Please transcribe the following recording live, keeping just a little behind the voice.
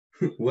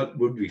What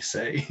would we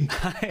say?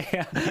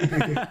 Yeah.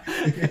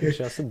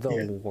 Just Yeah.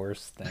 the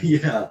worst thing.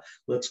 Yeah,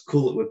 let's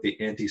cool it with the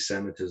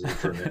anti-Semitism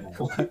for now.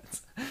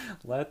 let's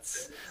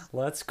let's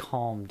let's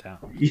calm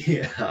down.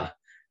 Yeah.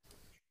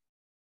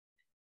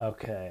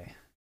 Okay.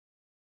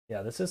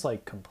 Yeah, this is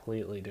like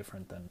completely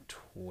different than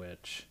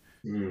Twitch,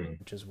 Mm.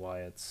 which is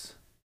why it's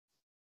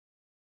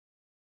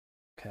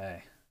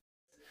okay.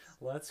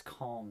 Let's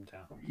calm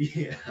down.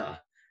 Yeah.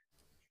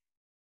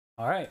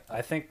 All right,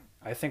 I think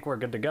we're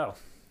good to go.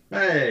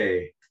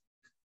 Hey.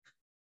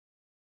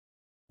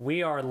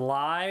 We are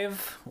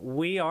live.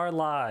 We are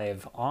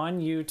live on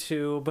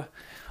YouTube.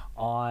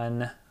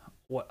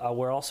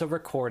 We're also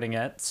recording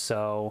it,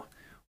 so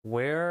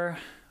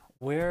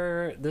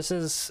this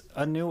is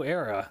a new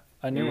era.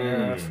 A new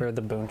era for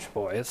the Boonch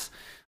Boys.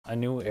 A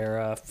new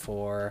era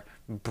for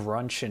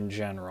brunch in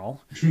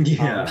general.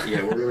 Yeah,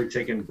 we're really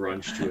taking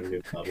brunch to a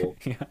new level.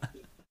 Yeah.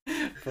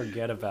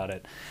 Forget about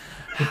it.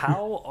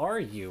 How are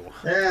you?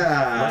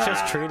 Yeah. Let's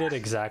just treat it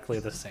exactly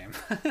the same.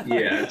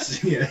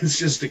 It's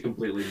just a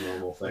completely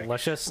normal thing.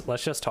 Let's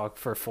just talk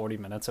for 40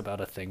 minutes about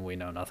a thing we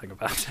know nothing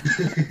about.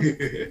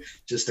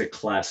 Just a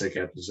classic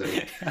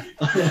episode.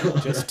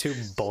 Just two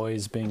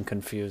boys being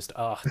confused.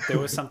 Oh, there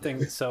was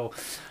something. So,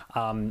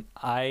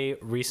 I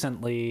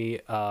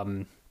recently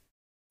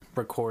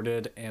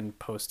recorded and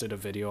posted a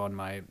video on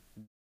my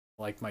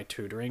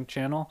tutoring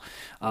channel,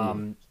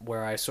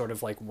 where I sort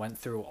of like went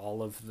through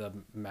all of the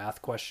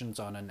math questions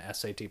on an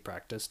SAT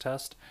practice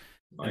test.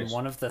 Nice. And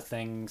one of the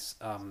things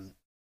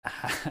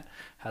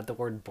had the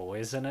word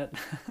boys in it.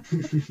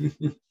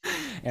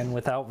 And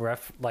without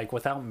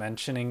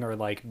mentioning or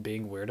like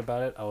being weird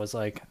about it, I was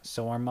like,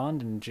 so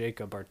Armand and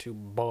Jacob are two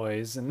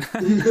boys, and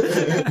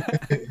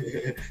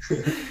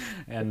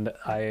and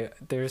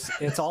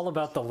it's all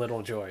about the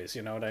little joys,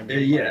 you know what I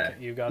mean? Yeah.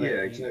 Like, you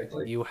gotta,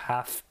 exactly. you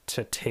have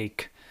to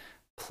take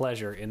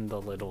pleasure in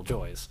the little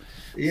joys.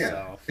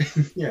 Yeah.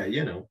 So, yeah,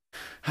 you know.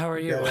 how are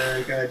you?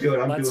 Gotta do it.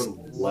 I'm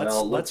doing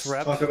well. Let's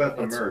talk about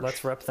the merch.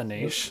 Let's rep the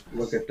niche.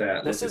 Look at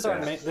that. This is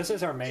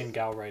our main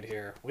gal right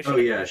here. Oh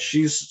yeah,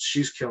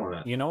 she's killing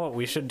it. You know what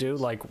we should do?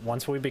 Like,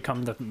 once we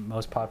become the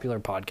most popular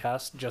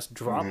podcast, just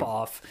drop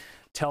off,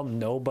 tell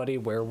nobody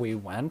where we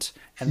went,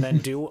 and then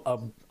do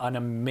an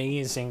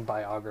amazing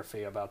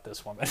biography about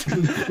this woman.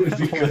 Would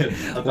be good.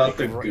 About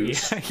the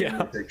goose.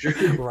 Yeah.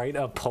 Write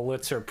a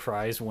Pulitzer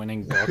Prize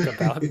winning book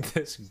about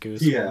this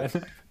goose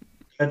woman.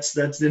 That's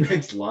the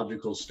next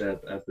logical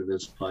step after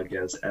this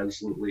podcast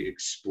absolutely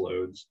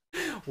explodes.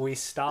 We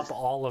stop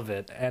all of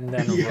it and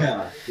then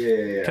yeah.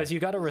 Because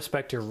you got to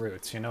respect your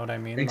roots, you know what I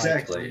mean?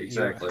 Exactly.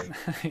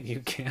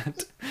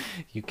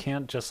 You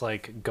can't just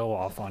like go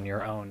off on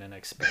your own and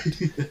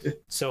expect.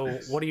 So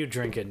what are you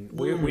drinking?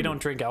 We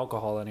don't drink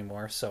alcohol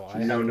anymore, so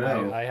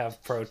I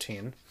have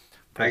protein.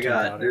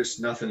 There's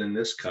nothing in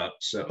this cup,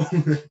 so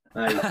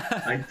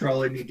I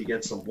probably need to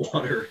get some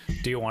water.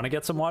 Do you want to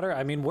get some water?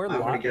 I mean, we're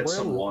live.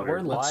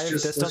 We're live.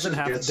 This doesn't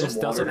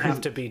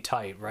have to be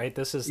tight, right?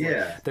 This is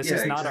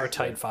not our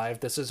tight 5.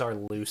 This is our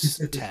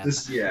loose 10.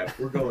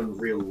 We're going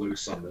real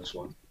loose on this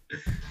one.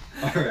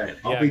 All right,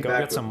 I'll be back. Go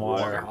get some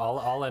water.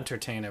 I'll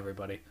entertain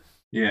everybody.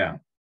 Yeah.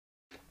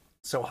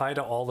 So hi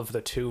to all of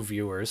the 2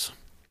 viewers.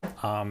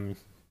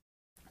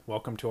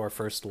 Welcome to our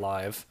first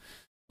live.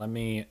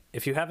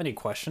 If you have any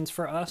questions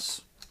for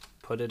us,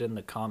 put it in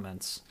the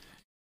comments.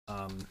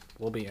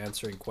 We'll be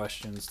answering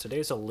questions.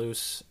 Today's a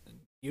loose,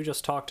 you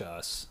just talk to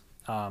us.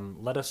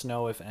 Let us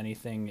know if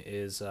anything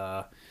is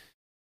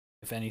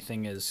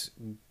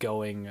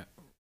going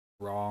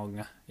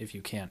wrong, if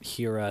you can't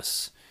hear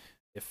us,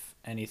 if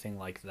anything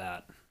like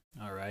that.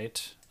 All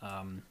right.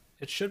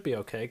 It should be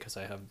okay because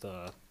I have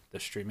the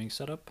streaming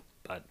set up,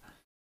 but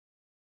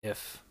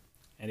if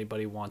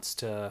anybody wants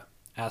to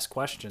ask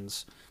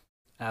questions,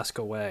 ask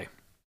away.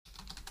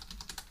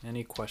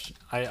 Any question?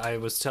 I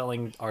was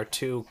telling our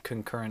 2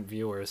 concurrent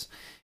viewers,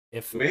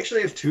 if we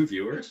actually have 2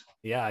 viewers.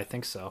 Yeah, I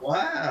think so.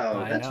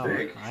 Wow, that's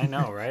big. I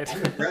know, right?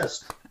 I'm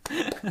impressed.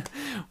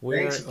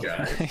 Thanks,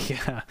 guys.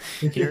 Yeah,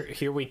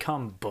 here we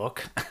come,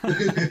 book.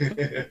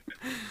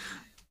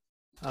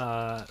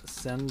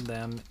 Send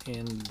them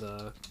in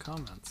the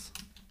comments.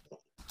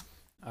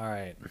 All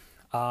right.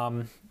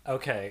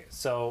 Okay.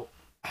 So,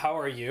 how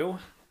are you?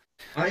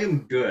 I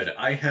am good.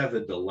 I have a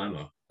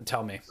dilemma.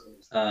 Tell me.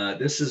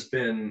 This has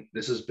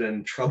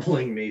been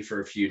troubling me for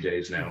a few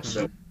days now.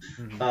 So,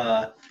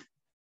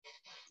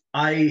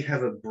 I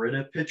have a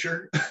Brita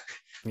pitcher.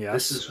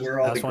 Yes, this is where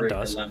all the great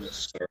dilemmas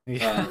start.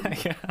 Yeah.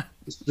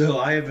 So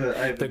I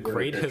have the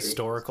great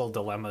historical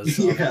dilemmas.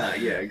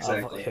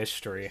 Exactly. Of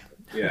history.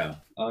 Yeah.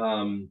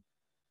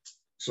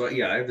 So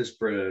I have this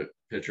Brita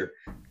pitcher.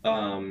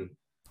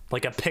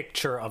 Like a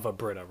picture of a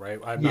Brita,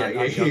 right?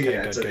 Good.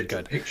 It's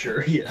a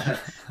picture. Yeah.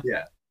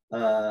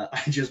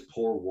 I just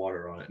pour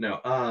water on it. No.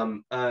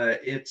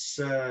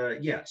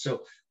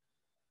 So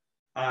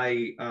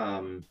I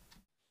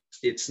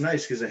it's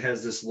nice because it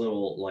has this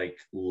little like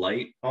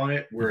light on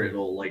it where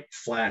it'll like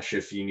flash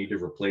if you need to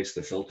replace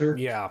the filter.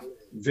 Yeah.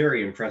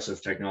 Very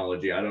impressive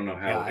technology. I don't know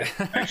how it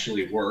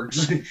actually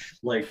works.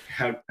 Like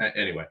how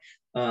anyway.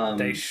 They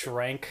Um,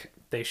 shrank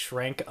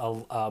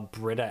a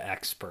Brita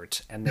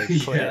expert and they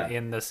put yeah,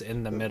 it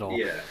in the middle.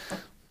 yeah,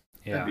 that'd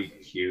Yeah. be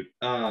cute.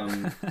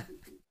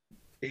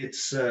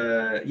 It's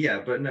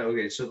yeah, but no,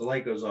 okay, so the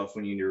light goes off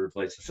when you need to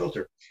replace the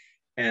filter,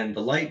 and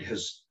the light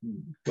has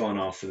gone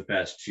off for the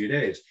past few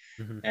days.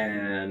 Hmm.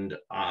 And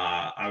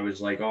I was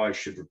like, oh, I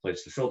should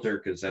replace the filter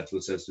because that's what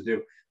it says to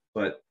do.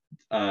 But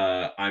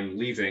I'm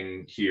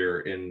leaving here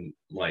in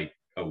like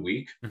a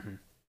week, Hmm.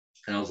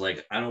 and I was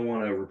like, I don't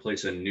want to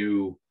replace a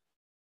new,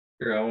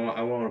 or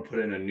I want to put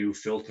in a new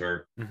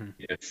filter Hmm.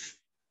 if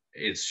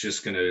it's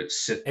just gonna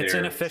sit It's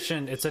there.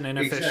 inefficient. It's an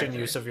inefficient Exactly,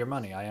 use of your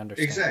money. I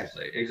understand.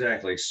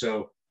 exactly.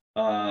 So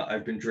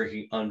I've been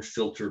drinking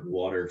unfiltered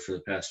water for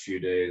the past few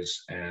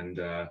days, and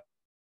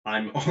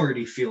I'm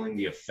already feeling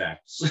the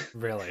effects.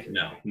 Really.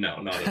 No,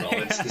 no, not at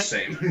all. It's the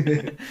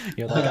same.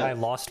 You're like, I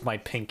lost my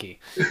pinky.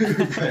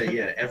 Right,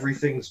 yeah,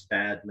 everything's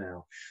bad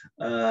now.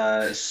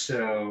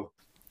 So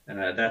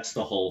that's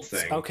the whole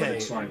thing. But Okay,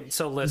 it's fine.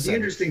 so The listen.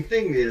 interesting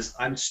thing is,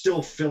 I'm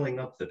still filling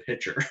up the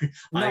pitcher.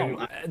 No,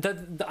 I'm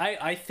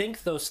I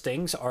think those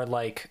things are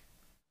like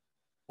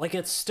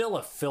it's still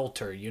a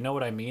filter, you know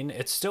what I mean?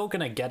 It's still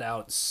gonna get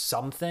out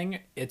something.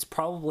 It's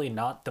probably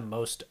not the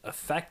most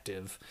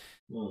effective.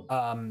 well,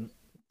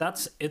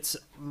 That's it's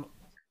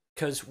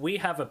because we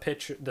have a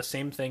picture, the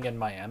same thing in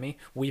Miami.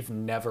 We've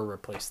never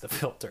replaced the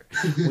filter.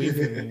 We've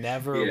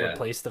never yeah,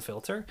 replaced the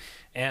filter,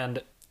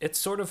 and it's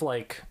sort of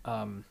like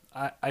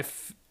I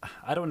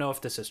don't know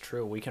if this is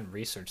true. We can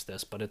research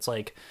this, but it's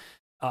like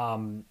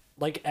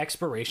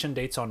expiration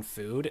dates on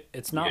food.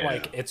 It's not yeah,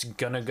 like it's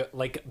gonna go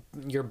like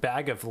your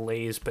bag of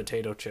Lay's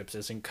potato chips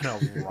isn't gonna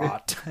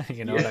rot.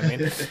 You know what I mean?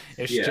 yeah,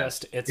 It's yeah.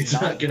 just it's It's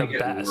not not the gonna get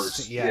best.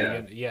 worse.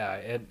 Yeah, Yeah,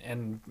 yeah,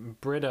 and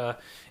Brita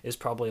is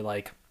probably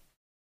like,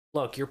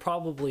 look,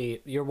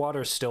 your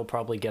water's still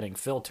probably getting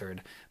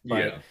filtered, but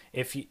yeah,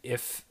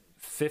 if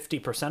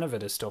 50% of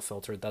it is still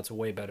filtered, that's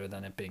way better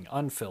than it being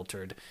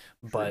unfiltered.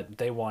 true. But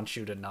they want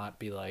you to not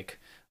be like,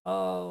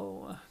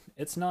 oh,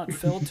 it's not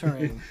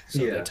filtering, so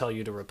they Yeah, tell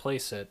you to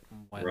replace it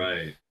when,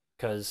 right.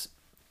 because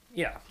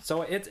yeah,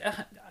 so it's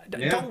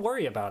Yeah, don't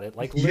worry about it,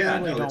 like yeah.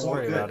 literally No, don't it's all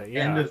worry about good. it.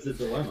 End Yeah, of the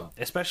dilemma.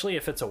 especially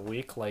if it's a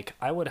week. Like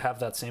I would have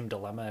that same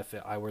dilemma if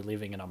I were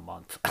leaving in a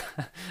month.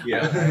 I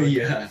Yeah, would be,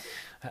 yeah.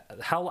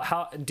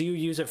 how do you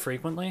use it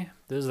frequently?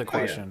 This is the Oh yeah.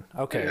 question.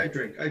 Okay. I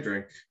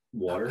drink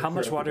water How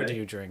much throughout the water do day.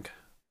 you drink?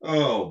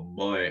 Oh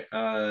boy.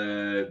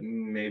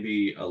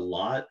 Maybe a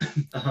lot.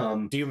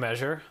 Do you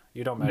measure?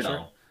 You don't measure?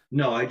 No.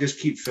 No, I just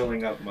keep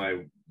filling up my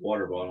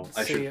water bottle.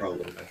 I should See,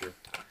 probably measure.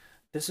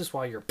 this is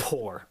why you're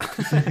poor.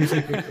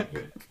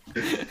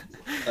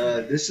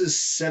 This is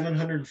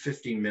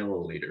 750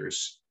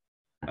 milliliters,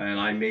 and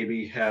I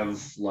maybe have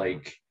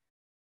like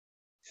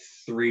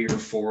three or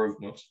four of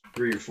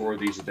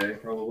these a day,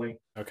 probably.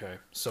 Okay,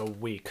 so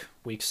weak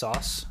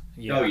sauce.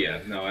 Oh Yeah,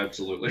 yeah, no,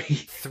 absolutely.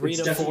 three It's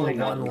to four definitely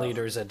not one enough.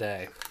 liters a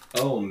day.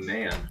 Oh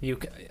man.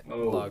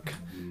 Oh Look.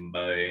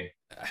 boy.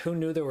 Who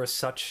knew there was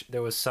such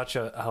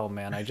a, oh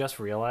man, I just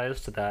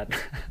realized that.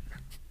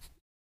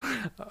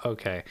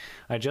 Okay,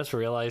 I just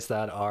realized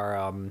that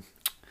our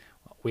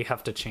we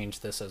have to change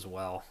this as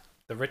well.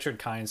 The Richard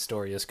Kind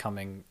story is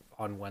coming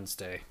on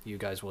Wednesday. You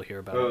guys will hear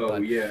about it, Oh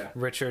but yeah. Is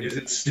Richard,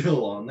 it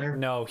still on there?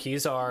 no,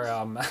 he's our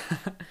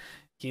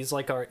he's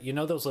like our, you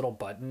know those little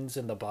buttons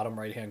in the bottom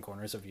right hand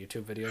corners of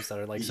YouTube videos that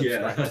are like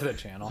subscribe Yeah. to the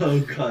channel. Oh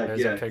god,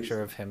 There's yeah. a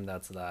picture of him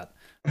that's that.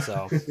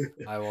 So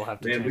I will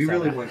have to Man, change we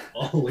really that. went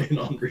all in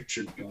on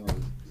Richard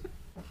Gone.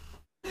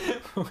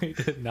 we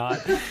did not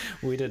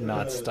we did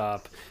not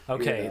stop.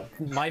 Okay,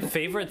 Yeah. my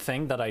favorite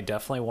thing that I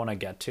definitely want to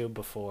get to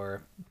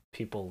before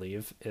people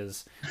leave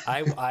is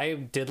I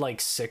did like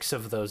 6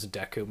 of those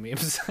Deku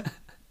memes.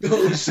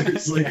 Oh,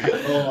 seriously. Yeah,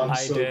 Oh, I'm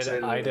so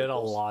excited I did about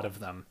a this. lot of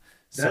them.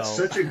 That's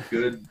So such a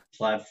good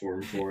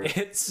platform for it.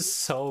 it's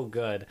so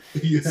good.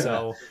 Yeah.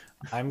 So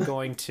I'm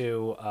going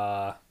to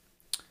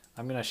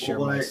share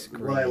Well, my what I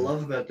screen.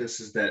 love about this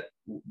is that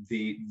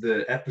the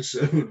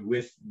episode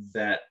with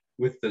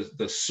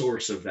the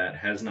source of that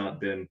has not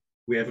been,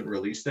 we haven't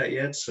released that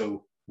yet,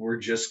 so we're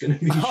just going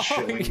to be Oh,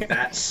 showing yeah.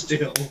 that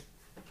still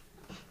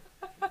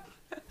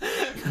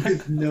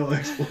with no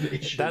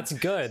explanation. That's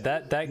good.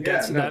 That Yeah,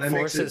 gets no, that that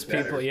makes forces it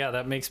better. people. Yeah,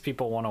 that makes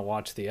people want to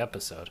watch the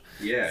episode.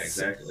 Yeah,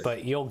 exactly.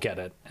 But you'll get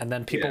it, and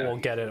then people Yeah. will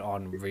get it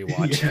on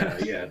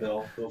rewatch. Yeah,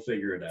 they'll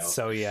figure it out.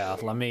 So yeah,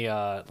 let me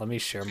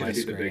share It's my gonna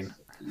be screen.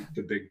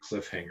 the big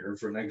cliffhanger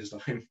for next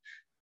time.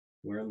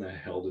 Where in the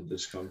hell did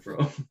this come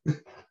from?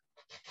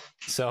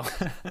 So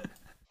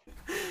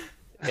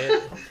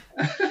it.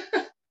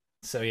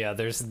 So yeah,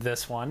 there's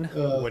this one,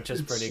 which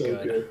is It's pretty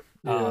so good.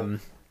 Yeah.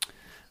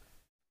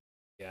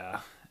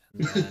 Yeah.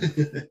 And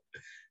then,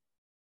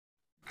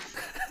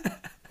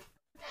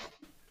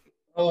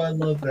 Oh, I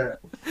love that.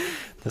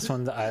 this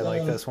one, I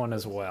like this one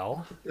as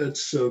well.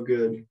 That's so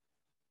good.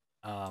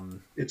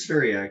 It's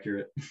very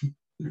accurate.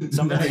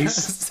 Some of these,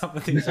 Nice. some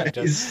of these are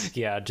Nice.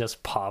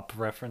 just pop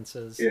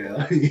references.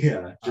 Yeah,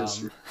 yeah.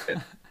 Just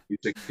Um,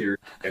 music theory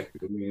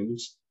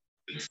memes.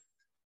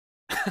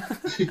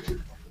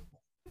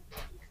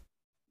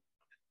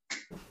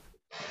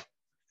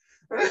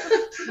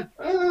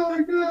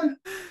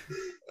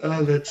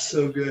 Oh, that's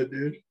so good,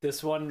 dude.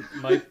 This one's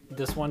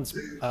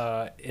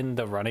in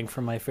the running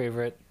for my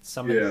favorite.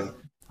 Yeah.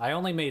 I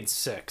only made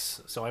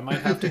 6, so I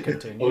might have to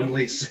continue.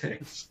 Only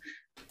 6.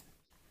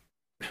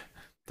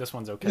 This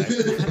one's okay.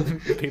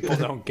 People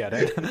don't get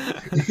it.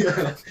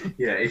 Yeah.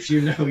 Yeah, if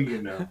you know,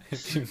 you know.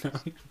 If you know.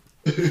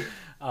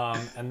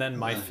 And then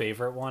my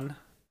favorite one.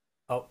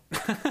 Oh,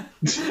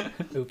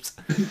 oops.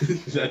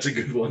 That's a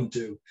good one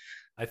too.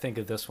 I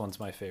think this one's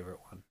my favorite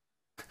one.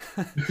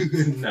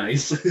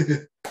 Nice.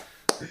 Give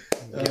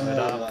it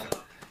up.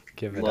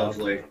 Give it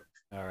lovely. up.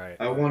 All right.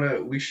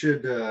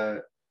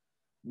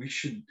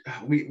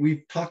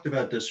 We've talked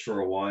about this for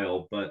a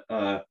while, but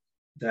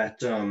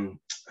that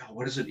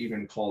what is it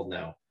even called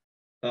now?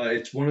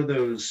 It's one of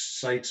those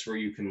sites where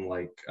you can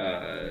like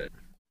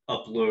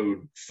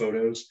upload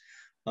photos.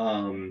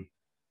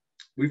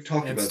 We've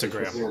talked about this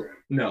before.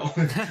 No,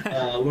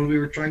 when we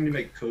were trying to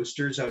make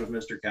coasters out of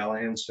Mr.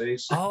 Callahan's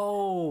face.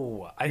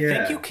 Oh, I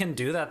think you can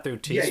do that through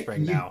Teespring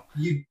now.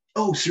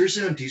 Oh,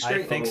 seriously on Teespring?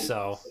 I think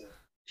so.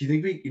 Do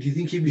you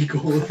think he'd be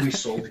cool if we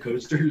sold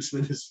coasters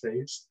with his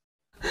face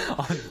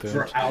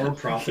for our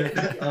profit?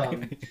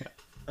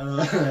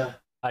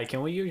 Hi,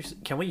 can we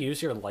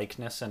use your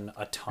likeness in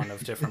a ton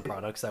of different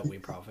products that we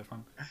profit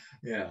from?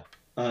 Yeah,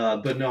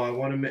 but no, I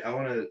want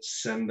to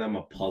send them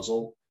a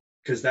puzzle.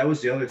 Because that was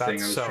the other thing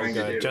I was trying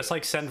to do. Just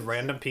like send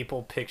random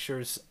people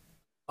pictures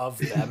of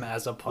them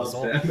as a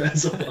puzzle. Of them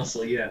as a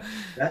puzzle, yeah.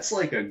 That's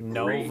like a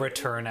no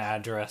return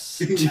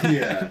address.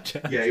 Yeah,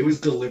 yeah. It was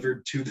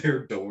delivered to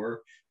their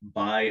door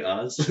by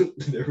us.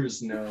 There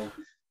was no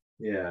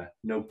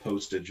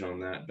postage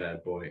on that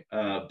bad boy.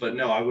 But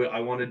no,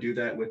 I want to do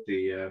that with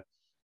the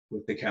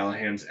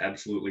Callahans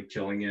absolutely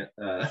killing it.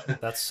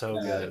 That's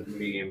so good.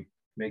 Meme.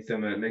 Make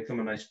them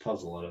a nice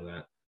puzzle out of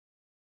that.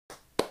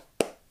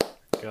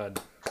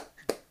 Good.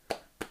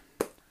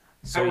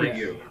 So, how are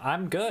you?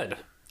 I'm good.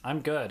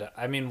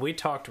 I mean, we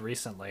talked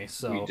recently,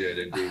 so we did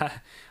indeed.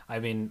 I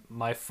mean,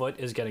 my foot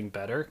is getting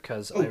better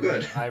because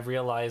I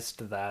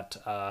realized that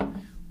I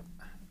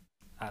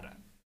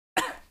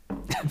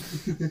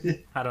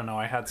don't know.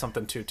 I had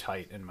something too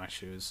tight in my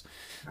shoes,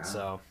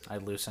 so I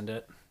loosened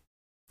it.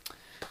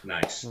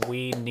 Nice.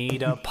 We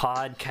need a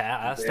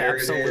podcast.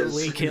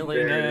 Absolutely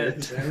killing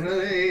it.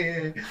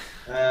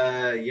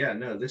 Yeah,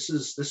 no, this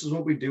is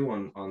what we do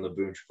on the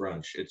Boonch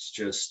Brunch. It's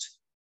just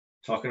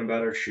talking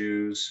about our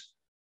shoes.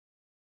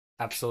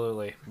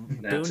 Absolutely.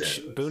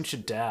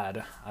 Boonch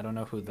Dad, I don't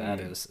know who that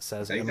is,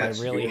 says, am I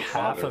really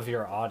half of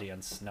your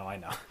audience? No, I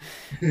know.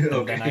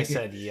 And then I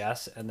said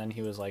yes, and then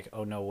he was like,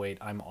 oh no, wait,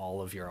 I'm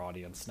all of your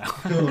audience now.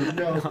 Oh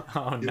no.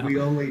 Oh, no.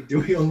 Do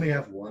we only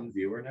have one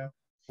viewer now?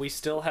 We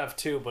still have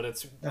 2, but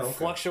it's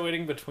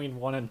fluctuating between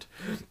 1 and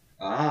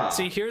 2.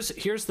 See,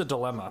 here's the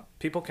dilemma.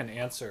 People can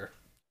answer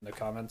in the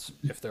comments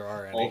if there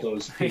are any. All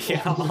those people.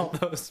 Yeah, all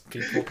those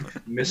people.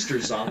 Mr.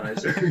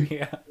 Zonizer.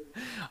 Yeah.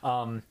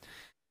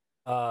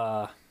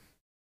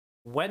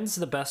 When's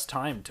the best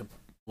time to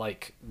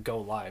like go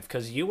live?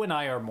 Because you and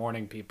I are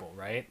morning people,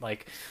 right?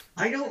 Like,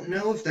 I don't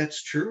know if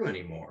that's true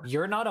anymore.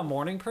 You're not a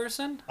morning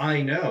person?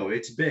 I know,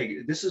 it's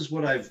big. This is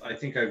what I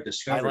think I've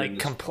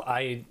discovered.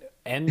 I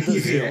end the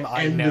Zoom.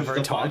 I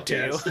never talk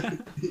to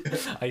you.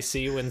 I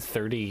see you in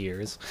 30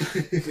 years.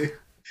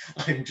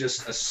 I'm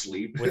just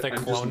asleep with a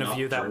clone of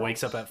you that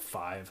wakes up at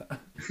 5.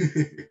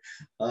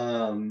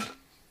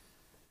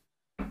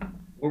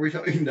 What were we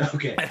talking about?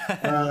 Okay.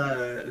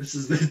 This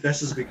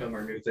has become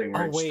our new thing.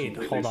 Oh wait,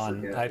 hold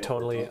on. I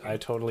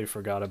totally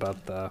forgot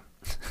about the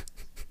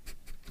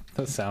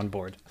the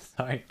soundboard.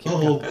 Sorry.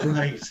 Oh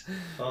right.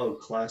 Oh,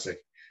 classic.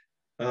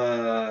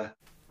 Well,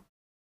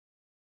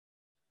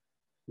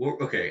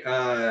 okay.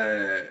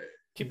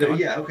 Keep going.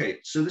 Yeah. Okay.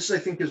 So this, I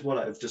think, is what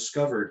I've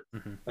discovered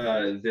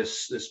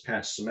this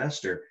past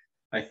semester.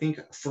 I think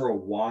for a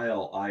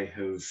while I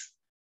have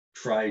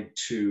tried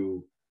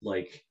to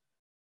like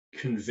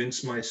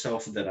convince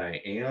myself that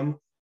I am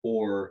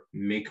or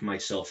make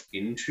myself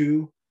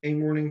into a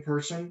morning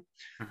person.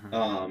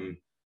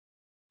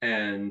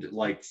 And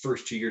like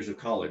first 2 years of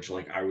college,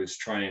 like I was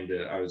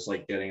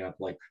like getting up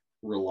like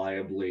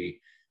reliably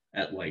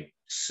at like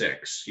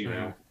 6, you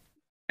know,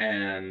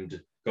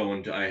 and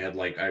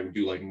I would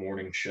do like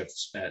morning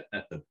shifts at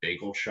the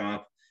bagel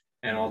shop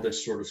and all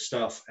this sort of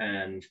stuff,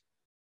 and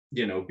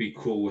you know, be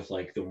cool with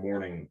like the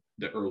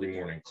early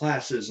morning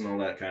classes and all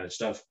that kind of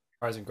stuff.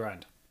 Rise and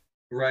grind.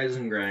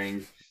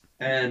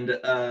 And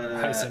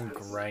Rise and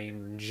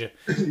Grange.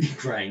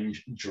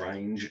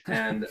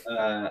 And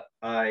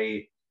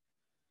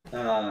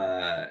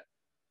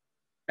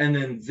and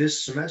then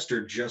this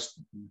semester, just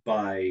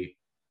by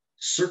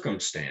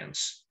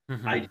circumstance,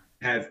 I didn't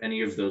have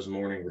any of those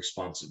morning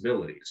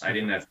responsibilities. I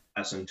didn't have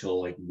class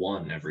until like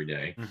 1 every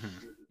day.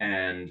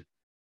 And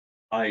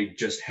I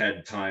just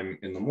had time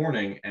in the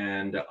morning,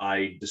 and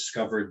I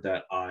discovered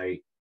that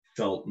I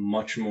felt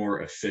much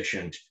more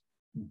efficient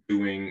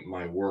doing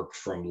my work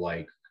from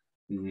like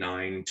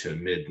 9 to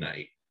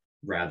midnight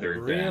rather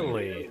than,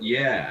 Really?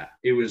 yeah,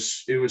 it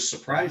was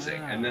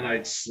surprising. And then Wow.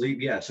 I'd sleep,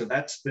 yeah, so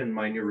that's been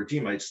my new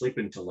routine. I'd sleep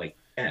until like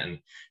 10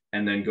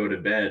 and then go to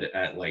bed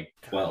at like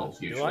God, 12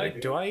 do I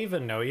usually. do I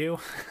even know you?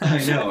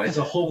 I know, it's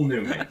a whole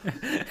new me.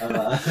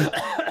 uh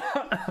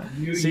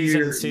New season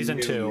year, season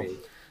new two. me.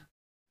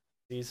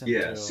 Season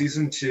Yeah, two.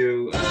 season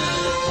 2.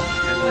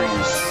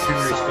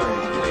 Henry's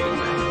going late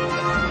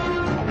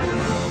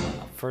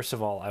now. First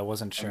of all, I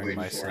wasn't I'm sharing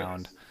waiting my for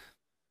sound. it.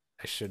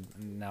 I should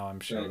now. I'm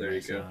Oh, sharing there my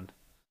you go. sound.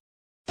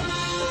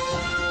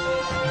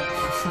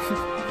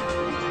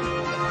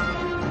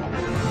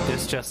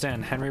 This just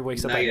in. Henry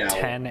wakes up Night at owl.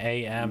 10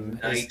 a.m.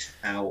 Night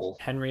owl.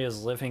 Henry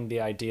is living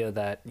the idea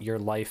that your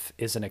life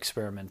is an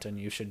experiment and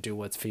you should do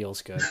what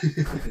feels good.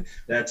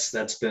 That's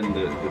been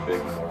the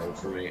big moral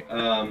for me.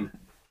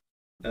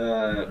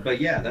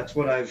 But yeah, that's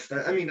what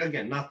I mean,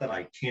 again, not that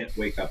I can't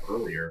wake up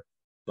earlier,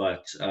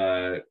 but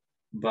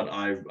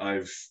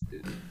I've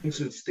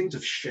things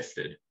have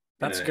shifted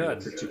That's in good.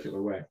 a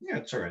particular way. Yeah,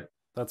 it's all right.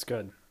 That's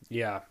good.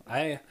 Yeah.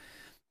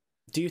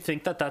 Do you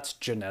think that that's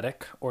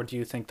genetic, or do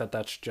you think that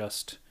that's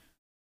just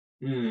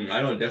I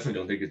definitely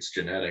don't think it's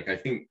genetic. I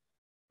mean,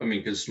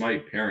 because my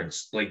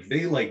parents, like,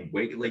 they like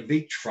wake, like,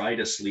 they try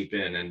to sleep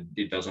in and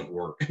it doesn't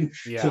work.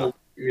 yeah. So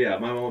yeah,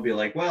 my mom will be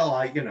like, well,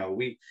 I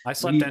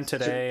slept we in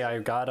today. I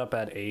got up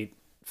at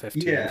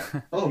 8:15. yeah.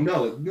 Oh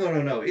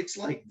no. It's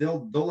like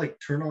they'll like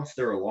turn off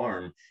their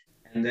alarm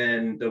and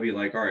then they'll be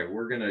like, all right,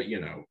 we're gonna,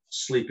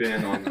 sleep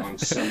in on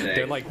Sunday.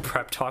 They're like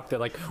prep talk. They're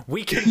like,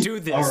 we can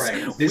do this. All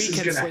right, this we is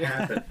can gonna sleep.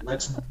 happen.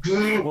 Let's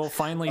go. We'll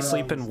finally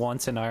sleep in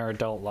once in our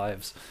adult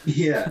lives.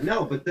 Yeah,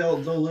 no, but they'll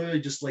literally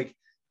just like,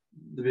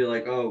 they'll be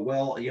like, oh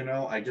well,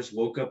 I just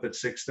woke up at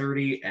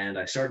 6:30 and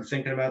I started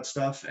thinking about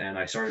stuff and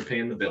I started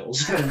paying the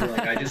bills. And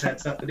like I just had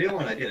stuff to do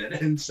and I did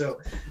it. And so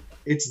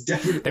it's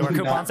definitely There were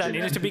coupons not that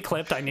needed to be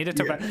clipped. I needed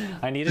to Yeah.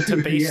 I needed to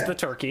baste Yeah. the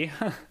turkey.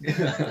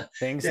 Yeah.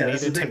 Things Yeah,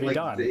 that's the needed to thing. be Like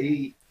done.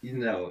 they,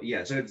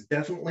 yeah. So it's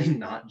definitely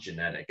not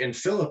genetic. And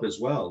Philip as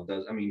well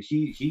does. I mean,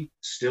 he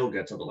still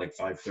gets up at like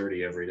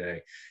 5:30 every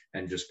day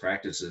and just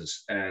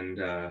practices. And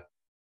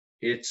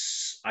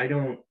it's I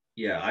don't.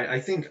 Yeah, I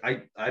think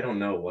I don't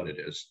know what it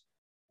is.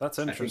 That's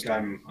I think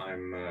interesting.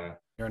 I'm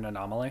You're an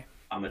anomaly.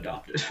 I'm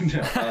adopted.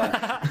 No,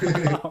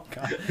 Oh,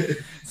 God.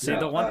 See, no,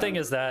 the one thing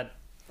is that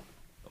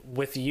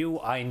with you,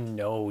 I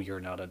know you're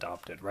not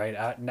adopted, right?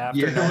 After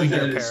Yeah, knowing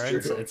your that is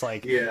parents, true. it's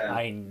like, Yeah.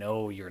 I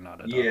know you're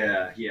not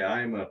adopted. Yeah,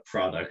 I'm a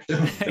product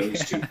of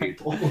those two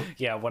people.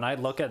 Yeah, when I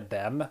look at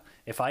them,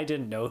 if I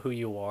didn't know who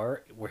you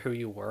were,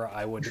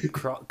 I would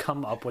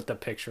come up with a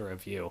picture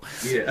of you.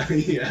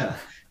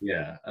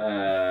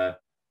 Yeah.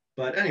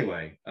 But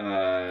anyway,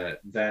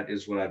 that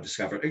is what I've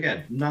discovered.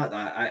 Again, not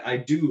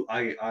I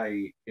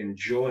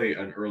enjoy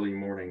an early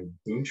morning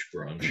booch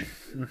brunch,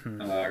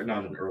 or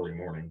not an early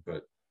morning,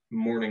 but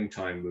morning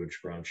time booch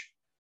brunch.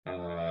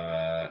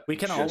 We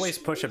can always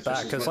push it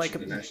back because, like,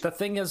 the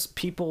thing is,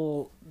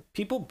 people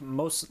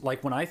most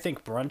like when I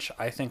think brunch,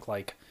 I think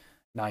like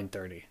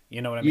 9:30.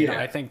 You know what I mean? Yeah,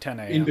 I think 10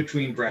 a.m. in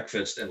between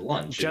breakfast and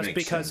lunch. Just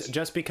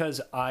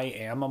because I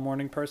am a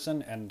morning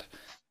person, and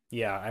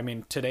yeah, I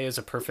mean today is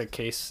a perfect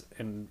case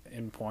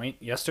in point.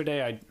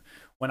 Yesterday,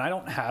 when I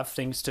don't have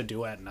things to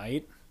do at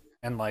night,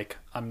 and like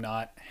I'm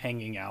not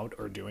hanging out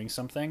or doing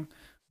something,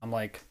 I'm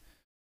like,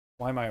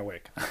 why am I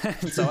awake?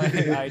 So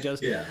I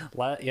just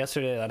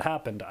yesterday that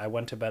happened. I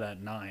went to bed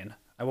at 9.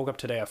 I woke up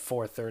today at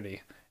 4:30,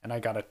 and I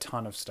got a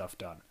ton of stuff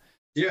done.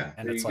 Yeah,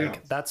 and it's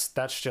like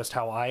that's just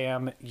how I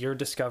am. You're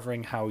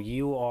discovering how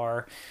you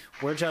are.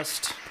 We're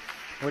just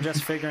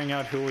figuring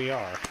out who we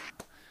are.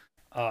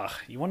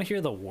 You want to hear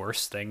the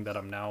worst thing that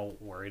I'm now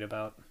worried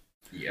about?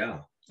 Yeah,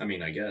 I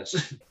mean, I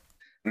guess.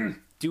 Do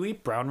you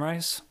eat brown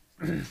rice?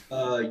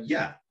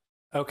 Yeah.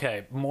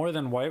 Okay, more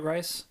than white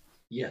rice?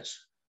 Yes.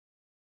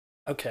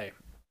 Okay.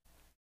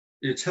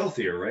 It's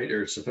healthier, right?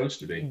 Or it's supposed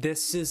to be.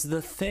 This is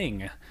the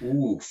thing.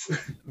 Oof.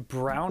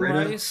 Brown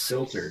rice,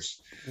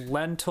 filters,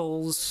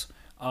 lentils,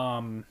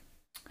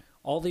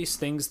 all these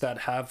things that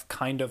have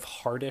kind of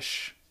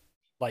hardish,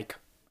 like,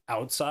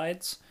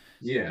 outsides.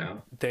 Yeah.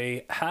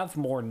 They have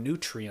more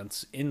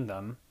nutrients in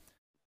them,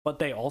 but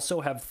they also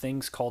have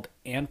things called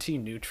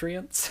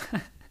anti-nutrients.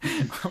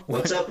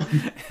 What's up?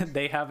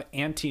 They have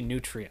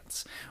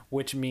anti-nutrients,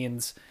 which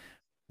means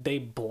they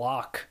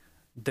block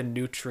the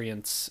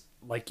nutrients,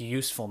 like,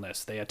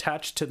 usefulness. They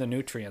attach to the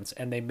nutrients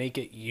and they make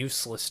it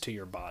useless to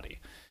your body.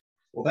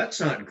 Well, that's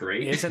not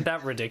great. Isn't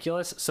that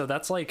ridiculous? So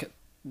that's like,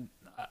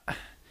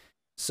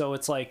 so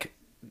it's like,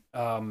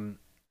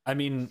 I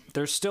mean,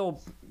 there's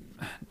still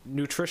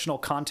nutritional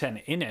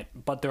content in it,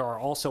 but there are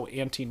also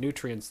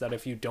anti-nutrients that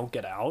if you don't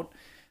get out,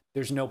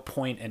 there's no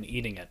point in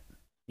eating it.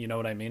 You know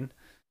what I mean?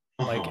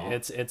 Like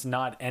it's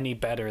not any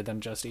better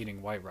than just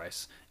eating white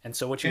rice. And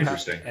so what you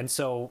have, and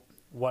so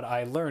what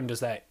I learned is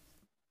that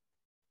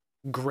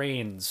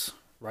grains,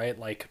 right?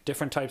 Like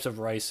different types of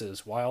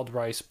rices, wild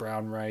rice,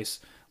 brown rice,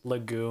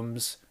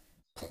 legumes,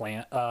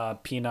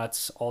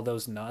 peanuts, all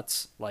those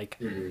nuts, like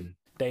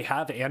they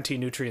have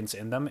anti-nutrients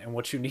in them, and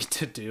what you need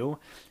to do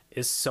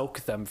is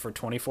soak them for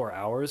 24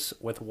 hours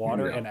with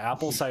water and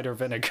apple cider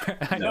vinegar.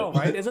 I know,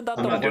 right? Isn't that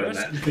the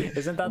worst?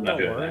 Isn't that the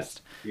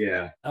worst?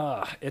 Yeah.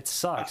 It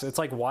sucks. It's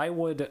like, why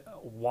would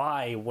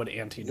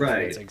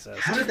anti-nutrients exist?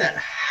 How did that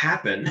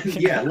happen?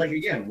 Yeah, like,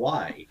 again,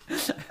 why?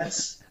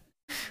 That's,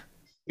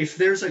 if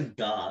there's a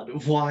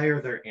God, why are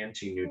there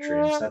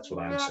anti-nutrients? That's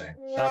what I'm saying.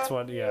 That's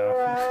what,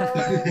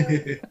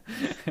 yeah.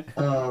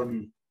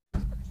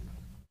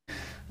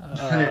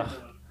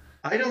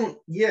 I don't,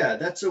 yeah,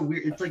 that's a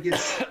weird, it's like,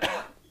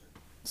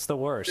 it's the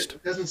worst.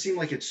 It doesn't seem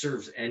like it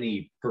serves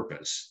any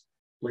purpose.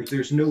 Like,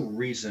 there's no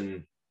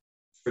reason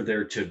for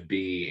there to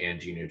be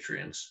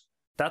anti-nutrients.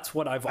 That's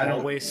what I've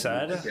always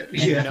said,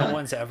 and no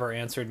one's ever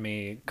answered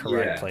me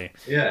correctly.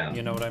 Yeah.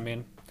 You know what I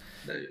mean?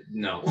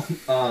 No.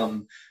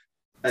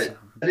 That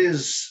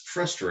is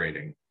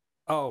frustrating.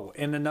 Oh,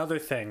 and another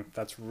thing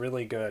that's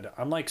really good.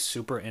 I'm like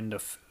super into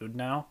food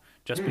now,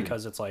 just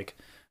because it's like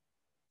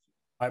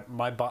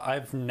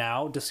I've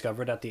now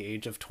discovered at the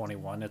age of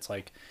 21, it's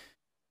like,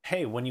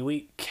 hey, when you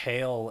eat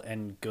kale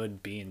and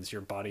good beans,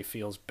 your body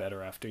feels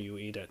better after you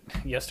eat it.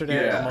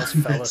 Yesterday, I almost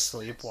fell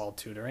asleep while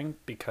tutoring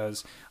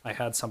because I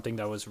had something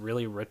that was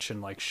really rich in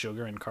like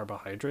sugar and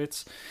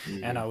carbohydrates,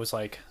 and I was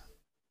like,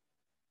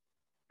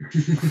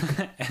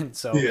 and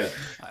so,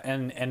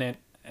 and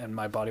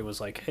my body was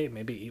like, hey,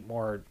 maybe eat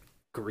more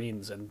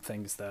greens and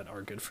things that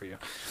are good for you.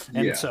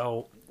 And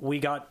so we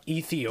got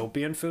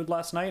Ethiopian food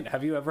last night.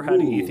 Have you ever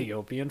had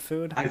Ethiopian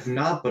food? I've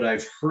not, but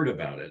I've heard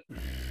about it.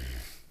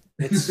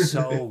 It's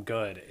so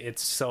good.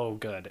 It's so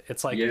good.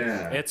 It's like,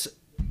 it's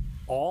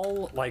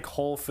all like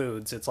whole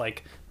foods. It's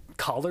like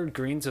collard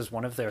greens is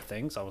one of their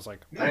things. I was like,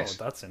 nice.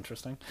 Oh, that's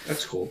interesting.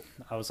 That's cool.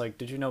 I was like,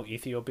 did you know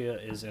Ethiopia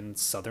is in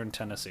southern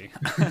Tennessee?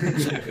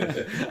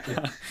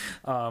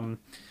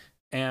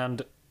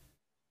 And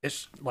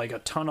it's like a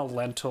ton of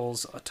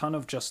lentils, a ton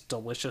of just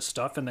delicious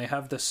stuff, and they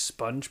have this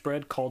sponge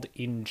bread called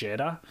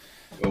injera,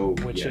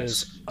 which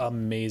is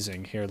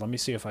amazing. Here, let me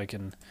see if I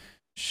can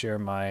share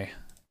my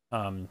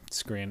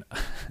screen.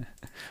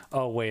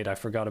 Oh wait, I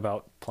forgot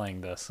about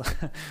playing this.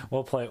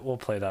 we'll play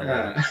that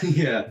later.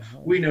 Yeah,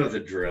 we know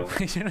the drill.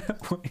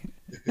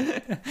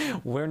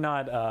 We're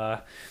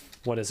not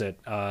what is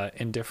it,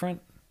 indifferent?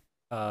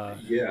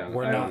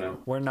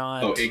 We're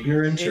not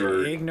ignorant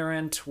or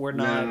ignorant. We're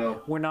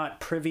not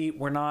privy.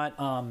 We're not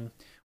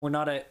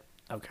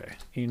okay.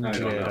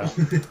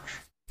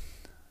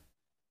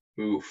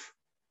 Oof.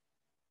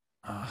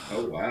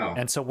 Oh wow.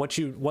 And so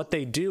what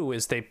they do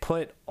is they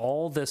put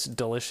all this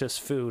delicious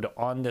food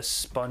on this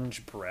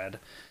sponge bread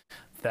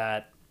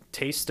that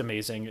tastes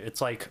amazing.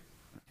 It's like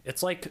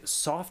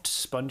soft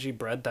spongy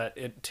bread that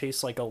it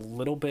tastes like a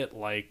little bit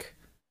like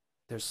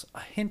there's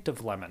a hint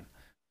of lemon,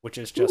 which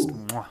is just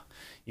mwah.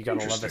 You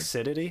gotta love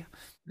acidity.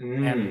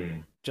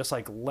 And just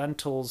like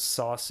lentils,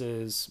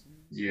 sauces,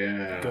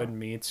 good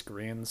meats,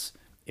 greens.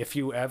 If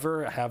you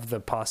ever have the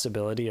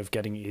possibility of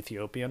getting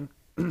Ethiopian,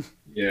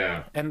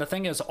 and the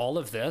thing is, all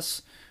of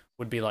this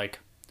would be like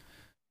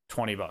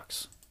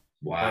 $20.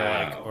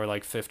 Wow. Or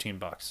like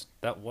 $15.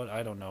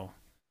 I don't know.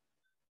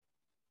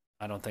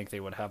 I don't think they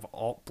would have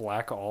all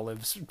black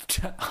olives,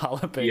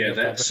 jalapeno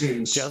peppers,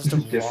 seems just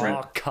different.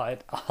 Raw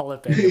cut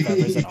jalapeno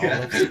peppers and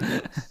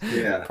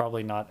olives.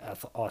 Probably not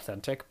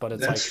authentic, but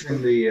it's that's like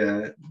from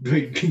the.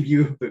 Can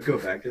you go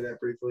back to that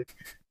briefly?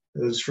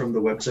 It was from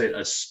the website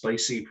A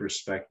Spicy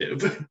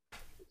Perspective.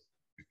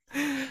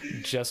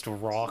 Just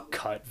raw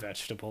cut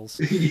vegetables.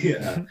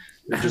 They're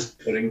just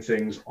putting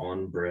things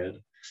on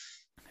bread.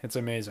 It's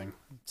amazing.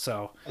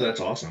 So that's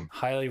awesome.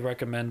 Highly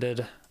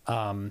recommended.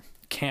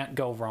 Can't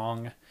go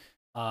wrong.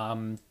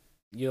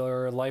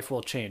 Your life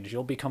will change.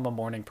 You'll become a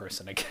morning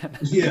person again.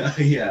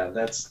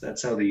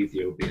 That's how the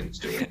Ethiopians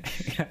do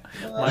it.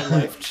 My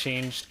life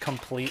changed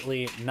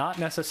completely, not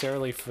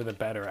necessarily for the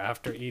better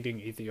after eating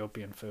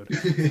Ethiopian food.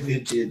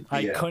 It did.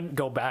 I couldn't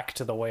go back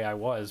to the way I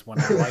was when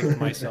I liked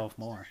myself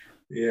more.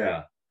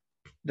 Yeah,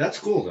 that's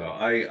cool though.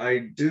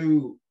 I'm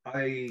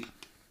trying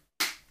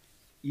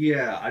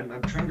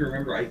to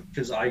remember.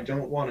 Because I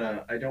don't want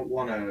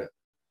to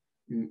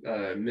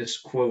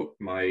misquote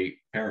my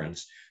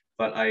parents.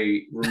 But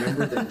I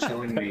remember them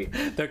telling me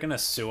they're gonna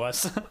sue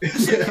us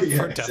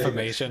for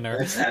defamation or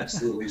that's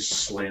absolutely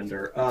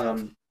slander.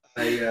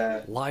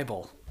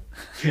 Libel.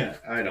 Yeah,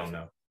 I don't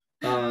know.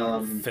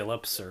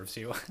 Philip serves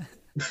you.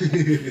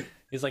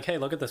 He's like, hey,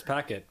 look at this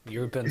packet.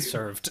 You've been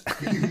served.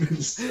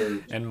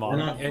 And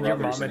your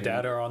mom and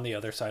dad are on the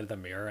other side of the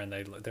mirror, and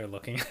they're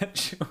looking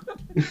at you.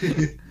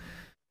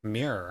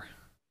 Mirror.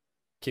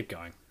 Keep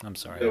going. I'm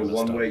sorry.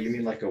 You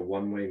mean like a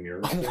one-way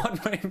mirror? A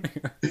one-way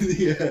mirror.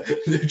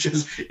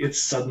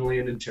 It's suddenly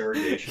an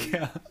interrogation.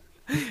 Yeah.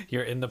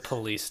 You're in the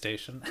police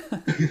station.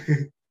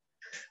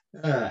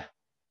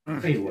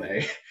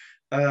 Anyway,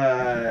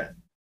 I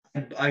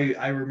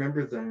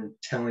remember them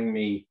telling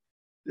me,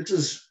 this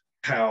is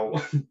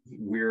how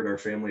weird our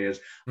family is.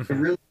 I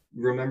really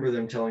remember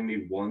them telling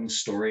me one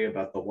story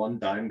about the one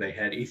time they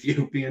had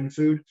Ethiopian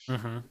food.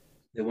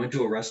 They went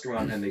to a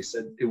restaurant and they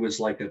said it was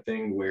like a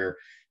thing where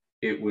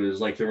it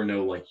was like there were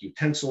no like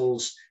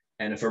utensils.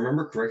 And if I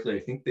remember correctly, I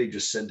think they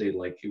just said they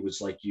like it was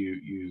like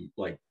you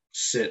like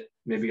sit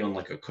maybe on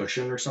like a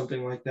cushion or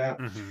something like that.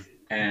 Mm-hmm.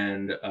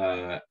 And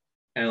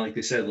and like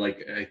they said,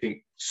 like I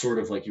think sort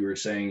of like you were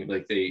saying,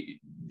 like they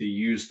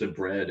use the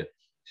bread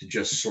to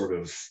just sort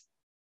of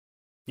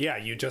Yeah,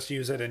 you just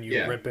use it and you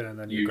yeah rip it and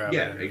then you you grab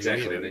yeah it and you eat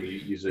exactly, and then it. you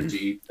use it to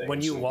eat things.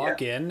 When you And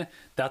walk in,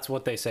 that's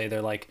what they say.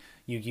 They're like,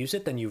 you use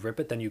it, then you rip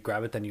it, then you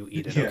grab it, then you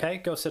eat it. yeah Okay,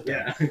 go sit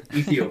down. yeah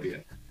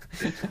Ethiopia.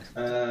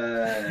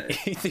 uh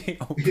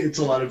it's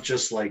a lot of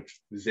just like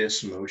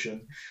this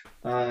motion.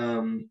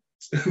 um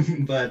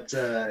but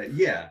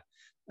yeah,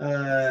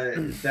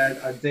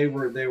 that they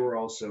were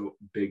also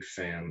big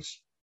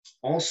fans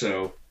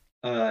also.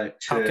 How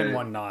can To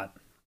one not?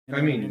 You know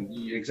I what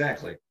mean,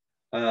 exactly.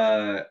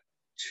 Uh,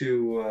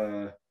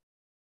 to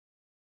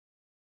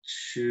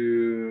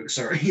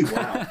sorry,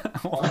 wow.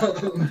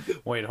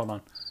 Wait, hold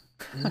on.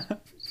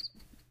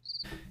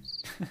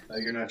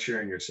 You're not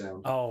sharing your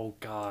sound. Oh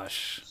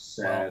gosh.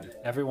 Sad. Well,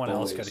 everyone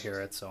else could Boys. hear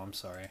it, so I'm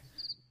sorry.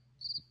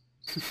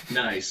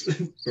 Nice.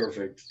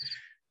 Perfect.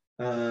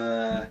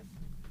 Uh,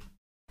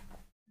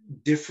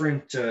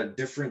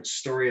 different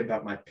story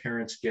about my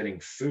parents getting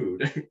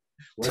food.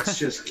 Let's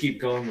just keep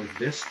going with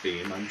this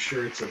theme. I'm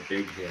sure it's a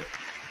big hit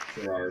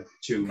for our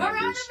two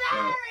members.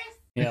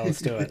 Yeah,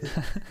 let's do it.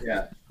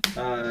 Yeah.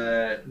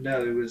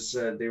 No, it was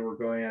they were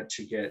going out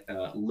to get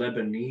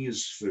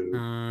Lebanese food.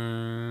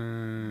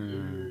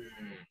 Mm.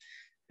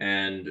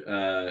 And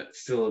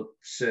Philip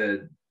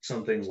said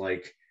something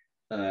like,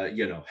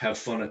 have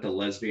fun at the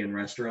lesbian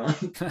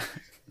restaurant.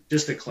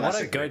 Just a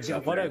classic.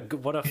 What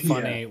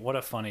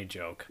a funny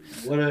joke.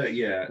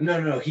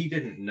 No, he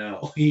didn't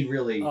know. He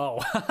really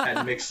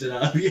had mixed it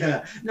up.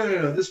 Yeah,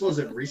 no. This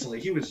wasn't recently.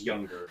 He was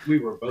younger. We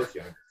were both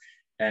younger,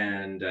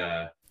 and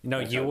no,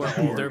 you were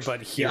older,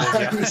 but he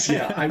was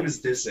young. I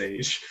was this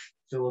age.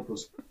 Philip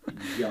was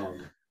young.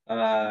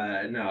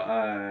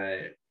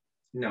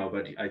 No,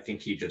 but I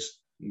think he just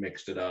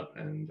mixed it up.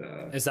 And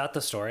is that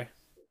the story?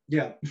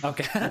 Yeah.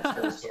 Okay.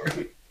 That's the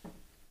story.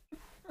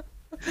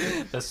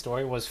 The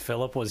story was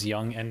Philip was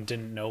young and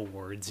didn't know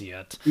words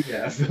yet.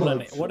 Yeah.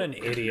 What an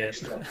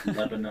idiot.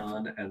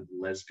 Lebanon and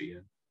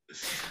lesbian.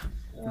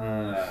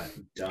 Dummy.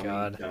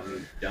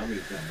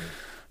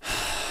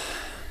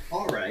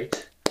 All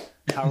right.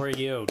 How are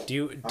you? Do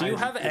you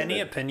have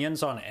any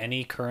opinions on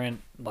any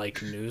current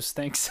like news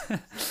things?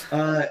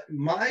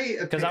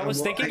 Because I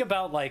was thinking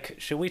about like,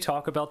 should we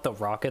talk about the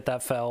rocket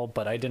that fell?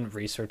 But I didn't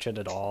research it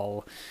at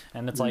all,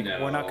 and it's like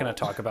we're not going to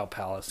talk about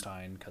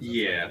Palestine.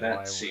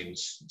 That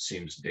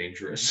seems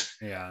dangerous.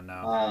 Yeah,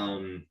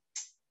 no.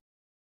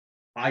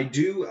 I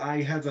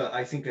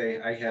think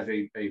I have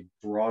a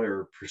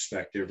broader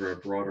perspective or a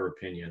broader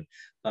opinion,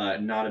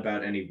 not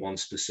about any one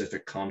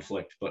specific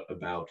conflict, but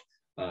about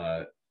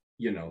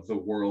the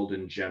world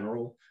in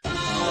general.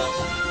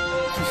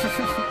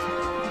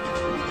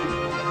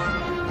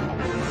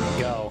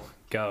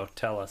 Go,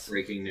 tell us.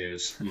 Breaking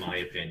news, my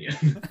opinion.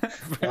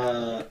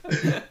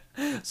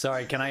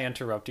 Sorry, can I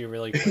interrupt you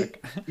really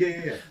quick?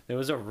 Yeah. There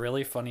was a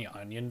really funny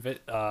Onion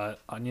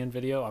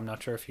video. I'm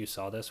not sure if you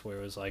saw this, where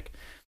it was like,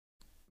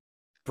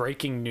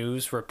 breaking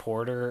news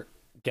reporter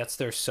gets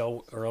there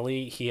so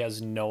early he has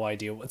no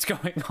idea what's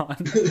going on.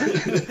 And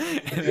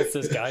it's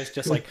this guy's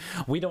just like,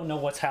 we don't know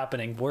what's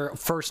happening, we're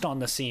first on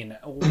the scene.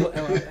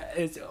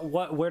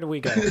 Where do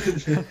we go?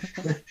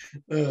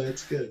 Oh,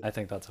 that's good. I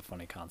think that's a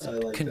funny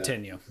concept. Like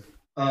Continue.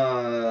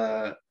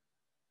 Okay,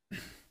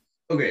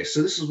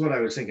 so this is what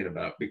I was thinking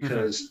about,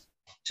 because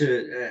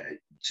to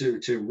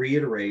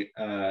reiterate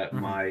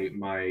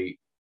my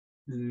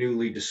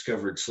newly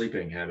discovered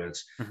sleeping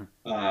habits,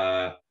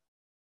 I've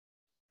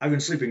been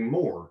sleeping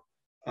more.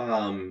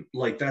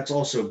 Like that's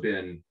also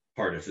been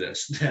part of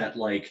this, that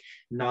like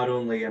not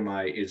only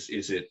is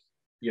it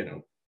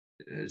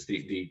is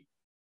the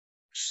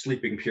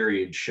sleeping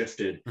period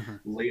shifted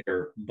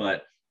later,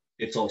 but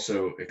it's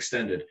also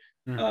extended.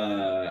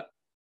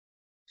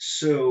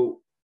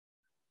 So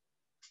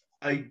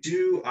I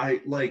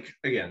like,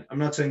 again, I'm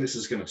not saying this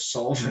is going to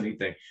solve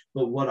anything,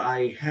 but what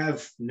I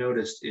have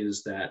noticed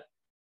is that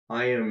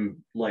I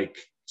am like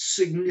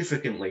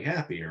significantly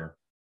happier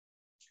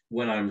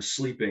when I'm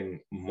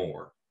sleeping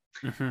more.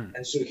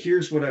 And so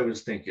here's what I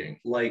was thinking.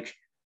 Like,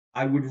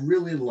 I would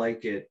really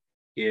like it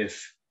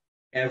if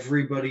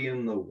everybody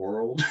in the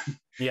world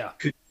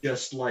could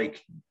just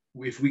like,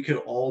 if we could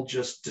all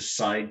just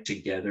decide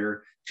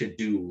together to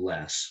do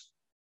less.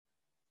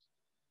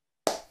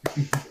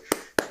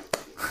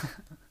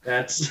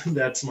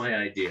 That's my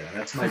idea.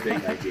 That's my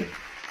big idea.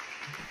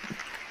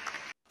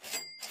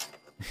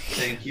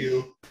 Thank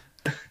you.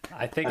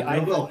 I think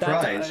Nobel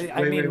Prize.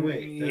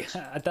 Wait.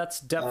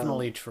 That's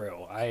definitely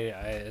true.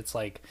 It's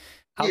like,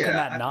 how can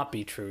that not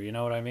be true? You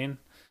know what I mean?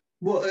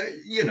 Well,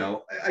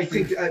 I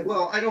think, I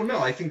don't know.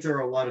 I think there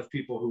are a lot of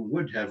people who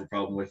would have a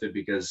problem with it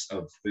because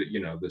of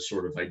the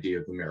sort of idea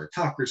of the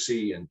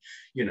meritocracy, and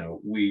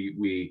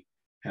we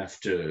have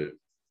to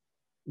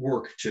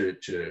work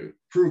to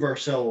prove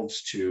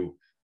ourselves, to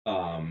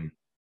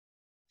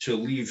to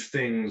leave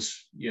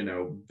things,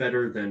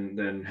 better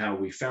than how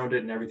we found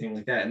it and everything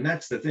like that. And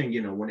that's the thing,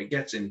 when it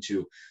gets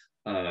into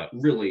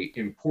really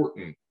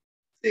important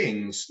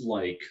things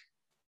like,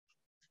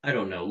 I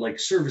don't know, like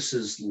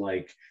services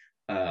like,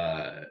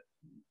 uh,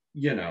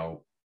 you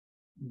know,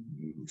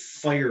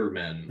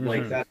 firemen,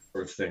 like Mm-hmm. that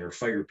sort of thing, or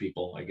fire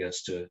people, I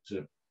guess, to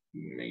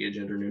make it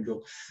gender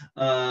neutral.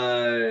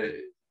 Uh,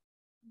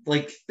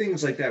 like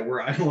things like that,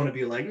 where I want to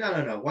be like, no,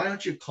 no, no, why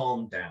don't you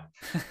calm down?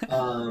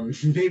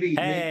 Hey, Maybe,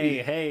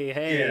 hey,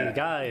 hey, yeah,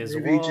 guys,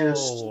 maybe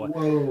just whoa.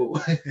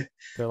 whoa.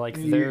 They're like,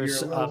 You're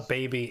there's a a little,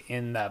 baby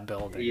in that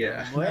building.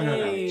 yeah, no,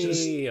 no, no,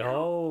 just, Wait,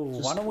 oh,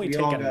 why don't we we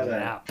take all a gotta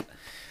nap?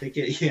 take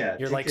it, yeah,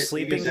 You're like, take it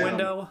sleeping down.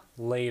 window?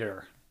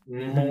 Later.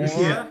 Yeah, More?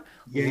 yeah,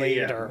 yeah, yeah,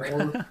 Later.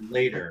 more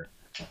later.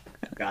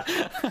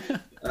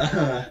 Gotcha.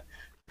 Uh,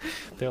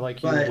 They're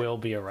like, you but will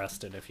be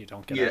arrested if you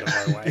don't get out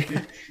yeah, of our way.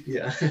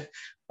 yeah.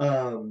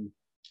 Um,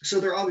 so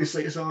they're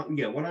obviously, so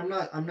yeah. What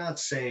I'm not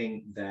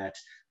saying that,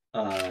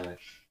 uh,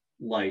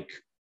 like,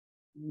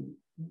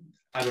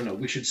 I don't know,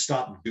 we should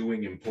stop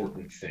doing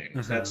important things.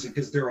 Mm-hmm. That's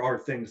because there are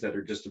things that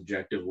are just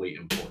objectively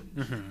important.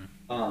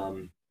 Mm-hmm.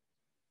 Um,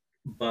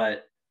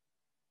 but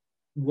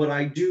what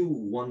I do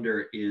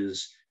wonder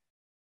is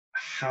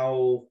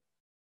how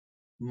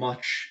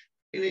much,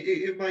 and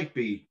it might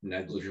be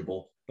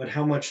negligible, but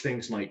how much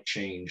things might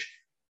change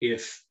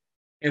if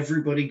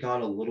everybody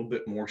got a little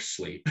bit more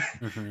sleep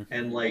Mm-hmm.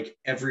 and like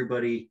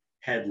everybody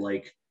had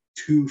like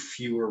two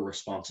fewer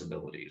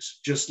responsibilities,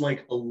 just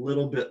like a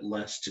little bit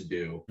less to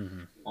do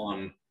Mm-hmm.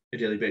 on a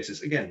daily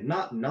basis. Again,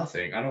 not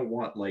nothing. I don't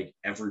want like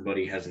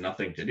everybody has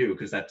nothing to do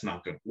because that's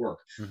not going to work,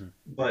 Mm-hmm.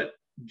 but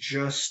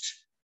just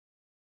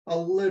a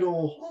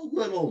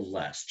little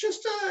less,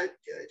 just a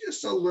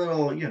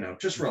little,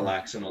 just Mm-hmm.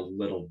 relaxing a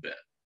little bit.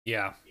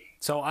 Yeah.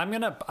 So I'm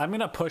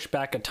gonna push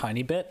back a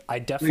tiny bit.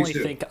 Please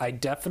do. I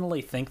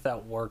definitely think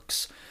that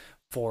works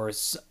for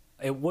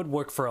it would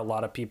work for a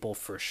lot of people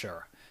for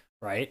sure,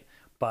 right?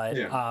 But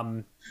Yeah.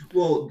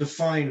 Well,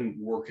 define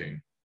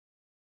working.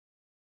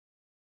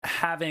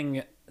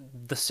 having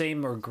the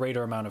same or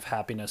greater amount of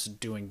happiness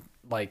doing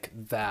like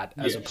that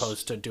as Yes.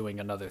 opposed to doing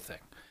another thing,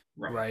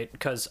 Right. right?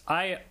 Because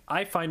I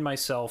find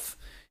myself,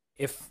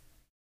 if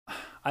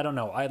I don't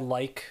know, I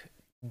like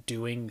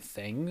doing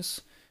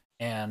things,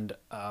 and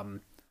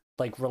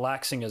like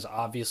relaxing is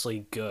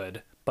obviously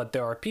good, but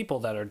there are people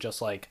that are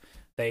just like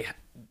they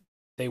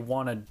they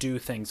want to do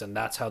things and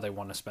that's how they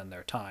want to spend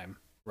their time,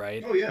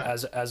 right? Oh yeah.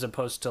 As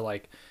opposed to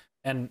like,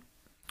 and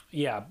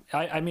yeah,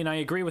 I mean I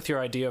agree with your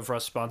idea of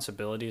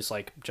responsibilities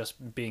like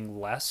just being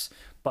less,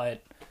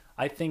 but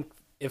I think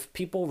if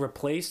people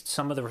replaced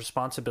some of the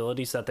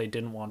responsibilities that they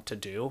didn't want to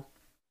do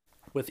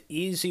with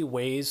easy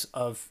ways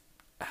of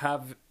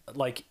have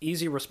like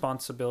easy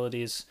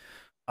responsibilities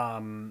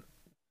um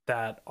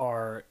that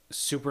are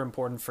super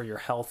important for your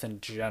health in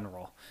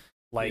general,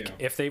 like Yeah.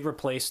 if they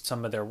replaced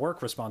some of their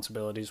work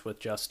responsibilities with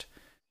just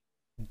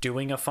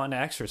doing a fun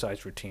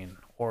exercise routine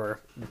or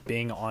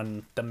being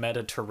on the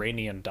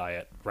Mediterranean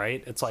diet,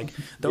 right? It's like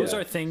those Yeah.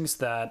 are things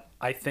that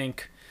I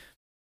think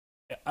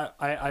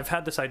I've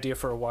had this idea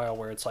for a while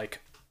where it's like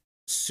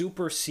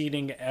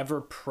superseding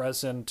ever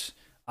present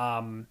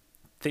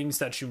things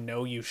that you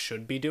know you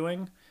should be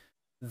doing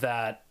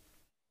that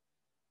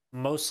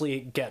mostly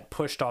get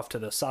pushed off to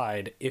the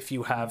side if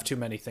you have too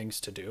many things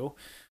to do,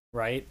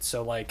 right?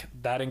 So like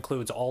that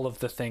includes all of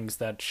the things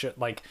that should,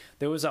 like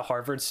there was a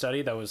Harvard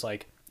study that was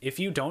like if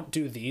you don't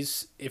do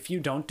these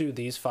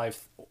five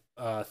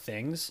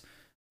things,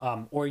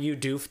 or you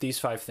do these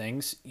five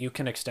things, you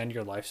can extend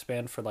your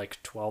lifespan for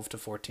like 12 to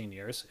 14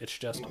 years. It's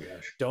Oh just my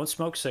gosh. don't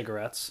smoke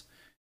cigarettes,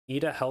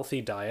 eat a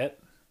healthy diet,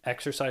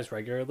 exercise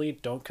regularly,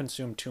 don't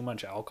consume too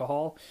much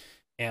alcohol,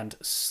 and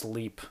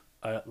sleep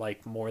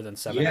like more than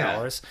seven Yeah.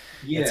 hours.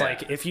 It's Yeah.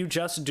 like if you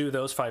just do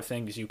those five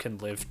things, you can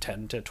live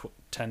 10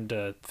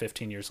 to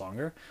 15 years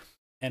longer.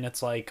 And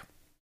it's like,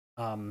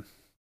 um,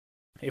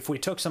 if we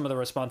took some of the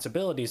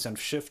responsibilities and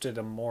shifted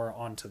them more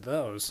onto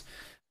those,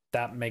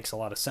 that makes a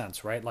lot of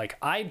sense, right? Like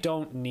I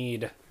don't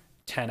need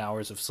 10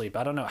 hours of sleep.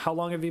 I don't know. How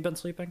long have you been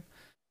sleeping?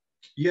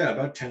 Yeah.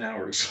 About 10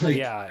 hours, like,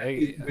 Yeah.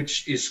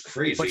 which is But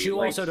crazy. you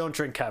Like, also don't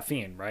drink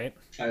caffeine, right?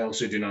 I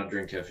also do not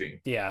drink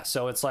caffeine. Yeah.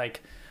 So it's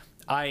like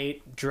I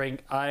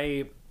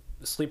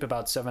sleep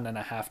about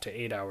 7.5 to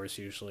 8 hours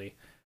usually,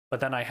 but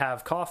then I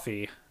have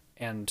coffee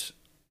and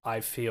I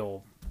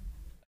feel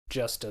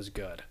just as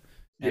good.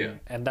 Yeah.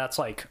 And that's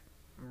like,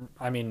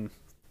 I mean,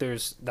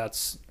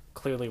 that's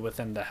clearly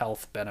within the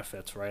health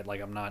benefits, right?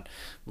 Like I'm not,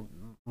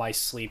 my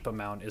sleep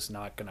amount is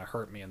not going to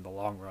hurt me in the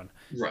long run.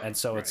 Right. And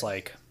so it's Right.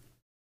 like,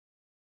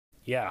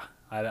 yeah,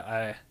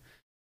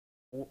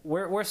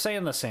 we're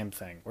saying the same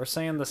thing. We're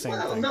saying the same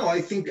Well, thing. no,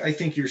 I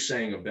think you're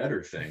saying a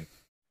better thing,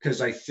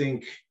 because I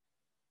think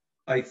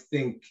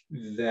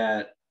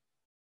that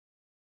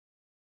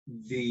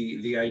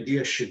the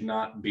idea should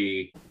not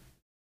be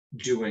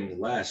doing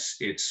less.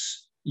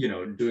 It's,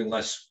 doing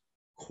less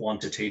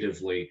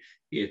quantitatively.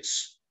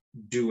 It's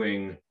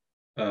doing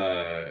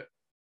uh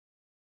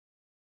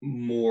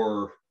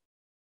more,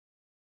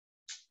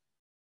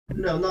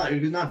 no,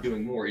 not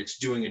doing more. It's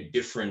doing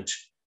different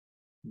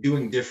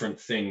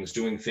things,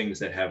 doing things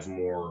that have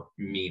more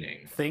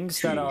meaning Things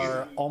to that you.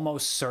 are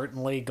almost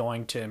certainly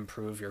going to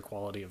improve your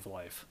quality of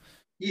life.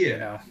 You Yeah.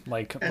 know,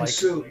 like And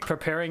so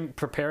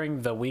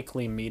preparing the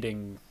weekly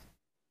meeting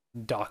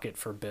docket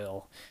for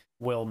Bill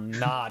will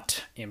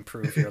not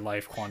improve your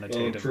life will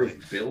quantitatively.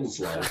 improve Bill's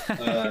life.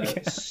 Yeah.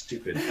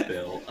 Stupid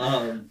Bill.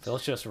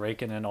 Bill's just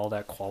raking in all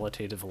that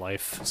qualitative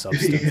life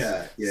substance.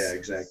 Yeah, yeah,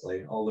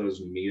 exactly. All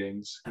those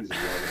meetings. He's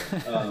loving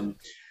it.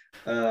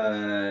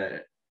 Uh,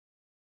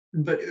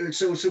 but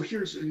so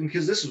here's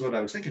because this is what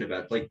I was thinking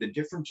about, like the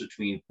difference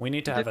between We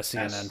need to have this a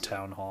CNN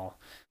town hall.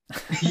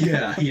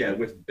 yeah, yeah,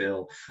 with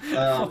Bill.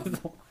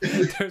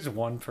 There's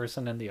one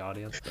person in the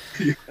audience.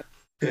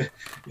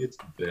 It's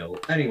Bill.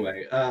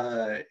 Anyway,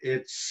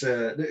 it's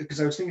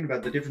because I was thinking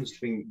about the difference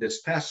between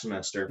this past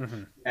semester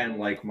Mm-hmm. and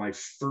like my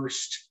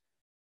first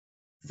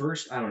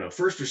I don't know,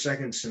 first or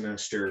second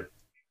semester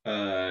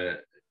uh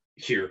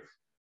here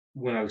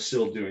when I was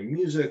still doing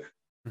music,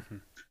 Mm-hmm.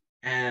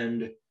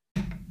 and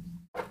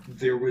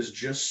there was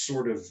just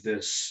sort of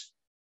this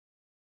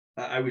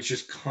I was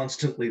just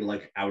constantly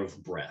like out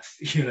of breath,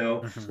 you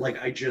know, Mm-hmm. like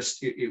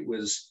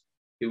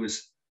it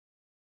was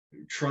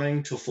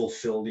trying to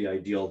fulfill the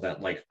ideal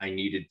that like I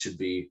needed to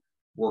be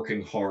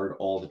working hard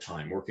all the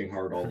time, working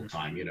hard all Mm-hmm. the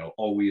time, you know,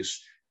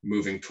 always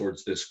moving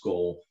towards this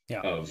goal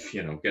Yeah. of,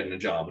 you know, getting a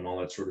job and all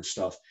that sort of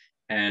stuff.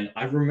 And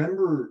I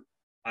remember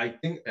I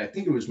think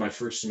it was my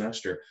first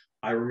semester.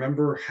 I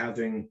remember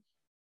having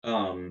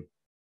um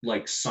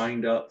like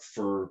signed up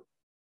for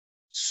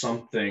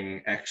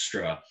something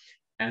extra,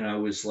 and I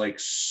was like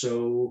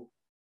so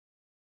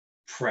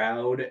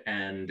proud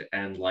and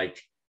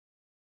like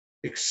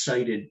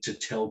excited to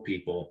tell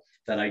people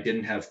that I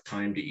didn't have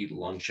time to eat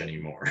lunch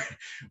anymore,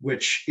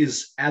 which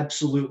is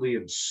absolutely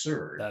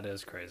absurd. That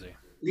is crazy.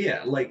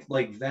 Yeah, like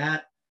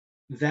that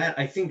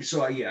I think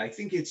so. Yeah, I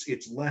think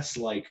it's less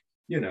like,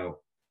 you know,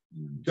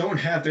 don't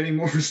have any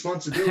more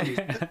responsibilities,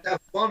 just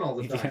have fun all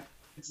the time. Yeah.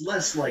 It's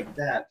less like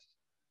that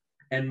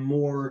and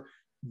more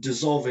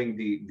dissolving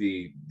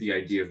the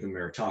idea of the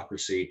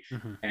meritocracy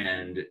Mm-hmm.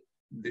 and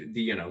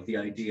the you know the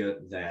idea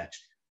that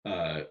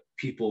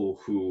people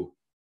who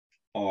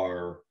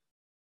are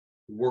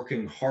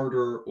working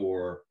harder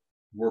or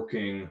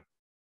working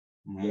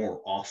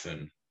more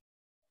often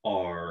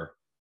are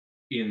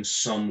in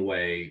some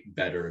way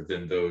better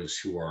than those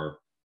who are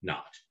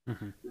not.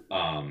 Mm-hmm.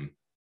 Um,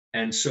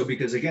 and so,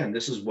 because again,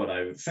 this is what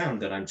I've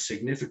found that I'm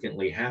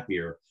significantly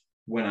happier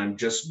when I'm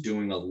just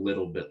doing a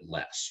little bit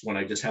less, when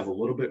I just have a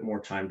little bit more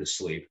time to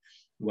sleep,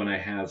 when I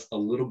have a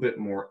little bit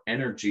more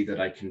energy that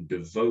I can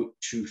devote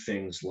to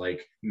things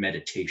like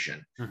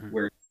meditation, Mm-hmm.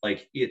 where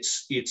like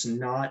it's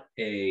not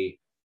a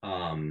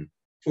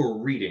or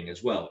reading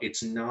as well.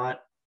 It's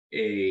not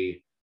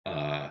a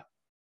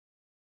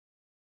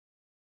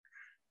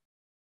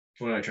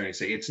what am I trying to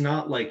say? It's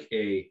not like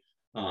a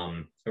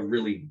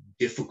really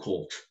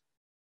difficult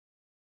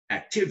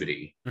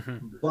activity,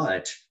 Mm-hmm.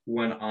 but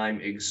when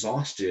I'm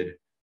exhausted,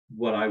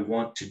 what I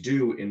want to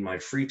do in my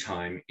free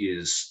time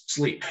is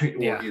sleep or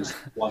Yeah. is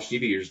watch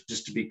TV or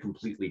just to be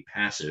completely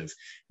passive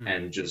Mm-hmm.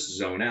 and just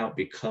zone out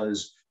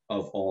because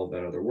of all of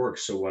that other work.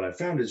 So what I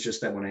found is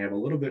just that when I have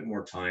a little bit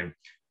more time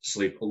to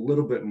sleep, a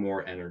little bit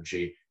more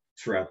energy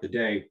throughout the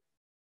day,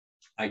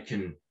 I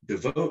can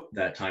devote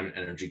that time and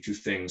energy to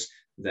things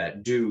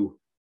that do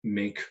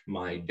make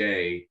my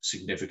day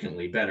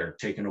significantly better.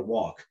 Taking a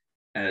walk,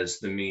 as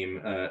the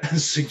meme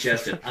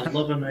suggested. I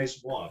love a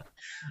nice walk.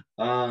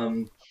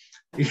 Um,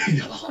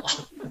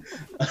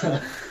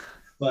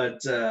 but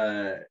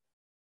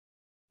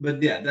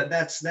yeah,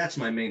 that's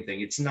my main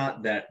thing. It's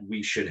not that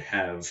we should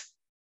have,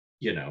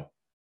 you know,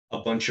 a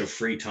bunch of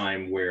free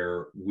time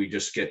where we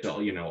just get to,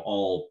 you know,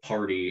 all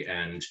party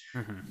and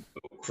Mm-hmm.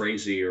 go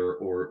crazy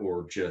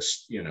or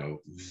just, you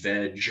know,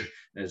 veg,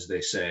 as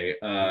they say.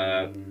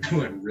 I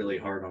went really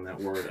hard on that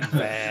word.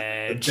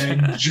 Veg. Veg.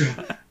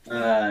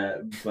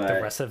 The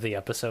But rest of the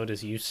episode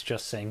is you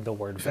just saying the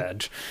word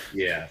veg.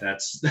 yeah,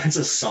 that's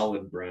a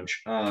solid brunch.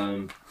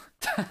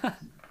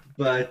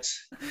 But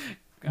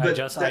I but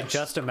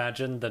just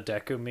imagined the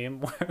Deku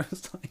meme where it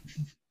was like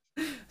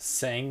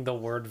saying the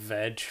word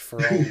veg for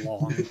a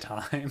long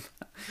time.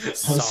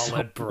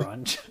 Solid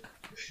brunch.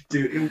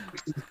 dude, it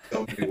works in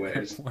so many It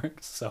ways.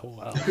 works so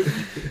well.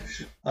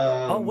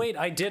 Oh um, wait,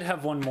 I did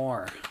have one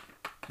more.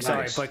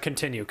 Sorry, nice. but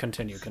continue.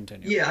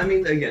 Yeah, I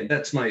mean, again,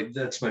 that's my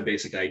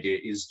basic idea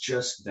is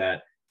just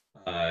that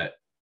uh,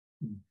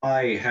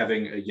 by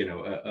having a, you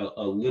know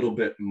a little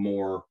bit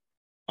more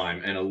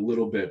time and a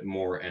little bit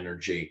more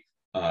energy,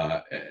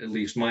 at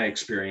least my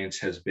experience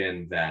has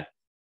been that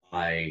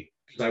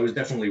because I was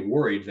definitely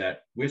worried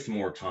that with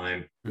more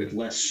time, with Mhm.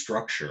 less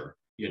structure,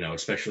 you know,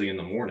 especially in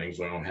the mornings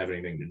when I don't have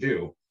anything to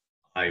do,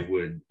 I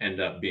would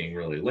end up being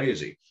really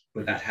lazy.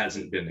 But Mhm. that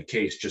hasn't been the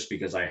case just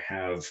because I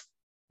have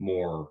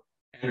more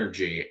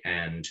energy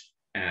and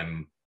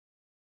am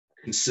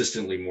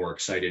consistently more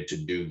excited to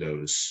do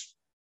those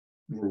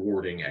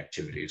rewarding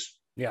activities.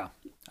 Yeah.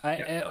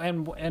 Yeah.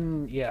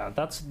 And yeah,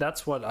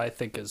 that's what I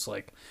think is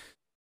like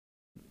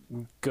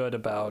good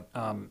about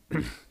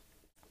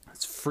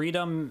it's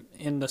freedom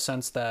in the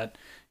sense that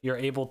you're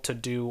able to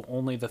do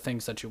only the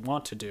things that you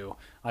want to do.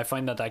 I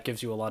find that that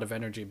gives you a lot of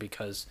energy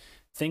because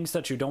things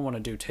that you don't want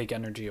to do take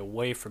energy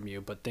away from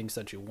you, but things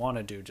that you want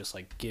to do just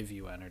like give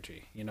you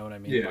energy. You know what I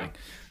mean? Yeah.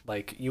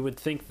 Like you would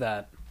think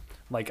that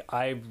like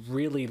I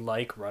really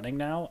like running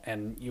now,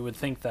 and you would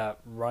think that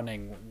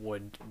running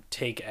would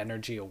take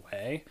energy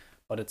away,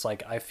 but it's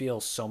like I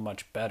feel so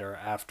much better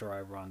after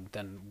I run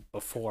than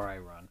before I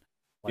run.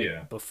 Like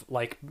Yeah.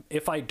 like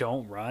if I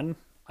don't run,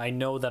 I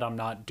know that I'm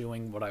not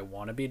doing what I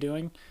want to be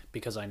doing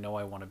because I know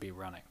I want to be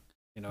running.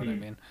 You know what I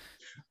mean?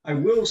 I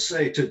will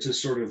say to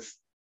sort of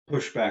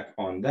push back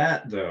on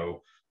that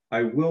though,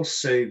 I will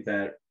say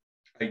that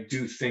I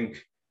do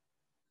think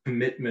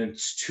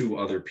commitments to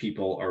other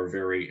people are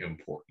very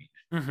important.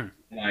 Mm-hmm.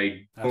 And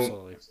I don't,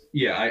 Absolutely.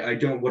 yeah, I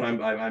don't, what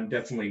I'm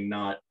definitely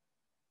not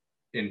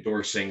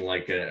endorsing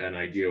like an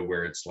idea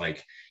where it's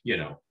like,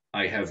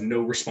 I have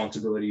no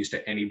responsibilities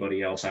to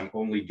anybody else. I'm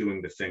only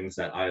doing the things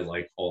that I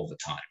like all the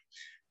time.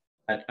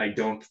 That I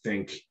don't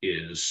think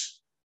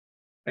that's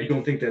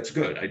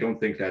good. I don't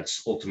think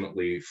that's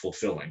ultimately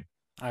fulfilling.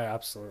 I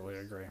absolutely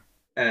agree.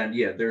 And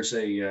yeah, there's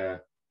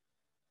David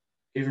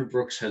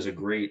Brooks has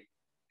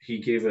he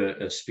gave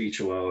a speech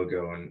a while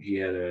ago and he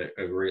had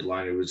a great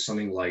line. It was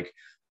something like,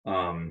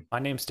 my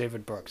name's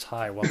David Brooks.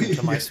 Hi, welcome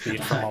to my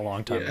speech from a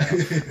long time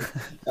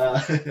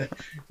ago.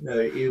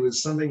 It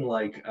was something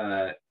like,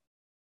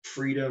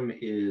 freedom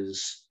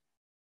is,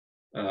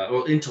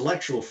 well,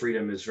 intellectual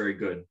freedom is very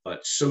good,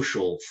 but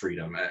social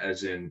freedom,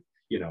 as in,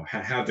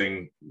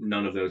 having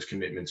none of those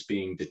commitments,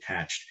 being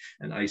detached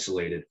and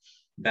isolated,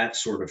 that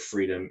sort of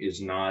freedom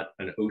is not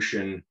an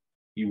ocean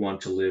you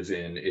want to live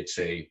in. It's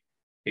a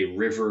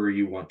river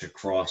you want to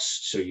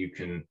cross so you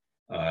can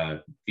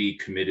be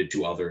committed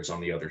to others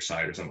on the other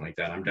side or something like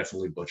that. I'm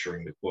definitely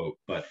butchering the quote,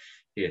 but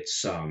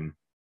it's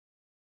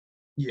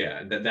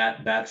yeah,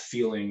 that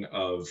feeling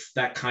of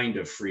that kind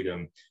of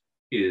freedom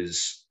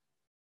is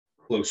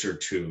closer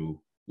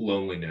to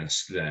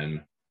loneliness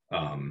than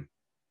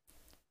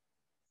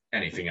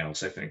anything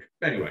else, I think.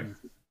 Anyway,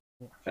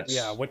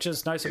 yeah, which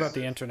is nice about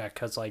the internet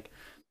because like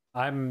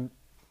I'm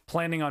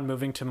planning on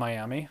moving to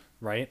Miami,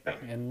 right?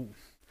 And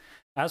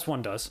as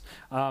one does,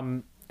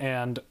 and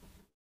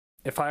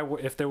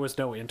if there was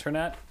no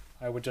internet,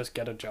 I would just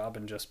get a job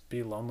and just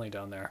be lonely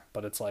down there.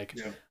 But it's like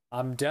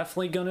I'm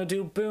definitely gonna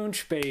do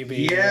Boonch,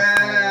 baby.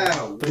 Yeah,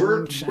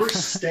 Boonch. we're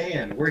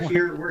staying.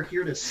 We're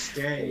here to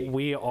stay.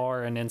 We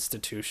are an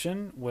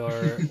institution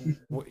where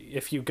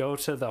if you go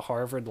to the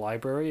Harvard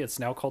Library, it's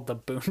now called the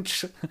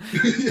Boonch,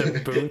 the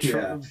Boonch,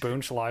 Yeah.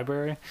 Boonch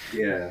Library.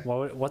 Yeah.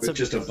 What's with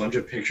just a bunch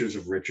of pictures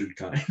of Richard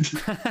Kind.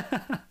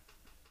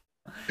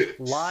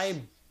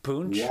 Libel.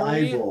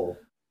 Libel.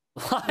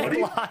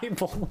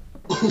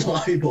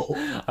 Libel.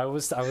 I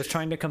was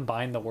trying to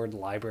combine the word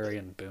library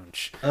and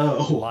boonch.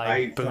 Oh,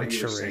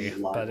 Libunchery,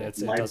 but it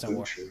doesn't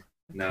work.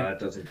 No, it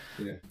doesn't.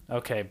 Yeah.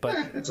 Okay, but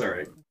it's all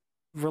right.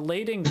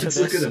 Relating to Let's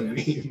this, look at a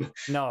meme.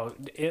 No,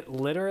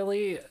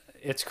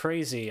 it's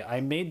crazy.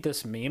 I made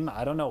this meme.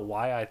 I don't know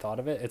why I thought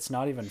of it. It's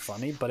not even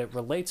funny, but it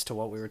relates to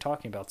what we were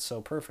talking about so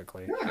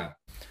perfectly. Yeah.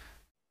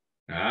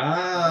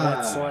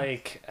 It's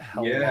like,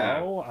 hello,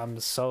 yeah. I'm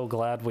so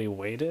glad we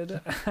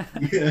waited.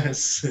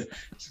 Yes,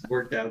 it's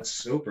worked out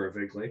so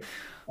perfectly.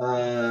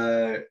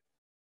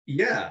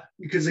 Yeah,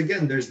 because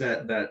again, there's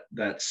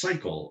that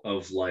cycle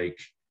of like,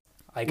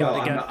 I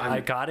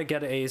gotta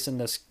get A's in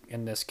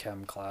this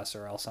chem class,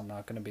 or else I'm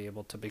not going to be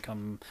able to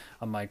become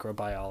a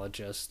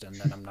microbiologist, and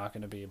then I'm not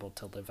going to be able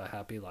to live a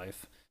happy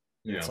life.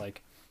 Yeah. It's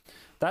like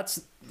that's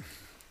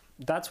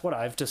what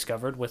I've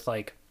discovered with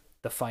like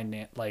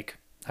the like.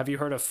 Have you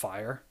heard of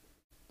FIRE?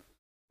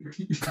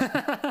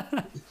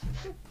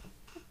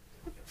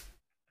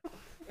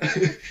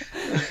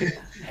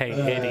 Hey,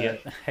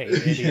 idiot. Hey,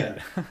 idiot. Yeah.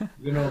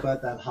 You know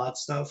about that hot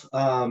stuff?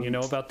 You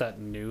know about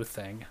that new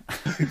thing?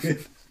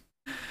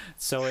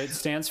 So it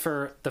stands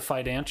for the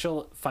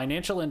financial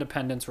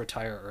independence,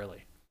 retire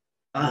early.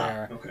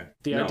 Okay.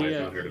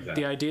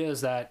 The idea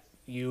is that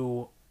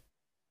you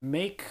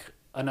make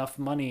enough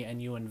money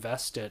and you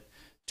invest it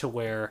to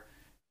where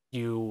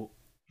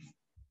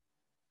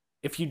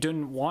if you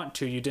didn't want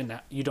to, you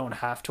don't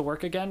have to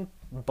work again.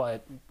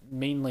 But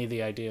mainly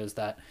the idea is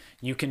that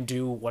you can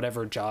do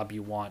whatever job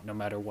you want, no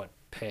matter what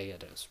pay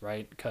it is,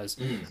 right? Because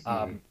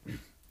and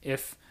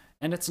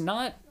it's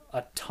not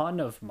a ton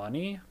of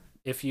money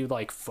if you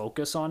like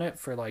focus on it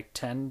for like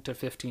 10 to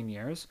 15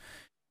 years.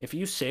 If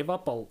you save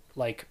up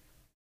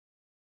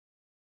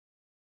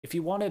if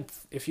you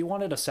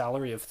wanted a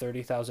salary of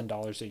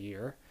 $30,000 a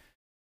year,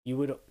 you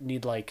would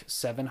need like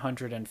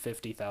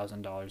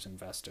 $750,000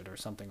 invested or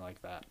something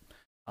like that.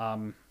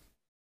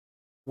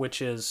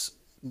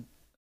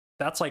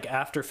 That's like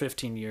after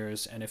 15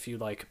 years, and if you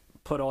like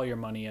put all your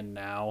money in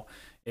now,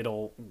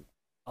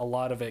 a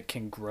lot of it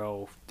can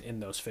grow in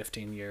those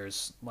 15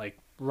 years. Like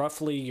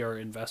roughly your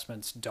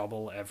investments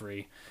double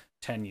every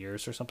 10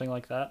 years or something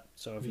like that.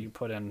 So if you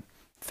put in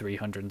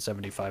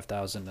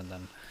 375,000 and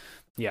then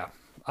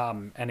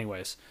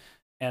anyways,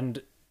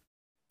 and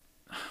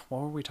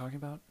what were we talking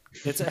about?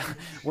 It's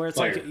where it's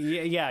Fire. like,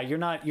 yeah, you're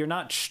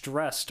not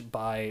stressed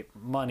by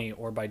money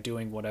or by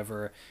doing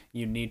whatever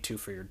you need to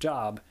for your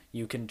job.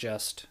 You can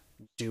just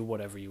do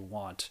whatever you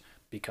want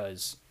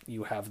because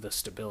you have the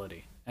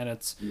stability. And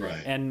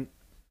Right. and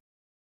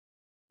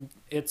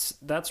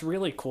that's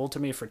really cool to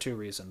me for two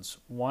reasons.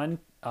 One,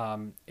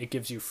 it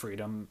gives you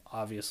freedom,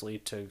 obviously,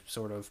 to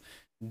sort of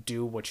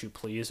do what you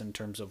please in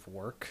terms of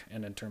work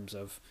and in terms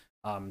of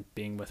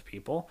being with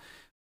people.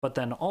 But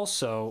then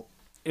also,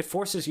 it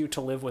forces you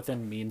to live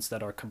within means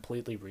that are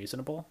completely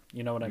reasonable.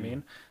 You know what I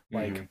mean?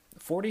 Like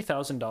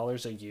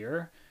 $40,000 a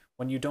year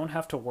when you don't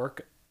have to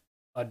work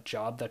a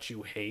job that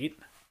you hate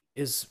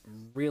is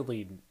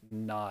really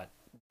not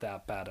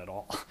that bad at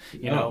all.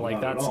 You know, No,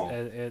 like not at all.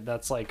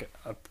 that's like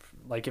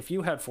like if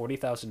you had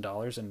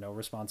 $40,000 and no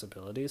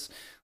responsibilities,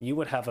 you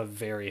would have a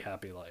very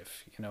happy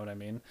life. You know what I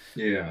mean?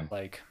 Yeah.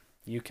 Like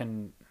you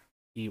can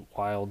eat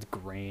wild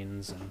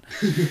grains and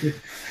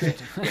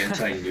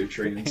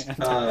Anti-nutrients.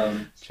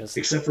 just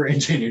Except for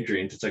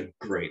anti-nutrients, it's a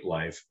great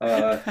life.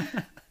 my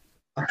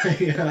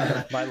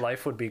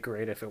life would be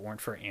great if it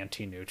weren't for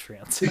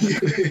anti-nutrients.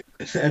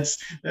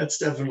 That's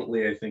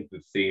definitely, I think,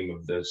 the theme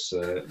of this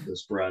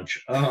brunch.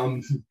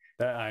 I'm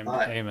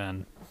uh,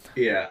 amen.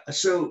 yeah.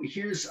 So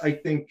here's, I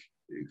think,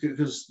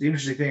 because the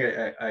interesting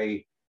thing,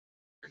 I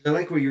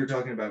like what you were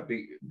talking about.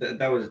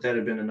 That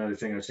had been another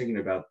thing I was thinking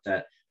about.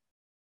 That,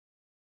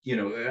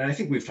 and I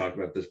think we've talked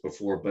about this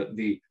before, but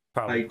the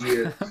Probably.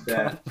 idea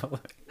that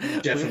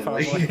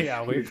definitely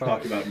we've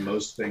talked about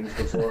most things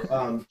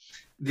before.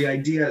 The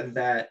idea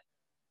that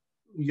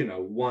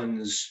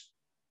one's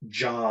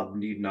job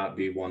need not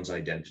be one's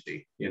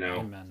identity,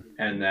 Amen.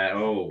 and that,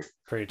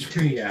 Preach.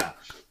 yeah,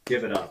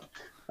 give it up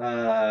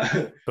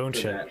Bone for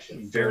shit. that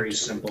very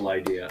simple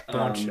idea.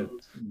 Bone shit.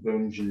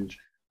 Boom.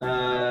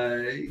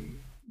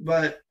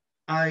 But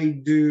I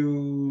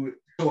do.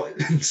 Oh,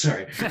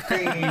 sorry.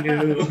 I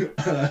do.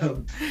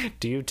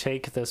 Do you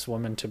take this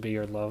woman to be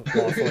your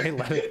lawfully?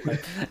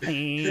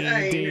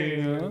 I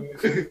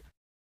do.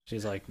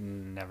 She's like,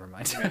 never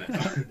mind.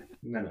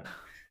 No.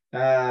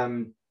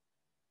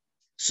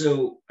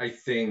 So I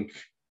think,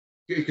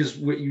 because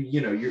what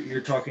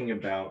you're talking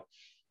about.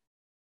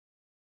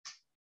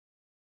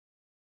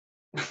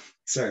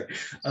 Sorry.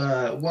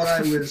 What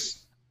I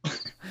was.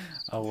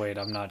 Oh wait,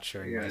 I'm not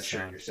sure. Yeah,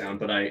 sharing your sound,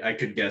 but I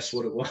could guess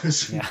what it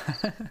was. Yeah.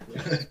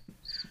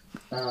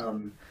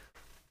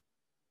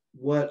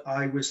 What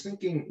I was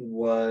thinking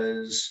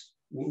was,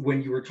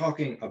 when you were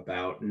talking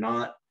about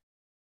not,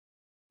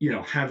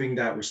 having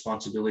that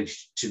responsibility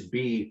to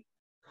be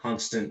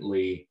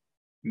constantly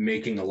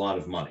making a lot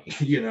of money,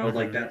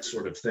 like that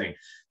sort of thing.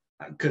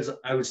 Because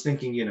I was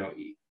thinking,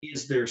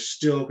 is there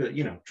still,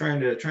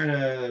 trying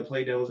to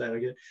play devil's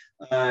advocate,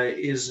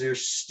 is there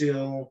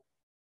still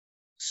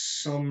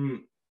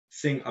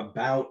something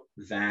about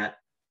that,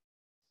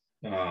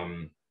 I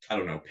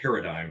don't know,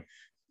 paradigm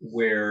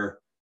where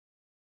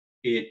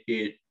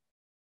it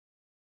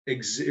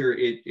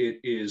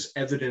is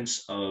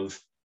evidence of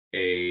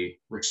a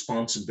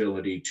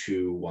responsibility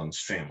to one's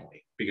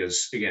family?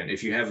 Because again,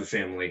 if you have a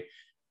family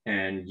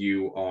and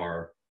you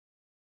are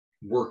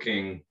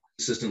working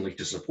consistently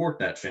to support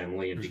that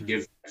family and to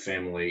give that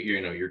family,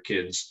 your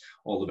kids,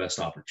 all the best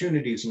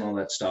opportunities and all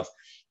that stuff.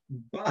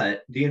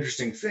 But the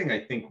interesting thing, I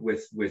think,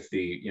 with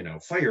the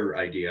fire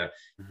idea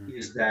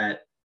is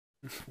that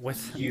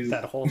with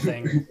that whole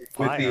thing,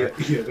 fire.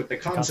 with the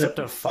concept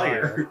of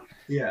fire.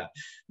 Yeah,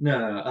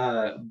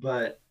 no,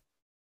 but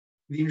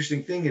the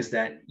interesting thing is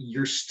that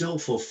you're still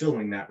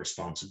fulfilling that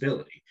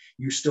responsibility.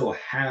 You still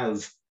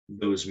have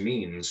those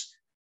means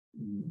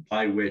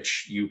by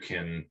which you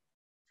can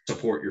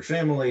support your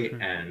family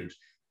and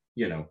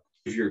give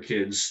your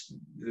kids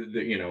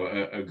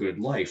a good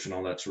life and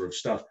all that sort of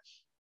stuff.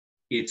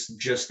 It's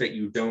just that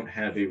you don't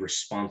have a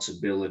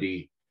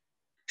responsibility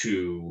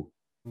to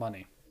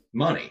money.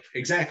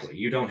 Exactly.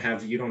 You don't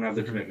have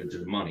the commitment to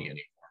the money anymore.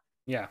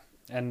 Yeah.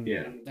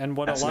 And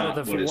what That's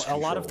a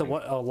lot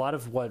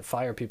of what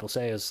fire people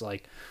say is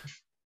like,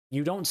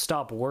 you don't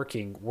stop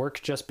working.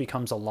 Work just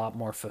becomes a lot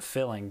more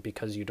fulfilling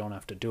because you don't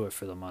have to do it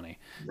for the money.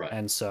 Right.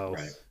 And so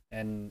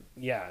and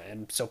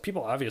so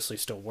people obviously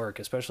still work,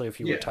 especially if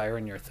you retire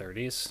in your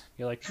 30s.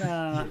 You're like,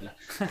 nah.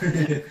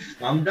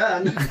 I'm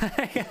done.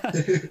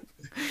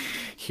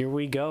 Here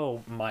we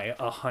go, my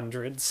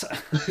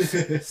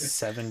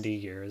 70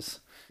 years.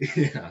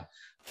 Yeah.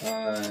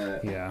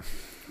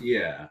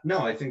 Yeah. No,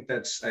 I think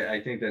that's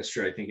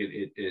true. I think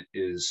it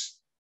is,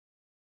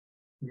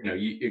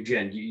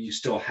 you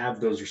still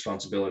have those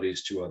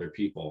responsibilities to other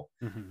people,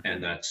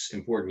 and that's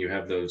important. You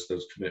have those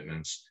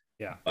commitments.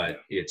 Yeah.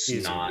 But it's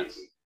easy. Not.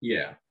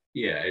 Yeah.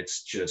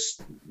 It's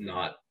just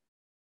not.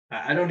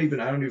 I don't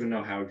even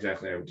know how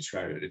exactly I would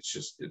describe it. It's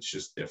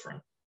just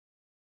different.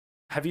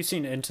 Have you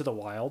seen Into the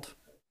Wild?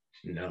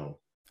 No.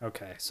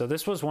 Okay, so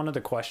this was one of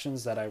the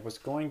questions that I was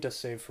going to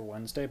save for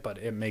Wednesday, but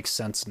it makes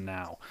sense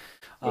now.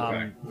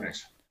 Okay,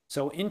 nice.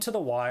 So Into the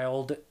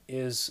Wild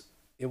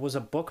it was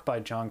a book by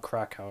John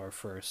Krakauer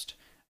first,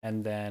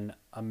 and then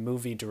a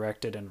movie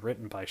directed and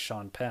written by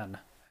Sean Penn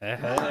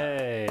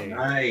Hey,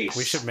 Nice.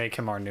 we should make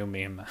him our new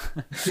meme.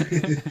 Do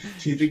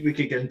you think we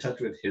could get in touch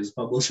with his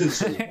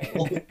publicist as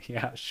well?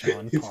 Yeah,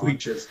 Sean If we Pond.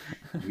 just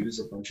use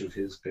a bunch of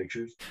his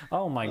pictures.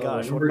 Oh my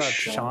gosh, what Remember about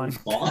Sean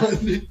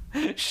Bond?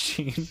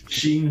 Sheen?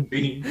 Sheen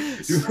Bean. Do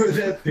you remember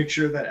that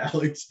picture that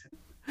Alex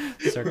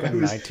Circa had?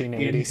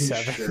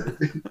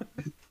 1987.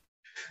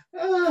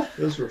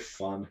 Those were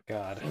fun.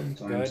 God, Fun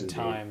good indeed.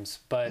 times.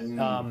 But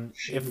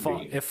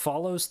it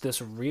follows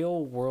this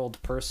real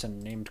world person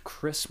named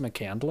Chris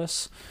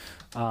McCandless.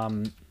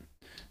 Let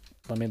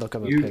me look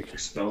up a You picture.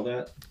 spell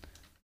that?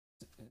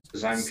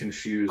 Because I'm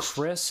confused.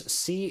 Chris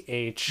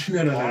CH.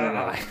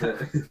 No.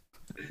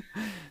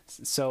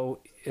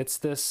 So it's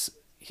this.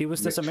 He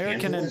was this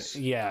American. McCandless?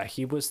 Yeah,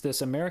 he was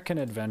this American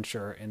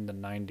adventurer in the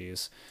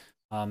 90s.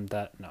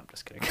 That no, I'm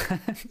just kidding.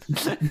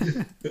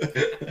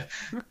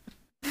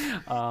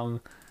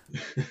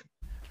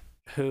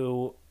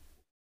 Who?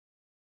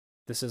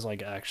 This is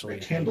like actually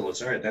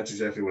McCandless. All right, that's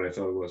exactly what I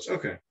thought it was.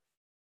 Okay.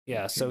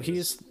 Yeah, so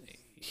he's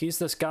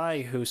this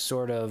guy who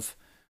sort of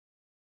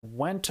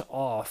went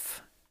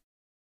off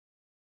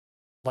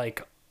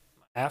like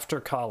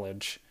after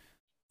college,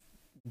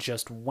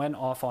 just went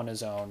off on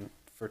his own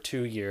for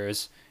 2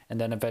 years and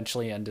then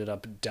eventually ended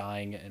up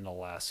dying in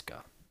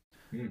Alaska.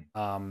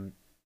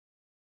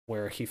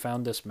 Where he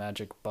found this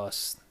magic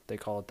bus. They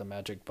call it the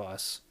magic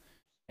bus,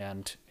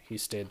 and he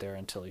stayed there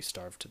until he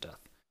starved to death.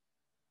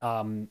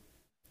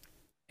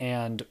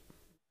 And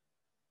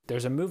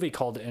there's a movie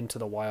called Into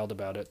the Wild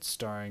about it,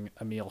 starring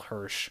Emil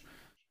Hirsch,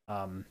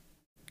 who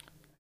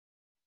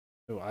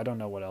I don't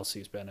know what else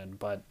he's been in,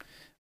 but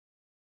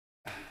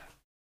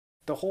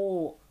the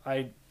whole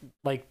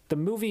the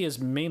movie is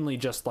mainly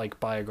just like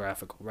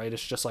biographical, right?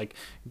 It's just like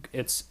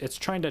it's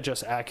trying to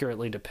just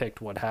accurately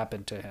depict what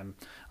happened to him.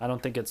 I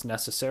don't think it's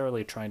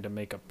necessarily trying to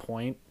make a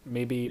point.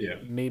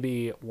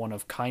 Maybe one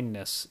of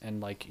kindness,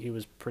 and like he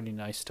was pretty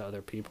nice to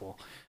other people,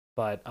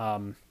 but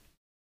and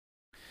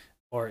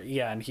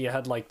he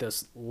had like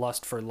this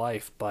lust for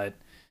life, but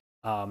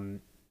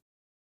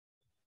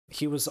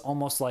he was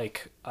almost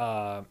like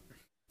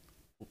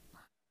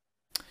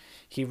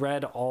he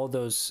read all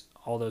those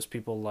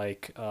people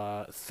like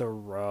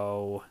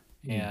Thoreau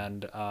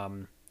and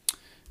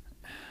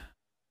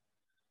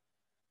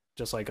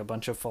just like a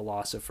bunch of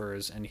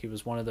philosophers, and he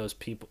was one of those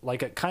people,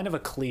 like a kind of a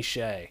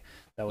cliche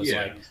that was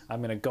like,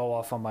 I'm gonna go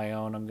off on my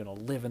own, I'm gonna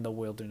live in the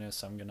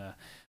wilderness, I'm gonna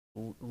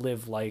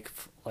live like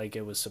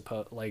it was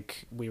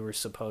like we were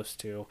supposed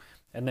to,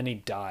 and then he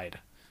died.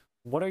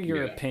 What are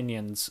your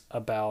opinions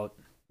about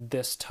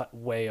this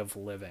way of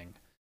living?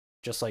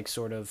 Just like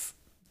sort of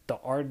the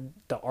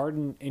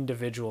ardent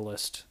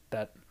individualist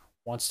that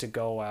wants to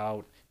go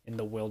out in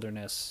the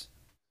wilderness,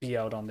 be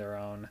out on their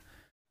own,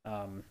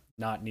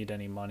 not need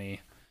any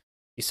money.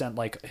 He sent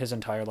like his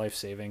entire life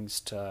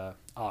savings to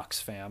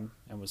Oxfam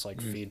and was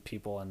like feed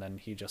people, and then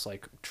he just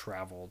like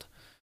traveled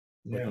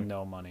with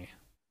no money.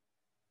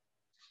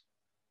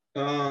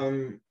 I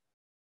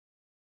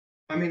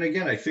mean,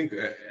 again, I think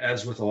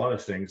as with a lot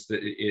of things, that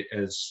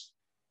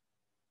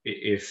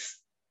if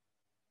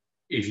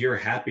you're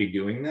happy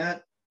doing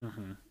that,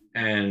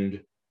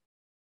 and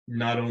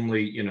not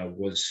only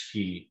was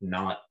he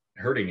not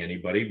hurting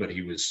anybody, but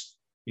he was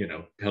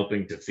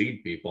helping to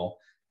feed people,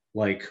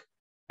 like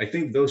I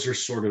think those are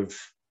sort of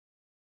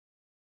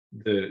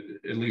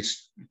at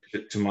least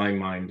to my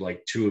mind,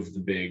 like two of the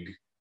big,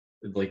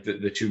 like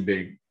the two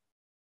big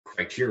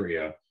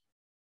criteria.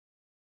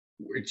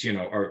 It's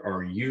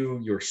are you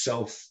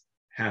yourself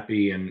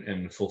happy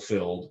and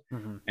fulfilled,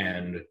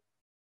 and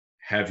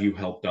have you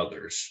helped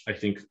others? I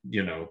think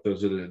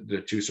those are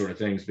the two sort of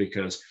things,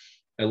 because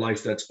a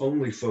life that's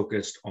only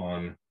focused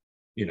on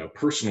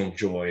personal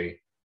joy,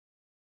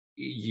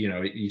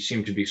 you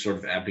seem to be sort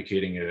of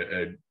abdicating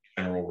a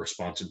general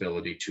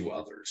responsibility to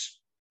others.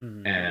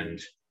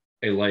 And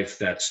a life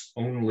that's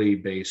only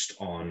based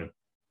on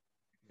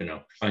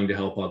trying to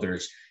help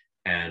others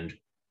and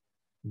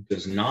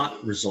does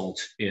not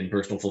result in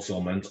personal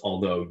fulfillment,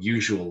 although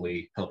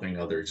usually helping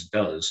others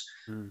does,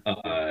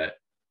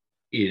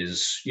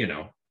 is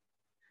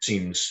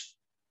seems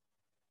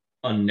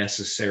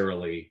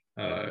unnecessarily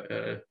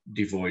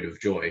devoid of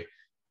joy.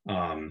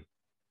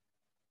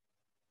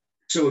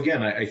 So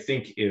again, I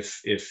think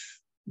if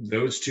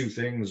those two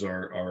things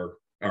are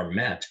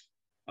met,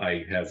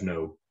 I have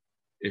no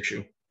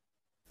issue.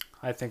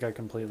 I think I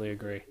completely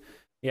agree.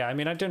 Yeah, I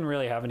mean, I didn't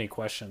really have any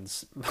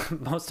questions.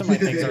 Most of my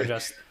things are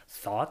just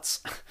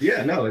thoughts.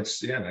 Yeah, no, it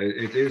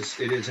is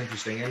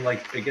interesting. And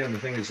like, again, the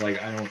thing is, like,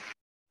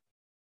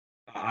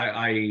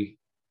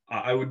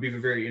 I would be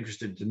very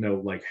interested to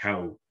know like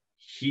how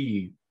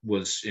he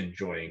was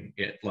enjoying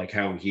it, like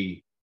how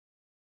he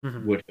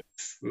would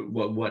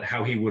have,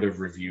 how he would have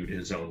reviewed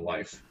his own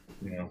life.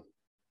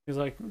 He's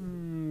like,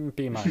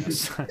 B-. Yeah,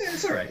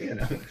 it's all right.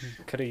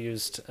 Could have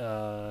used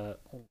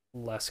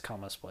less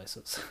comma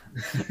splices.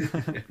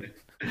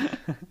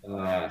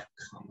 Comma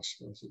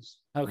splices.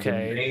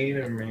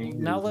 Okay.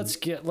 Now let's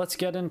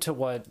get into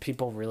what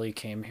people really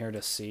came here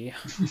to see.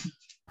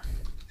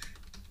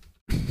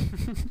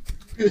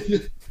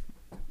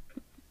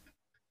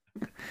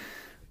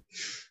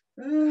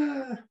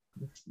 Uh,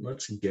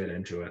 let's get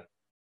into it.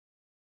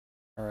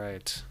 All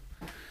right.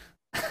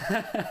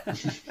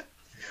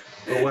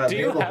 Oh, wow, Do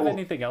you have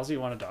anything else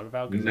you want to talk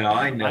about? No,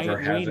 I never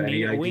have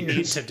any ideas. We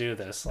need to do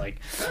this. Like,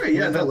 all right,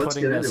 yeah, no, let's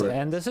get into it.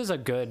 And this is a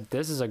good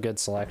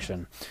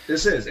selection.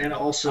 This is, and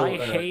also I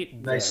hate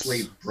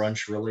nicely this.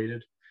 brunch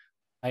related.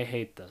 I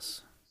hate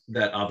this.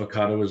 That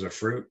avocado is a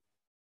fruit.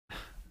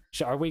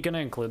 Are we going to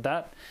include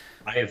that?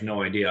 I have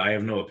no idea. I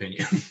have no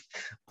opinion.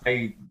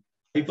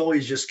 I've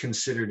always just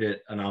considered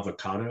it an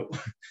avocado,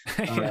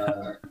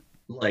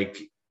 like,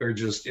 or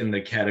just in the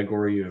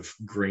category of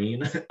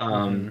green.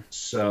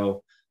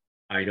 So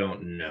I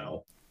don't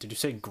know. Did you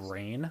say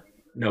grain?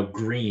 No,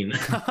 green.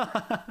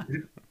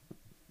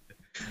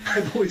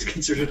 I've always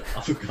considered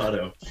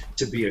avocado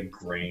to be a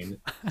grain.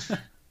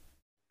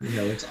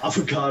 It's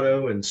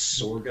avocado and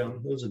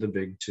sorghum. Those are the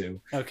big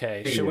two.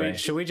 Okay, anyway.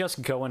 should we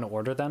just go in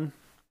order then?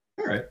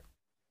 All right.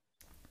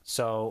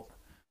 So,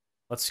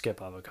 let's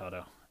skip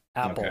avocado.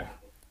 Apple. Okay.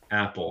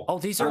 Apple. Oh,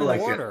 these are in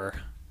order.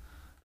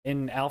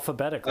 In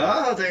alphabetical.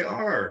 Oh, they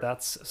are.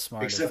 That's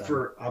smart. Except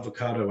for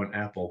avocado and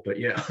apple, but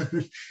yeah.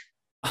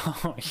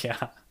 Oh,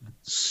 yeah.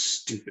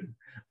 Stupid.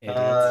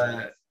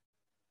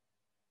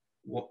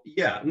 Well,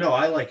 yeah. No,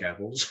 I like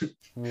apples.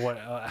 What?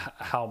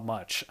 How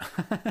much?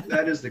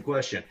 That is the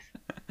question.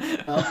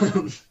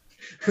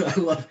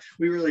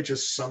 We really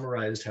just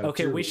summarized how.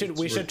 Okay, we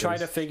should try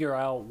to figure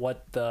out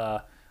what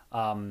the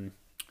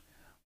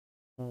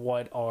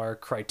what our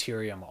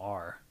criterion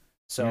are.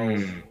 So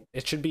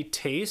it should be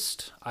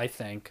taste, I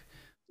think.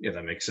 Yeah,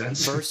 that makes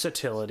sense.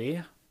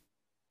 Versatility.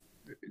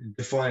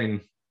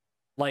 Define.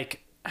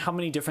 Like, how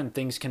many different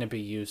things can it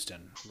be used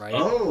in, right?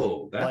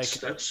 Oh,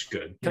 that's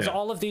good. Because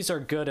all of these are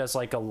good as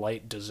like a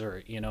light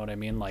dessert, you know what I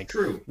mean? Like,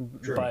 true.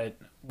 But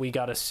we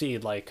got to see,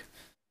 like,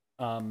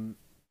 we're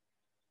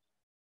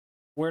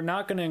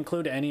not going to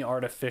include any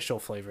artificial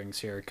flavorings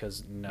here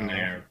because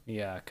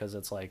because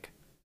it's like,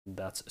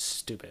 that's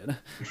stupid.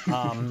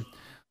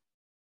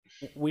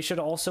 We should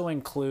also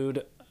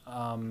include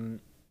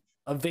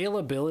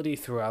availability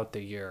throughout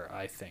the year,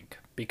 I think,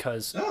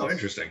 because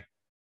interesting.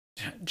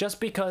 Just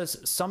because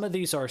some of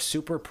these are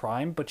super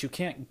prime, but you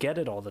can't get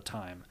it all the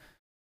time.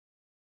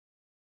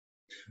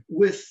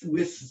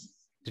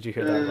 Did you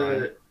hear that,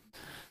 Ryan?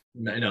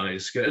 No,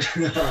 it's good.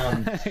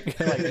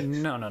 Like,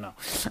 no.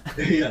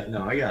 Yeah,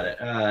 no, I got it.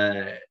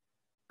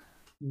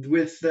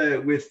 With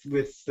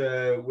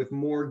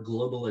more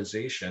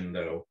globalization,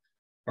 though,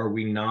 are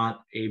we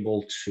not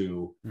able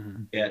to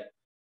get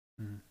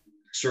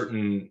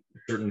certain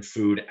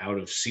food out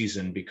of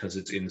season because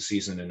it's in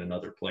season in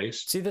another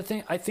place? See, the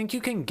thing, I think you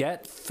can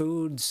get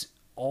foods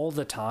all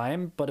the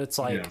time, but it's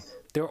like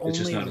they're only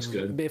just not as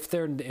good. if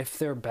they're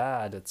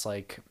bad. It's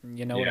like,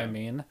 you know what I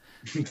mean?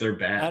 If they're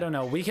bad. I don't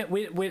know. We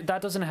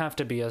that doesn't have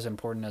to be as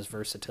important as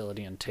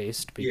versatility and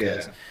taste,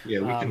 because we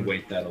can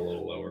weight that a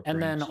little lower. And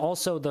then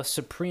also the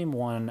supreme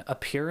one,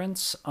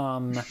 appearance.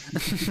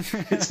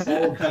 It's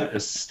all about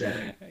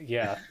aesthetic.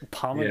 Yeah,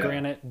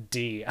 pomegranate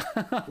D.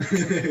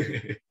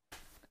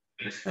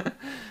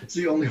 It's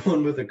the only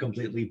one with a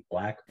completely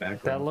black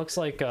background. That looks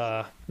like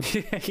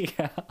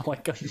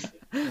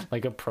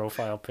like a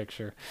profile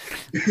picture.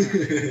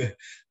 Gooch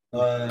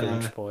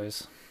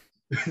Boys.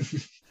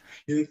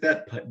 You think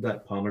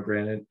that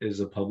pomegranate is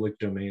a public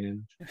domain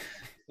image?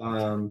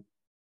 Oh,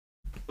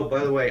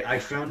 by the way, I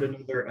found a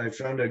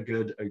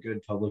good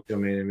public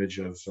domain image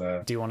of.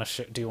 Do you want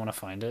to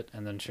find it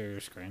and then share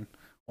your screen?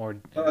 Or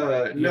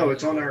no,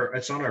 it's on our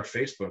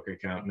Facebook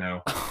account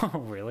now.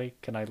 Oh, really?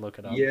 Can I look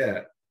it up?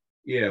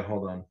 Yeah,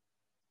 hold on.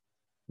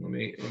 Let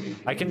me.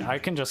 I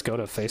can just go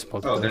to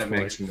Facebook. Oh, that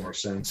makes more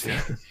sense.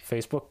 Yeah.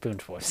 Facebook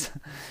Boonch Boys.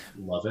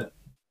 Love it.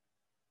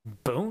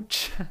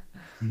 Boonch.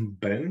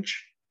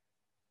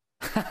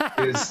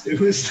 It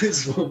was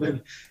this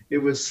woman. It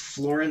was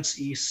Florence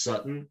E.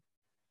 Sutton,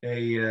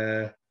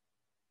 an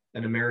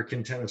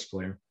American tennis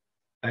player.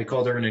 I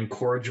called her an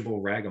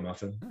incorrigible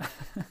ragamuffin.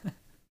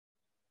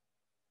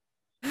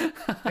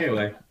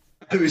 Anyway,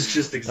 I was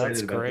just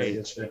excited about that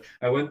yesterday.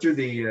 I went through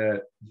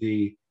the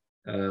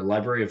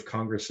Library of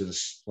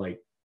Congress's like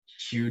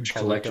huge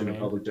collection of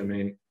public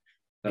domain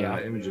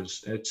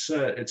images. It's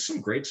some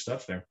great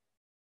stuff there.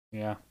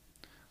 Yeah.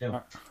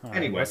 Yeah. Right,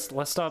 anyway,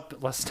 let's stop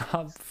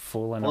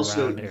fooling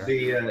also, around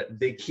here.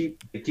 they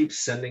keep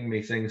sending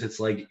me things. It's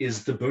like,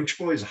 is the Boonch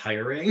Boys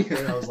hiring?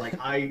 And I was like,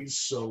 I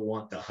so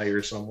want to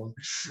hire someone.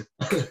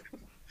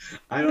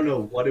 I don't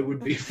know what it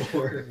would be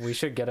for. We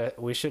should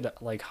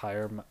like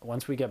hire,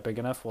 once we get big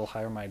enough, we'll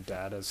hire my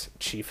dad as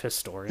chief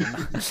historian.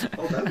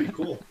 Oh, that'd be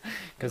cool.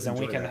 Because then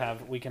we can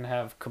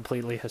have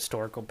completely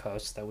historical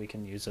posts that we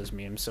can use as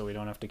memes, so we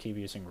don't have to keep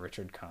using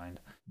Richard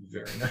Kind.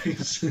 Very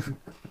nice.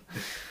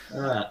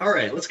 All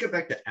right, let's get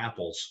back to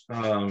apples.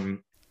 A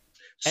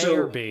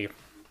or B?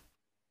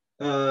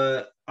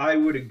 I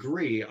would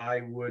agree.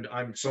 I'm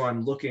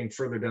looking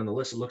further down the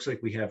list. It looks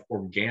like we have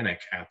organic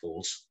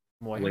apples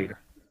later.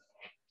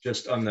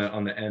 Just on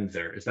the end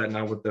there. Is that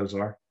not what those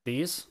are?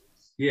 These?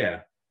 Yeah.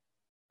 Oh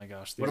my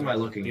gosh. What am I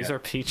looking at? These are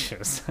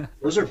peaches.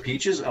 Those are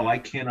peaches? Oh, I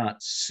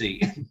cannot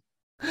see.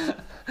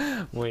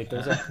 Wait,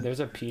 there's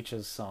a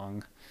Peaches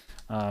song.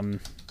 There's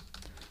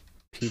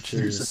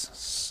Peaches a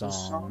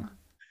song.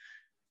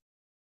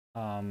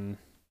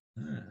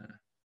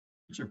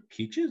 Those are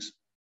peaches?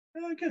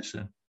 I guess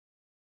so.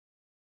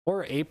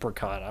 Or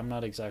apricot. I'm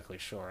not exactly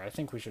sure. I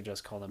think we should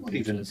just call them I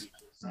peaches.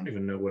 don't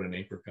even know what an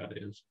apricot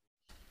is.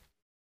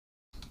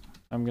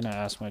 I'm gonna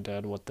ask my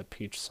dad what the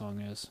peach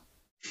song is.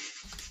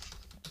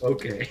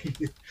 Okay.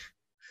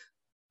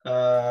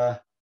 I'm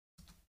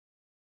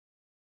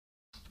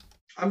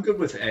good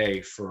with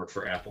A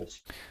for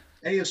apples.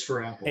 A is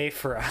for apple. A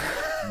for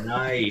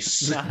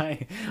Nice.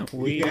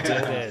 We did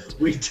it.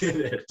 We did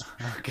it.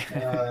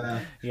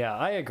 Okay. Yeah,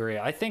 I agree.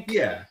 I think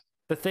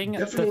the thing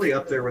definitely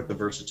up there with the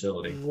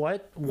versatility.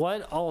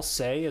 What I'll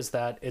say is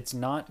that it's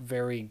not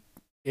very.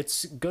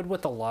 It's good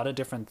with a lot of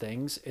different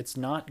things. It's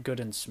not good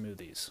in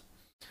smoothies.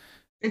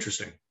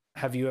 Interesting.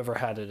 Have you ever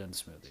had it in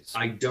smoothies?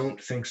 I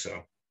don't think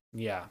so.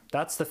 Yeah,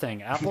 that's the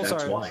thing. Apples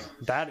that's why.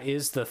 That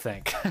is the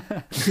thing.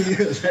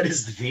 That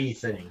is the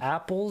thing.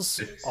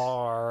 Apples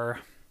are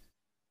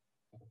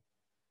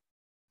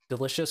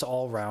delicious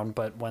all around,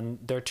 but when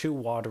they're too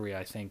watery,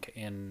 I think,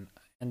 and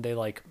they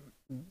like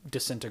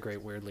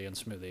disintegrate weirdly in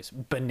smoothies.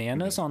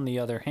 Bananas, on the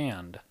other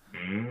hand,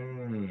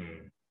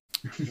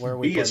 where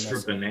we B is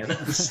for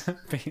bananas.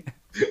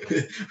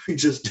 We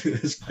just do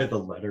this by the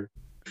letter.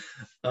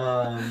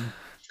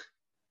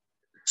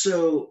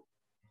 So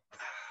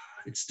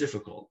it's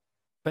difficult.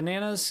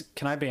 Bananas,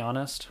 can I be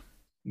honest?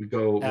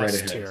 Go right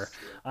ahead. S-tier.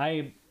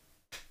 I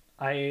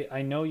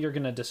know you're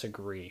gonna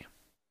disagree,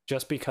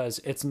 just because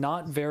it's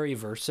not very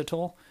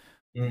versatile,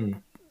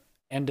 and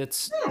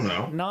it's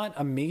not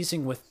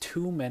amazing with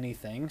too many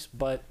things.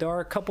 But there are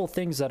a couple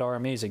things that are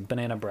amazing.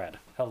 Banana bread.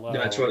 Hello.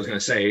 That's what I was gonna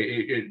say.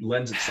 It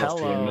lends itself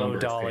to a number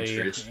Dolly.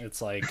 of pastries.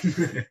 It's like,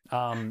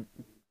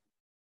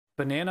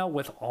 banana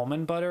with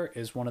almond butter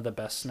is one of the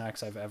best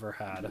snacks I've ever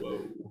had.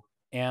 Whoa.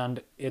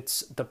 And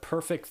it's the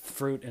perfect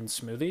fruit in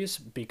smoothies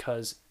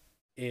because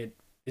it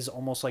is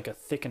almost like a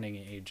thickening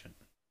agent.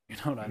 You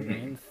know what I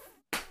mean?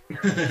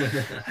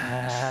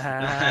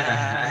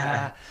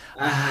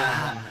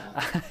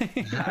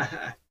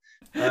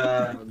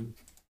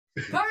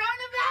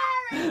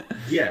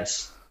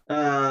 Yes.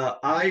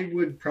 I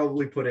would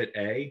probably put it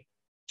A,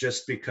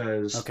 just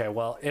because. Okay,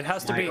 well, it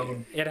has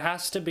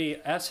to be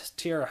S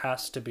tier.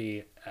 Has to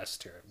be S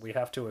tier. We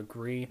have to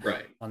agree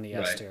on the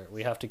S tier.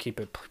 We have to keep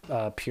it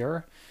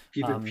pure.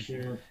 Keep it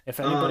pure. If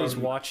anybody's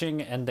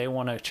watching and they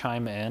want to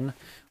chime in,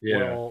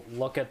 we'll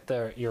look at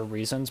your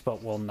reasons,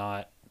 but we'll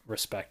not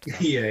respect them.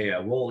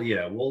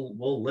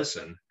 We'll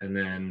listen and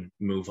then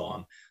move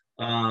on.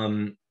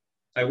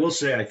 I will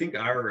say, I think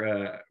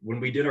our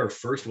when we did our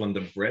first one,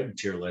 the bread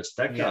tier list,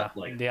 that got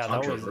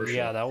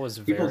controversial. That was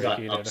people very got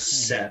heated.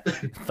 upset.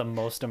 The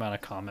most amount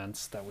of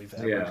comments that we've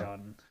ever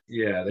gotten.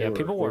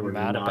 People were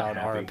mad about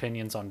our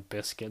opinions on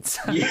biscuits.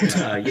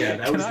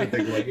 That was the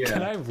big one.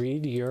 Can I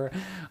read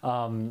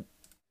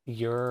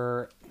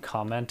your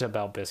comment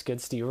about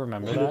biscuits? Do you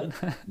remember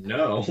that?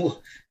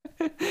 No.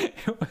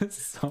 It was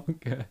so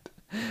good.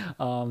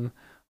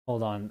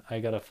 Hold on, I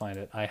gotta find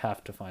it. I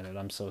have to find it.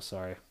 I'm so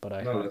sorry,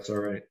 but that's all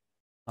right.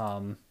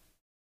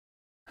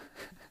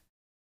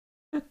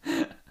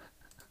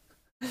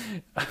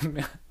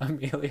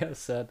 Amelia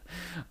said,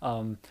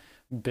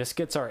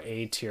 biscuits are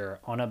A tier.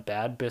 On a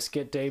bad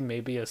biscuit day,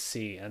 maybe a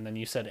C. And then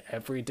you said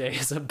every day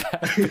is a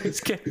bad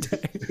biscuit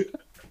day.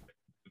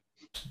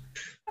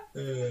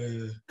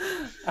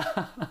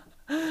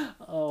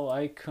 Oh,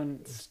 I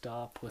couldn't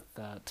stop with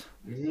that.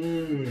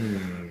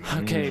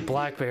 Okay,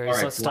 blackberries.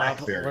 Right,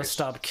 Let's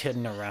stop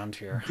kidding around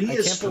here. I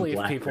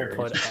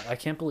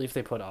can't believe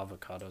they put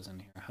avocados in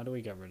here. How do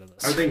we get rid of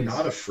this? Are they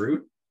not a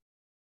fruit?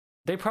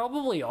 They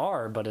probably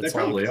are, but they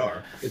probably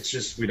are. It's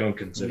just we don't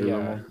consider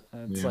them.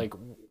 It's like,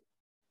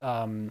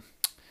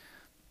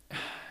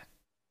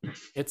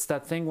 it's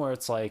that thing where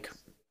it's like,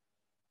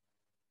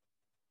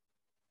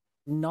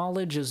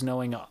 knowledge is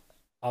knowing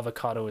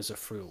avocado is a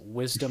fruit.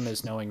 Wisdom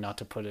is knowing not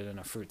to put it in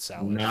a fruit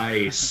salad.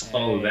 Nice. Hey.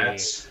 Oh,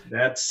 that's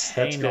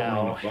going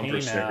on a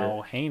bumper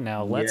sticker. Hey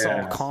now. Let's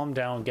all calm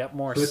down. Get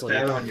more sleep. Put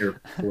that on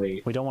your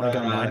plate. We don't want to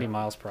go 90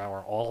 miles per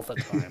hour all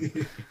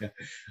the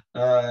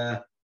time.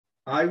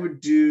 I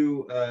would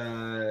do.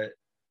 I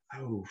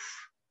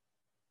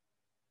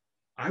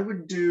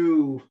would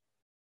do.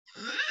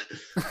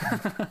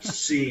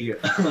 C.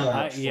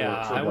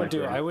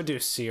 I would do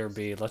C or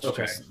B. Let's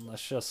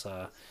just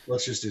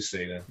do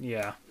C then.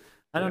 Yeah.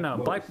 I don't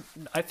know.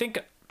 I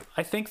think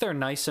they're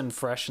nice and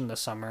fresh in the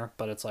summer,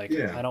 but it's like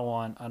I don't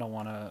want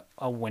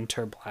a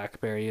winter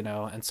blackberry,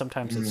 and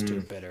sometimes it's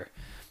too bitter.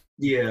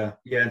 Yeah,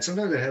 and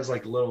sometimes it has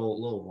like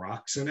little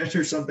rocks in it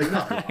or something.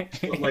 Not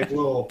rocks, but like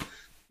little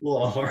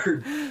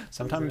hard.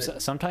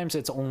 Sometimes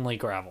it's only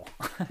gravel.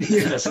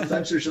 Yeah,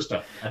 sometimes there's just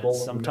a pebble.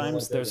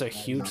 Sometimes there's a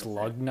huge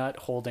lug nut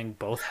holding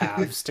both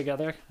halves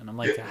together, and I'm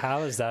like,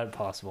 how is that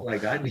possible?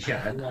 Like, I'm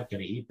not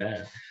gonna eat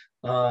that.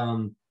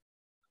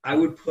 I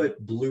would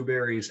put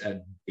blueberries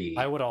at B.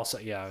 I would also,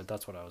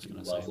 that's what I was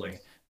gonna say. Lovely.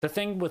 The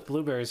thing with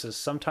blueberries is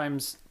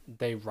sometimes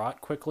they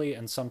rot quickly,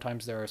 and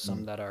sometimes there are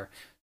some that are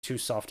too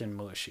soft and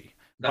mushy.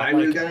 I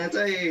was gonna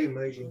say,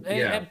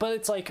 yeah. But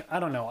it's like, I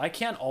don't know. I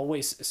can't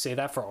always say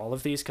that for all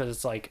of these because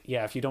it's like,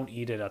 yeah, if you don't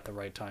eat it at the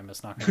right time,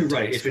 it's not going to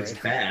right. taste If it's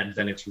bad,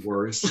 then it's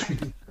worse.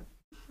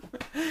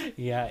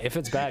 Yeah, if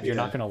it's bad, you're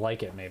not going to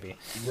like it, maybe.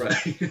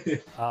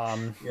 Right.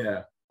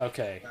 Yeah.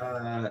 Okay.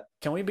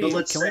 Can we but be?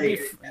 let's Can say, we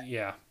be?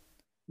 Yeah.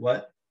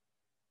 What?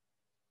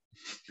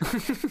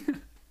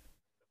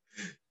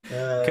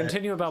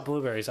 Continue about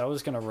blueberries. I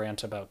was going to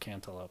rant about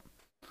cantaloupe.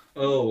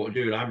 Oh,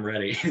 dude, I'm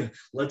ready.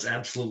 Let's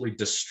absolutely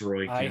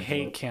destroy cantaloupe. I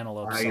hate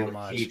cantaloupe so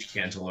much. I hate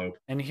cantaloupe.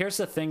 And here's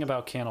the thing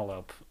about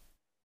cantaloupe.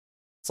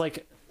 It's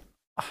like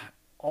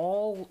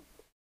all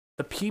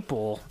the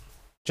people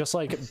just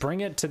like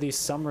bring it to these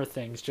summer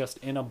things just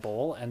in a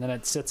bowl, and then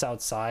it sits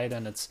outside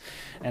and it's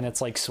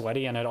like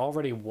sweaty, and it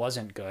already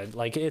wasn't good.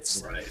 Like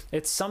it's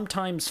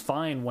sometimes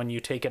fine when you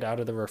take it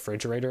out of the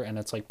refrigerator and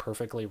it's like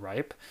perfectly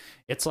ripe.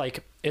 It's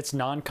like it's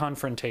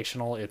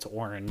non-confrontational, it's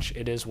orange,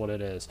 it is what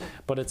it is.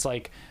 But it's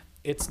like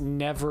it's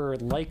never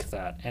like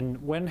that.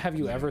 And when have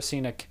you ever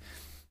seen a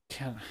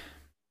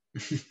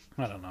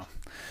I don't know.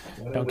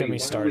 Don't get me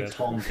started.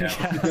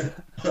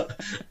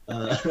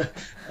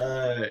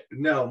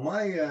 No,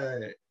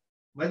 my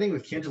thing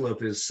with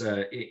cantaloupe is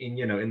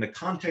in the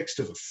context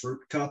of a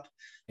fruit cup.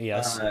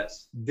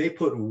 Yes. They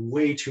put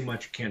way too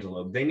much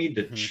cantaloupe. They need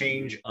to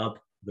change up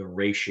the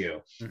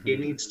ratio. It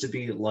needs to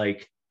be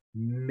like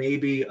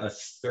maybe a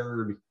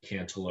third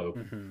cantaloupe,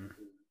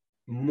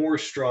 more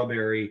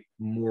strawberry,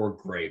 more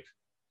grape.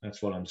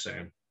 That's what I'm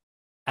saying.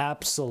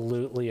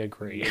 Absolutely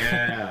agree.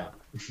 Yeah.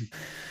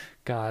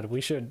 God,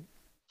 we should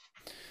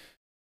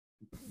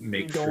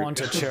go on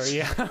to cherry.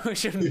 Yeah, we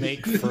should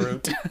make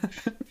fruit. Do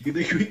you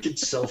think we could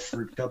sell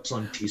fruit cups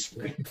on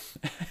Teespring?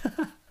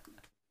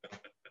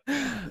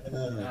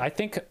 I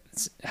think.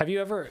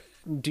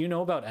 Do you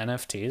know about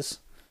NFTs?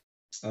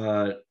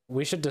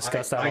 We should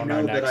discuss that on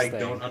our next thing. I know that I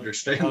don't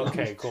understand.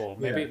 Okay, cool.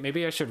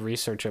 Maybe I should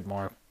research it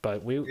more.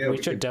 But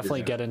we should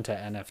definitely get into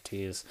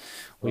NFTs.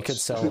 We could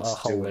sell a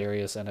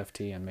hilarious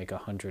NFT and make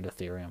 100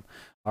 Ethereum.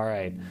 All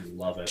right.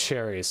 Love it.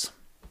 Cherries.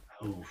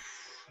 Oh.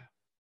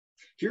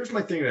 Here's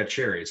my thing about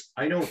cherries.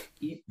 I don't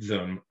eat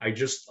them. I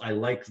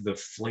like the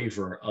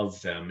flavor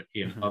of them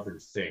in other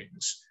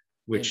things,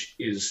 which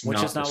is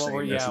not what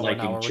we're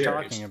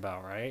talking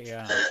about, right?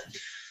 Yeah.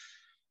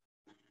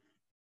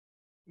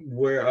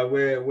 Where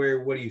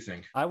what do you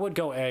think? I would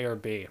go A or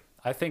B.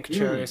 I think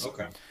cherries.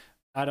 Okay.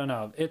 I don't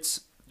know.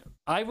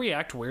 I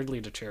react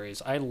weirdly to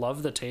cherries. I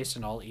love the taste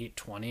and I'll eat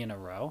 20 in a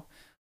row.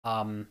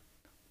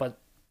 But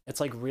it's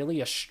like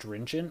really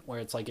astringent where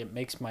it's like it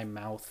makes my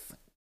mouth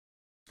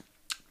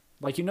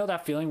like, you know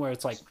that feeling where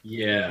it's like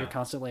you're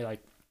constantly like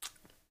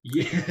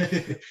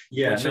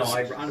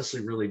I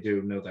honestly really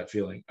do know that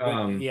feeling.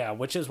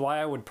 Which is why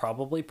I would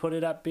probably put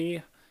it at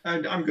B.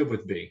 I'm good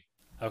with B.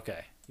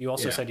 Okay. You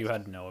also said you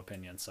had no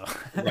opinion, so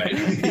right.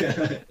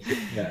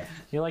 Yeah.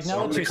 You're like,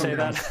 now that you say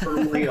that,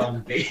 firmly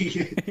on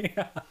B.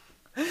 Yeah.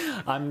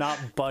 I'm not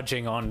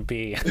budging on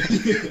B.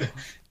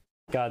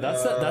 God,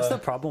 that's the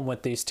problem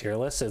with these tier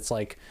lists. It's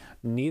like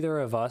neither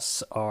of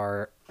us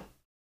are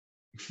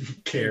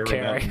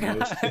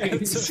caring.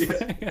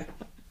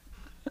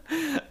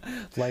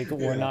 Like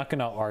we're not going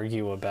to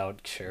argue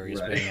about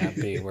cherries being at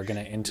B. We're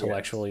going to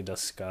intellectually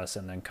discuss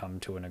and then come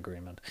to an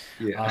agreement.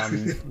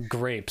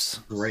 Grapes.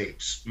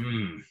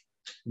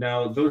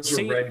 Now those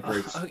are red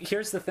grapes.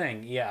 Here's the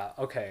thing. Yeah.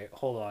 Okay.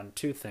 Hold on.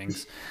 Two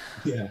things.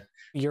 Yeah.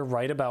 You're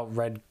right about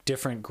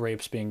different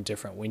grapes being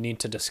different. We need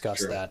to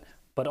discuss that.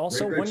 But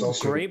also,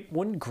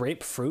 wouldn't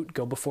grapefruit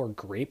go before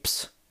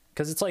grapes?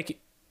 Because it's like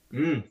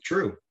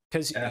true.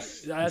 Because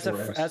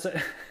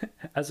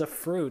as a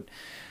fruit,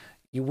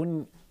 you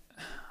wouldn't.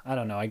 I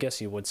don't know. I guess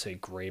you would say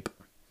grape,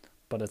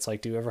 but it's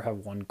like, do you ever have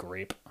one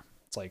grape?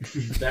 It's like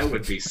that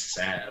would be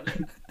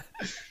sad.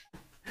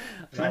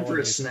 Time for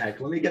a snack.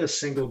 Let me get a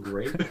single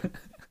grape.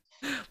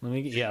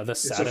 The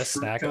saddest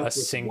snack, a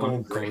single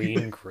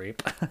green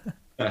grape.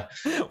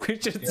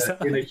 We should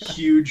in a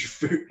huge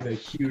fruit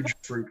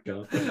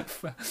cup.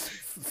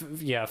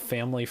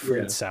 Family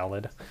fruit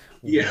salad.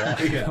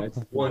 It's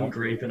one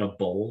grape in a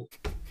bowl.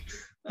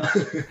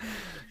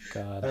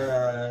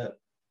 God.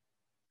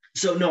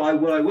 So no,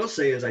 what I will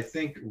say is I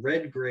think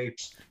red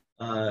grapes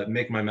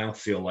make my mouth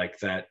feel like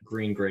that.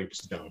 Green grapes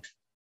don't.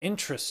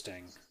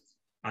 Interesting.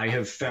 I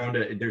have found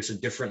there's a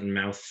different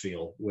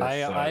mouthfeel.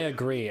 I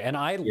agree, and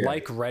I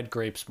like red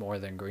grapes more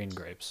than green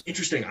grapes.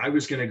 Interesting. I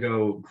was going to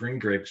go green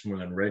grapes more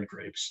than red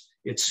grapes.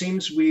 It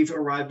seems we've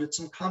arrived at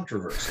some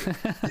controversy.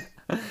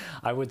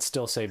 I would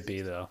still say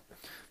B though.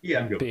 Yeah,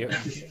 I'm good.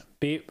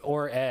 B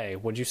or A.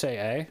 Would you say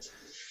A?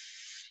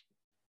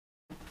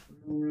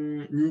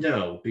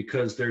 No,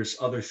 because there's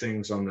other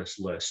things on this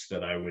list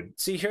that I would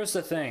see. Here's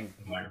the thing: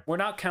 we're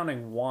not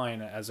counting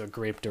wine as a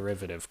grape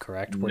derivative,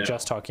 correct? We're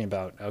just talking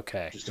about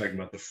just talking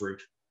about the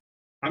fruit.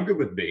 I'm good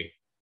with B.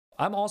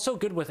 I'm also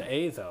good with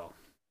A though.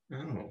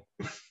 Oh,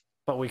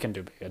 but we can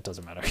do B. It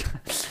doesn't matter.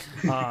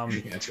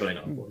 It's really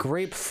not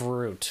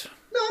grapefruit.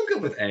 No, I'm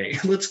good with A.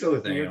 Let's go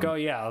with A. You go,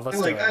 yeah.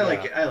 Let's I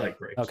like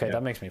grapes. Okay,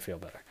 that makes me feel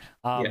better.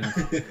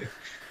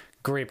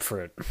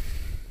 Grapefruit.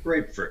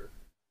 Grapefruit.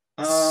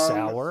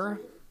 Sour.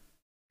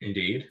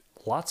 Indeed.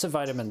 Lots of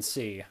vitamin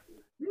C.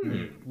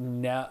 Hmm.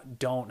 No,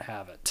 don't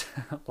have it.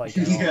 Like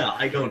at Yeah, all.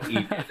 I don't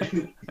eat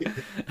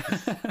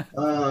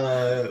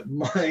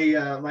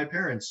it. My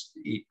parents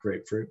eat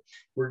grapefruit.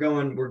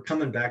 We're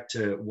coming back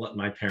to what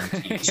my parents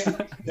eat.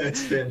 Yeah.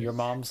 That's been Your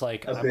mom's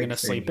like, a I'm big gonna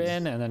sleep thing.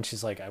 in, and then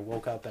she's like, I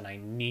woke up and I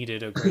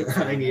needed a grapefruit.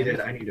 I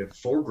needed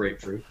 4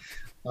 grapefruit.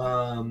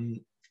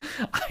 Um,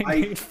 I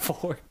need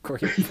 4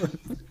 grapefruit.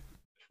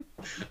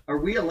 are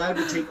we allowed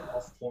to take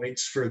off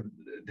points for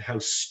how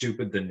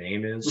stupid the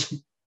name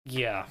is?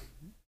 Yeah.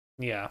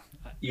 Yeah.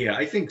 Yeah,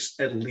 I think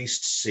at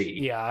least C.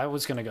 Yeah, I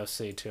was gonna go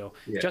C too.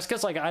 Yeah. Just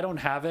because like I don't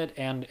have it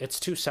and it's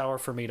too sour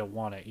for me to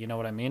want it. You know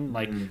what I mean?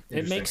 Like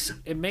Interesting.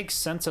 it makes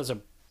sense as a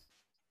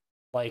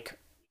like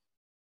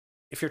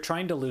if you're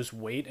trying to lose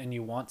weight and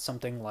you want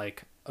something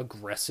like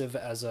aggressive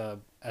as a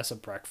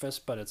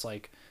breakfast, but it's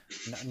like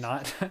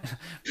not but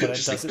it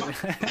Just doesn't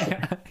like,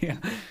 yeah.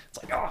 It's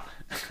like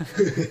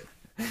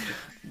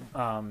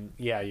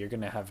yeah, you're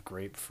gonna have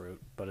grapefruit,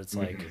 but it's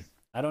like Mhm.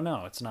 I don't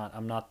know, it's not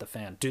I'm not the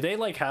fan. Do they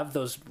like have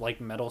those like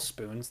metal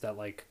spoons that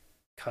like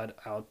cut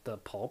out the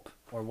pulp,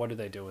 or what do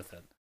they do with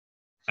it?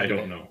 I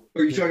don't know.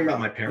 Are you talking about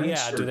my parents?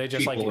 Yeah, or do they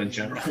just people like in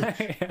general?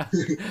 Yeah.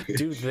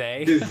 Do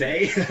they? Do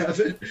they have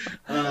it?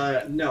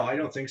 No, I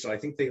don't think so. I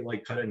think they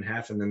like cut it in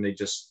half and then they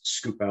just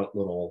scoop out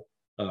little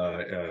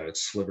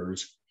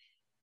slivers.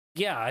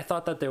 Yeah, I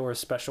thought that there were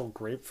special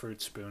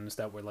grapefruit spoons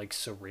that were like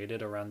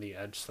serrated around the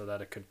edge so that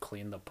it could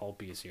clean the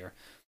pulp easier.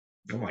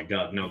 Oh my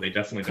God, no, they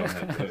definitely don't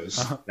have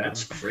those.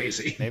 That's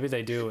crazy. Maybe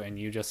they do and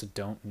you just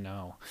don't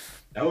know.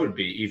 That would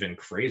be even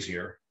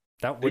crazier.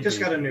 That They would just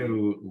be... got a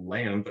new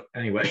lamp.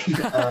 Anyway,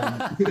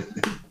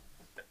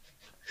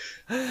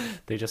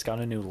 They just got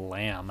a new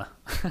lamb.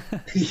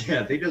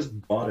 yeah, they just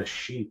bought a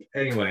sheep.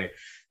 Anyway,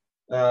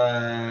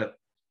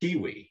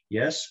 kiwi.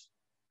 Yes. Is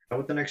that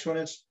what the next one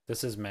is?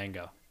 This is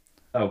mango.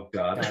 Oh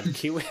God. God,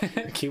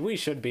 kiwi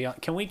should be on.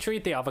 Can we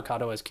treat the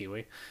avocado as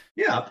kiwi?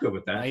 Yeah, I'm good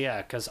with that.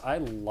 Yeah, because I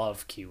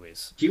love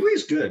kiwis.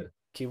 Kiwi's good.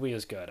 Kiwi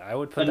is good. I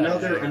would put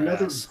Another that in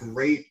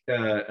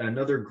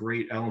another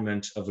great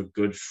element of a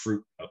good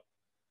fruit cup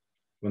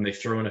when they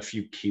throw in a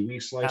few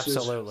kiwi slices.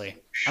 Absolutely.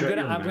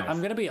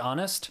 I'm gonna be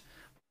honest.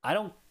 I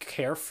don't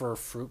care for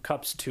fruit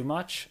cups too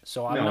much,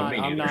 so I'm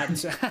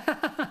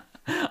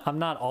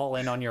not all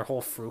in on your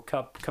whole fruit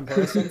cup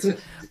comparisons.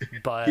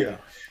 But Yeah,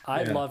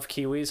 I yeah. love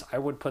kiwis. I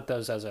would put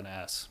those as an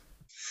S.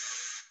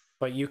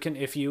 But you can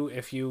if you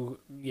don't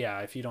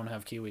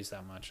have kiwis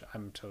that much,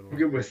 I'm I'm totally.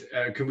 good with.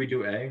 Can we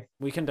do A?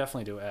 We can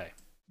definitely do A.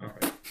 All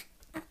right.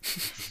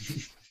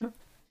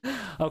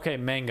 Okay,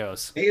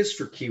 mangoes. A is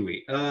for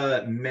kiwi.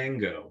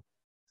 Mango.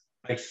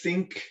 I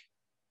think.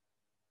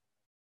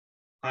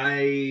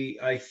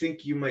 I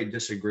think you might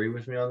disagree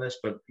with me on this,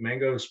 but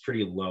mango is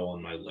pretty low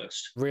on my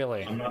list.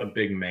 Really? I'm not a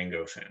big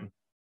mango fan.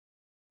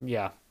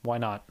 Yeah. Why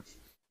not?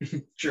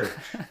 Sure.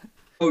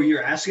 Oh,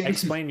 you're asking?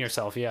 Explain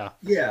yourself. Yeah.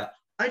 Yeah.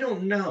 I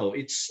don't know.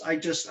 I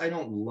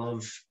don't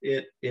love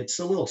it. It's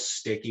a little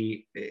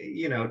sticky.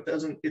 You know,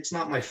 it's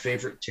not my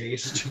favorite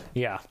taste.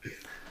 Yeah.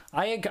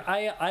 I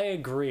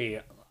agree.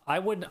 I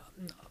would,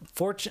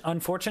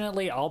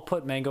 unfortunately, I'll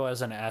put mango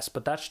as an S,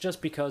 but that's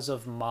just because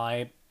of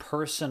my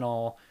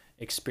personal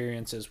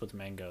experiences with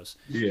mangoes.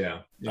 Yeah.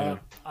 Yeah.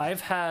 I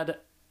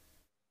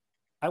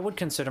would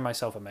consider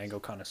myself a mango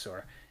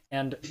connoisseur,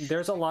 and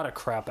there's a lot of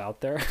crap out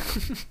there.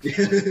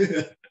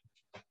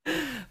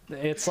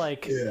 It's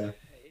like, Yeah.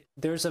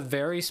 there's a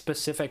very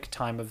specific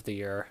time of the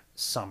year,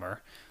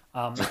 summer,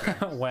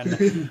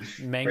 when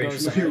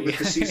mangoes familiar with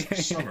the season of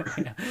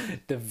summer.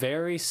 the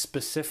very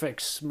specific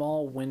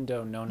small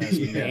window known as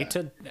May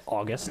to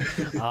August,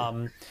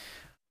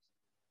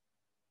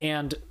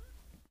 and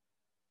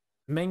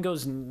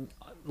mangoes,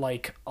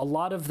 like a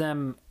lot of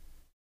them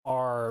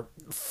are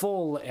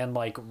full and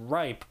like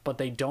ripe, but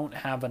they don't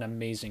have an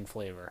amazing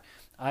flavor.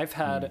 I've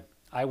had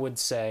I would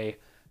say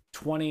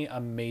 20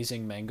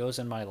 amazing mangoes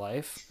in my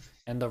life,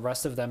 and the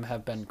rest of them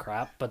have been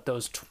crap, but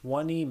those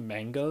 20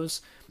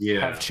 mangoes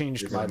have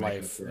changed my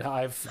life.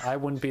 I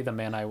wouldn't be the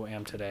man I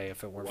am today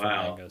if it weren't for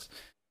mangoes.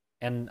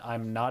 And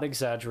I'm not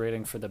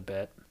exaggerating for the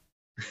bit.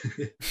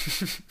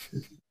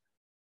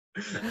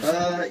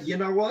 You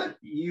know what?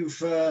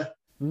 You've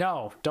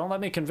No, don't let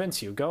me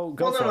convince you. Go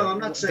well, for no, it. I'm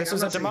not saying This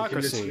I'm is a not saying you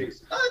convinced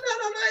democracy.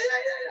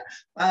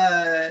 me.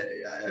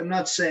 I'm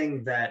not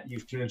saying that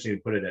you've convinced me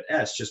to put it at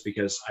S just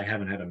because I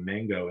haven't had a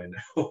mango in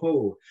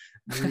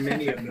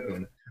many a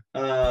moon.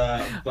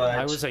 But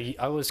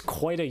I was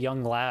quite a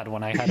young lad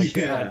when I had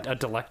a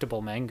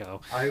delectable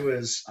mango. I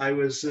was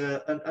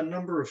a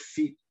number of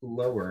feet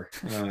lower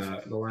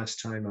the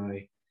last time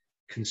I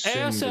consumed.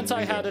 And since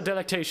I had a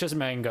delectatious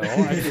mango,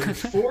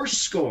 four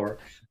score.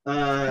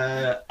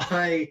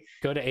 I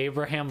go to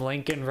Abraham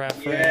Lincoln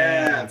reference.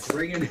 Yeah,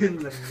 bringing in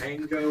the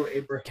mango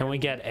Abraham. Can we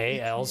get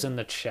ALs in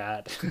the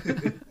chat?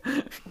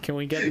 Can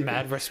we get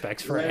mad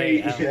respects for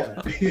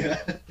AL? Yeah.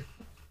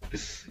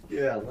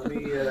 Let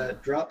me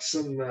drop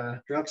some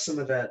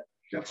of that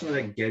Got some of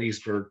that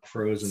Gettysburg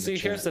prose in the See,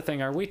 chat. here's the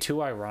thing: are we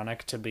too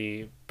ironic to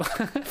be?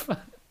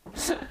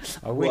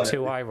 Are we What?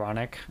 too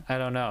ironic? I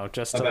don't know.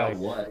 Just to About like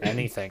what?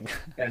 anything.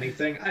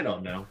 Anything? I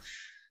don't know.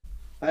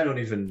 I don't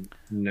even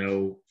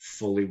know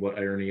fully what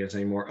irony is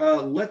anymore.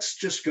 Let's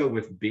just go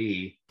with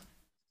B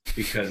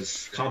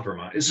because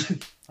compromise.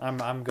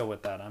 I'm good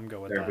with that. I'm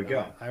good with There that. we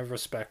go.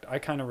 I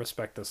kind of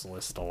respect this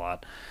list a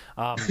lot.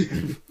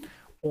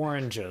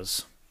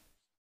 Oranges.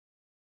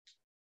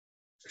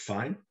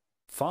 Fine.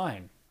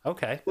 Fine.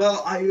 Okay.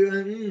 Well,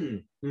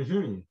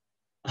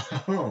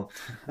 oh,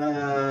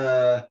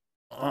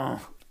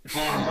 Oh.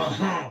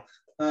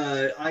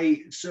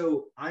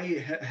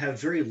 have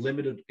very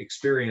limited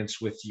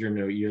experience with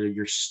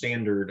your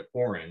standard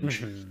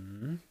orange.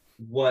 Mhm.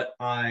 What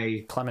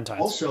I Clementines.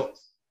 also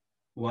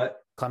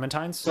what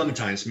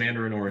Clementines.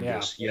 Mandarin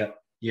oranges.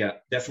 Yeah,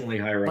 definitely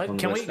higher up on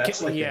the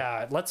list.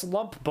 Let's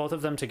lump both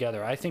of them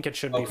together. I think it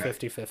should be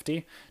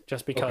 50-50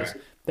 just because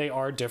they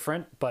are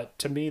different, but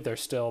to me they're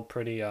still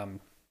pretty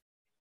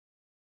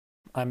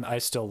I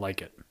still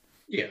like it.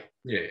 Yeah.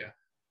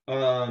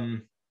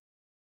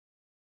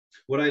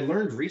 What I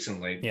learned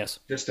recently, yes,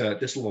 just a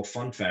little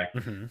fun fact. I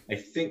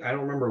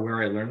don't remember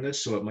where I learned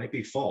this, so it might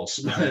be false,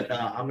 but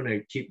I'm going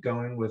to keep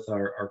going with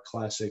our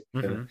classic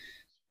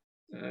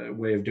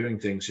way of doing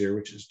things here,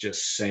 which is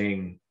just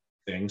saying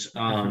things.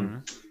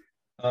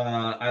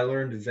 I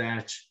learned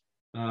that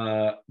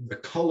the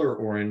color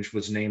orange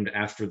was named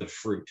after the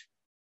fruit.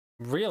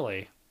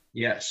 Really?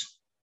 Yes.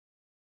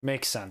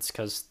 Makes sense,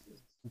 because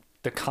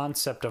the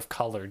concept of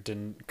color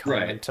didn't come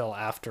until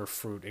after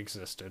fruit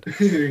existed.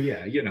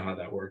 Yeah, you know how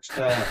that works.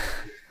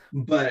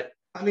 But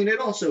I mean, it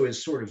also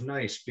is sort of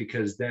nice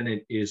because then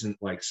it isn't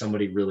like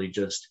somebody really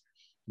just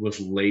was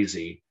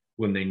lazy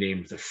when they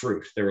named the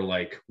fruit. They were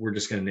like, we're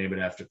just going to name it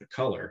after the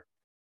color.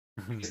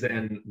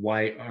 Then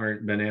why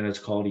aren't bananas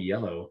called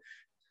yellow?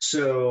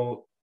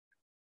 So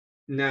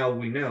now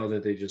we know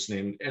that they just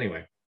named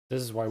anyway.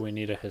 This is why we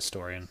need a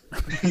historian.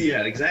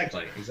 Yeah,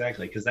 exactly,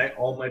 because that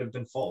all might have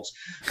been false.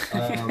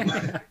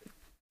 You're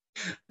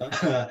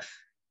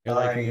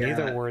like,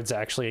 neither words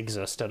actually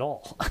exist at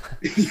all.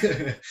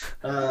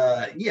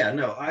 I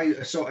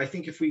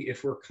think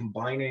if we're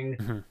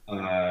combining,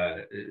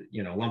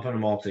 lumping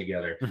them all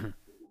together.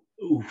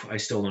 Ooh, I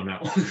still don't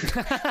know.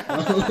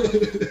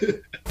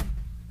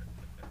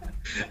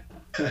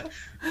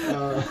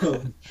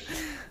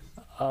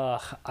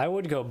 I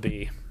would go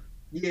B.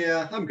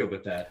 Yeah, I'm good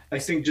with that. I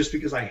think just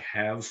because I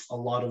have a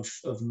lot of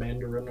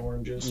Mandarin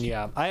oranges.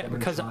 Yeah,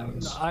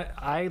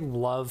 I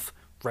love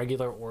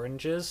regular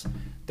oranges.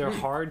 They're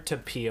hard to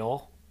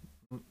peel.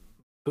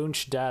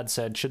 Boonch Dad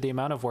said, should the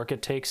amount of work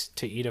it takes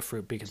to eat a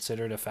fruit be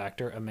considered a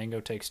factor? A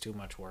mango takes too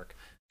much work.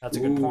 That's a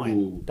good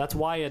point. That's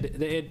why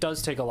it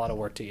does take a lot of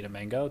work to eat a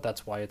mango.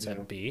 That's why it's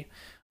at B.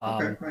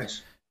 Okay,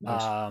 nice.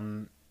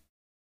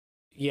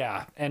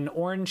 Yeah, and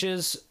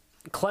oranges,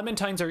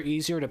 clementines are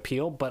easier to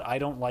peel, but I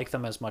don't like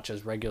them as much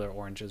as regular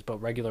oranges.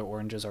 But regular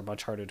oranges are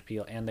much harder to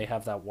peel, and they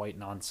have that white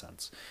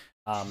nonsense.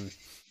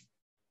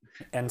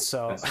 And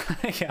so,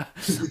 yeah,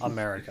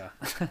 America.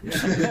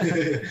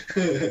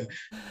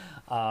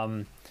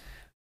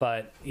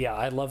 But yeah,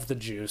 I love the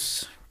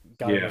juice.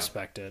 Gotta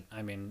respect it.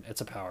 I mean,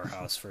 it's a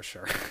powerhouse for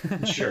sure.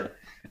 Sure.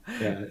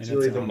 Yeah, it's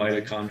really the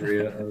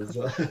mitochondria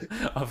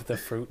of the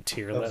fruit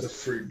tier list. Of the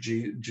fruit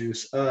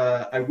juice.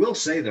 I will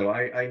say though,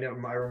 I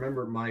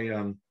remember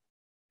my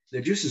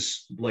the juice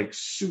is like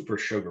super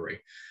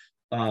sugary.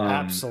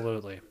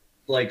 Absolutely.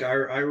 Like I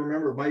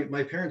remember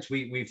my parents,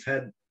 we've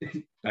had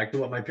back to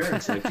what my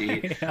parents like to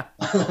eat.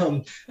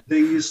 They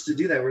used to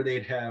do that where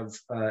they'd have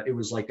it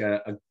was like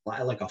a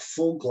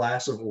full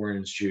glass of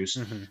orange juice,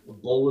 a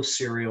bowl of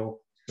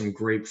cereal, some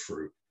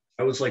grapefruit.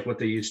 That was like what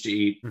they used to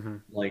eat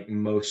like a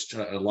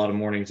lot of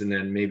mornings, and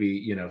then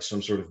maybe some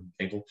sort of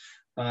bagel.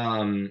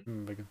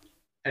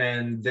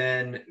 And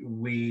then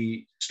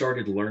we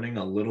started learning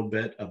a little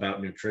bit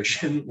about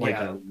nutrition,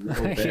 a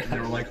little bit. And they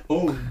were like,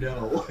 "Oh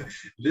no,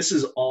 this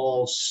is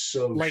all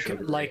so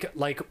sugary."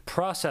 like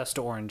processed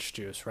orange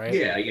juice, right?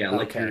 Yeah,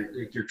 like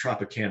your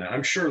Tropicana.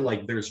 I'm sure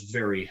like there's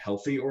very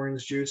healthy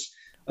orange juice.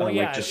 Well,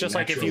 it's just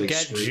like if you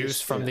get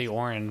juice from the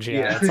orange,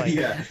 it's like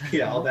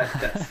all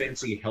that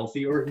fancy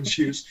healthy orange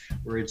juice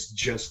where it's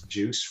just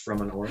juice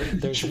from an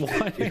orange. There's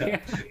one.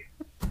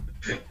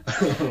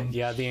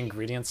 The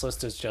ingredients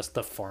list is just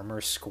the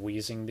farmer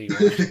squeezing the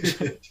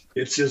orange.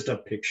 It's just a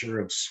picture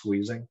of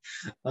squeezing.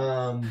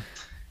 But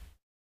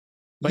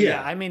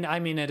I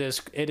mean it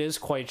is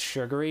quite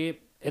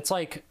sugary. It's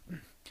like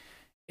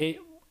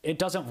it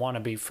doesn't want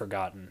to be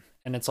forgotten,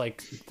 and it's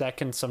like that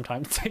can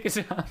sometimes take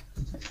it down.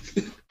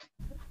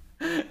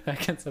 That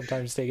can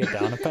sometimes take it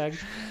down a peg,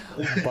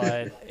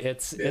 but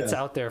it's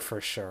out there for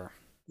sure.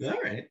 All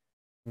right.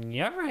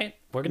 Yeah, right.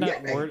 We're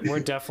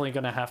definitely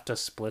gonna have to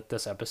split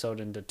this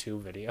episode into 2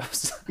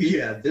 videos.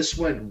 Yeah, this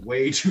went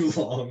way too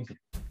long.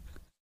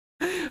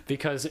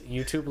 because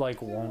YouTube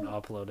like won't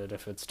upload it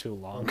if it's too Oh,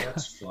 long.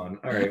 that's fun.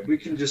 All right, we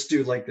can just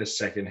do like the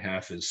second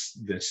half is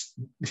this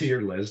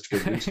tier list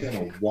because we spent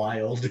a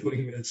while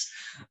doing this.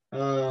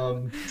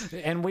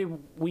 And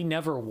we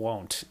never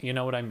won't. You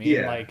know what I mean?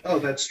 Yeah. Like, Oh,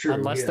 that's true.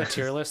 unless yeah. the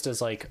tier list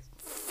is like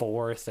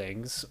 4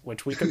 things,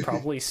 which we could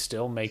probably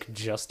still make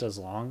just as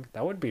long.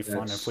 That would be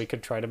fun That's if we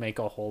could try to make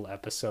a whole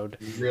episode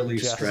really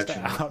just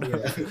stretching. out Yeah.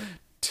 of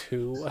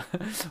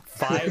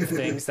 5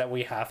 things that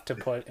we have to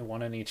put in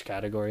one in each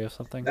category of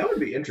something. That would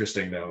be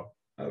interesting, though.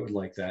 I would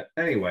like that.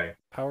 Anyway,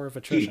 Power of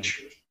attrition.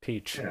 Peach.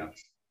 Peach. Yeah.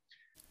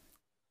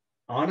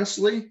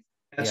 Honestly,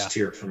 S Yeah.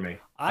 tier for me.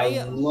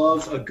 I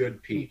love a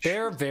good peach.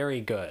 They're very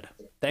good.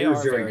 They They're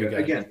are very good.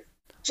 Again,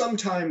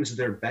 sometimes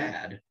they're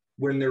bad.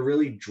 When they're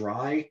really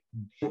dry,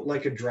 don't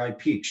like a dry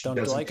peach. Don't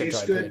Doesn't like a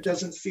taste dry good, peach.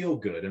 doesn't feel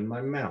good in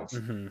my mouth.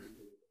 Hmm.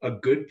 A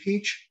good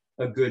peach,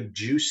 a good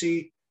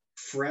juicy,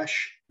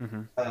 fresh,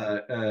 Hmm.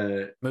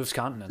 Moves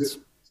continents.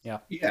 Yeah.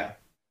 yeah.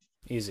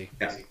 Easy.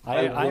 Yeah.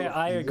 I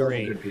love a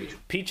agree. good peach.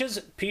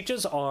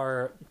 Peaches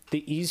are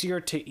the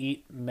easier to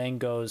eat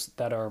mangoes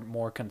that are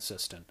more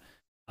consistent.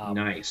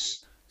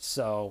 Nice.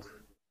 So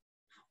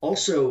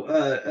Also,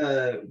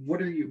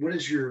 what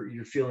is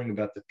your feeling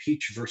about the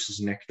peach versus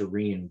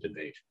nectarine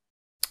debate?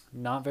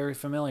 not very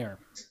familiar.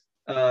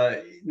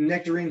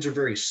 Nectarines are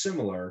very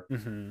similar.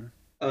 Hmm.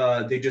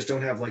 They just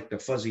don't have like the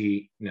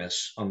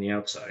fuzziness on the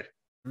outside.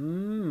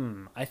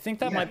 I think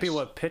that might be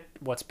Yes.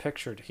 what's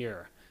pictured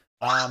here.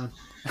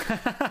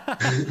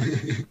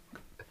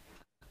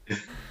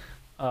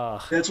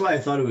 That's why I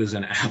thought it was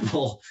an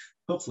apple.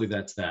 Hopefully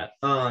that's that.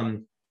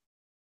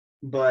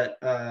 But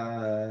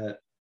that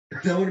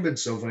would have been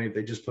so funny if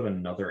they just put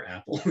another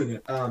apple in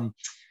it.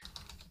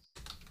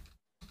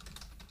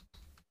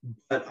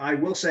 But I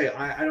will say,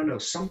 I don't know,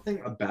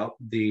 something about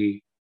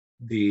the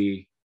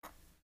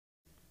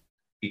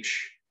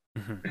peach.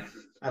 Mhm.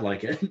 I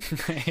like it.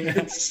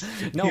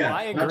 No,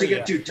 I agree. Not to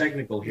get too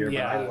technical here,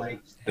 Yeah. but I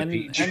like the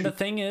peach. And the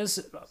thing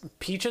is,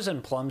 peaches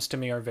and plums to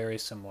me are very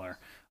similar.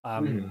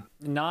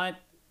 Not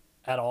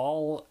at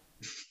all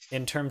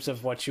in terms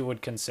of what you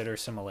would consider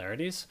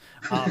similarities,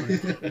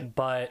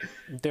 but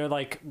they're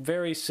like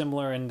very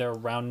similar in their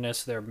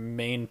roundness, their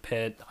main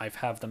pit. I've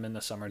have them in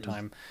the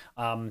summertime,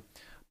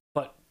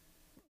 but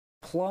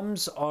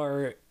plums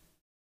are.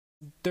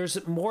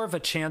 There's more of a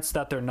chance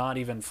that they're not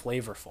even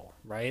flavorful,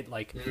 right?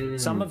 Like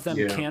some of them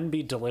can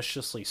be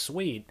deliciously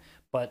sweet,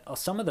 but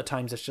some of the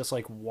times it's just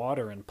like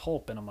water and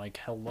pulp, and I'm like,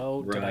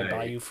 hello, did I buy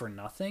Right. you for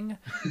nothing?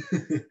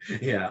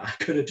 Yeah, I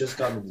could have just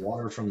gotten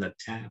water from the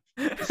tap.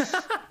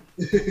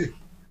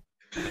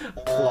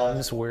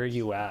 Plums, where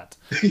you at?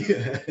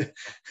 Yeah.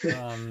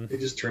 Um, They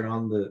just turn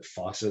on the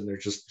faucet and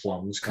there's just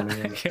plums coming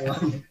in.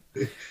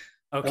 Yeah.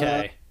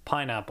 Okay,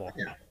 pineapple.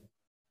 Yeah.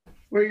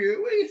 What are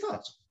your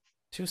thoughts?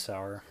 Too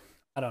sour.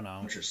 I don't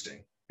know.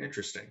 Interesting.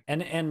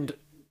 And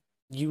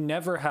you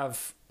never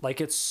have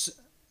like it's.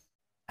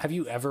 Have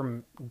you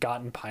ever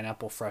gotten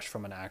pineapple fresh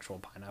from an actual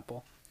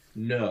pineapple?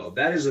 No,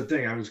 that is the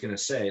thing I was gonna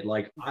say.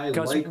 Like I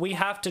Because like we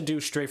have to do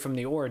straight from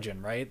the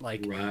origin, right?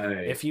 Like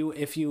right.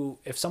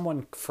 if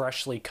someone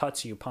freshly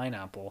cuts you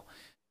pineapple,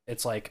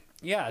 it's like,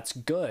 yeah, it's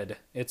good,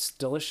 it's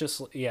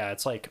delicious, yeah,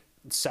 it's like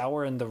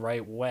sour in the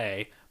right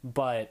way,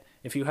 but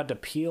if you had to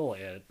peel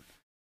it,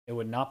 it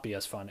would not be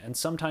as fun. And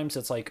sometimes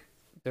it's like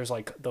there's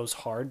like those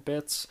hard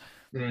bits.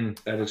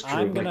 That is true.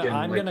 I'm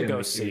gonna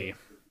go see.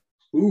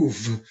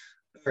 Oof.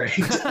 All right.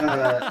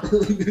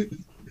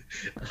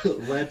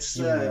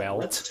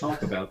 Let's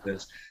talk about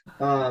this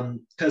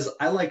because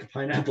I like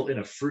pineapple in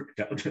a fruit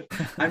cup.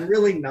 I'm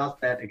really not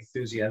that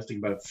enthusiastic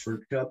about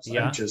fruit cups.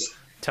 Yeah. I'm just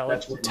Tell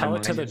it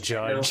to the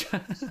judge.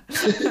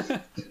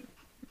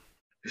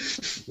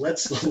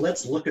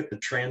 Let's look at the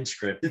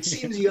transcript. It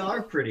seems you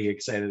are pretty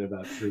excited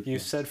about fruit You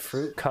cups. said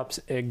fruit cups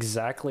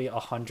exactly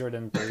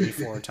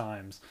 134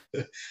 times.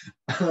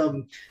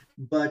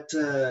 But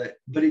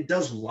it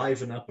does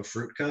liven up a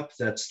fruit cup.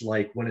 That's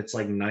like when it's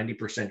like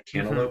 90%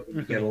 cantaloupe,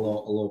 you get a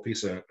little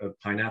piece of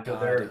pineapple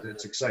God. there.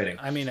 It's exciting.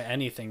 I mean,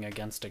 anything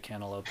against a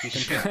cantaloupe. You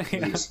Yeah,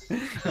 can please.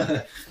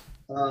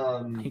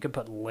 you could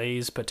put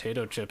Lay's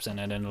potato chips in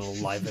it and it'll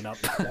liven up.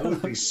 That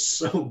would be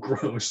so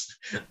gross.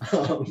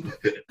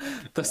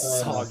 The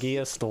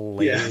soggiest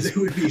Yeah, Lay's. it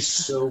would be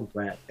so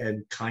wet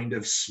and kind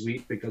of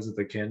sweet because of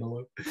the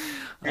cantaloupe.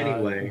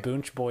 Anyway,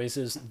 Boonch Boys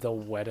is the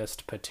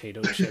wettest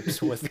potato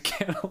chips with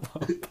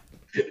cantaloupe.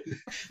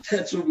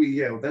 that's what we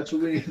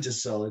need to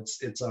sell.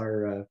 It's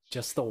our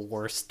Just the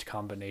worst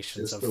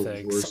combinations just of the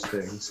things. worst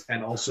things,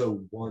 and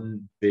also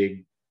one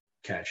big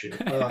cashew.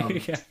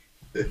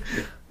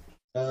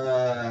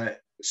 Yeah.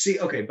 See,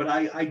 okay, but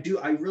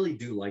I really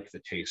do like the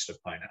taste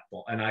of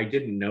pineapple, and I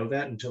didn't know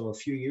that until a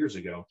few years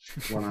ago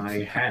when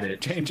I had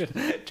it. Changing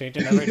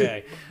every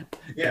day.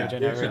 Yeah,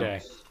 Changing every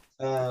day.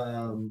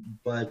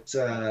 But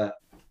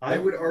I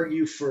would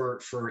argue for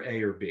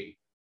A or B.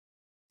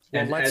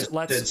 Well, And as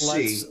Dead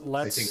Sea, I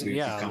let's think we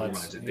yeah, could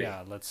compromise it.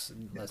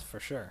 let's for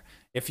sure.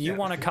 If you Yeah.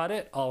 want to cut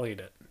it, I'll eat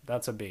it.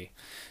 That's a B.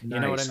 You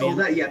know what I Nice. Oh,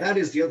 mean? that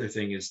is the other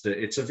thing is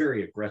that it's a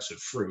very aggressive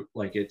fruit.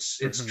 Like it's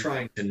Hmm.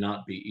 trying to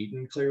not be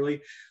eaten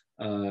clearly,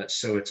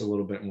 so it's a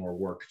little bit more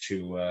work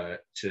to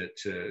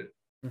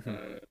Hmm.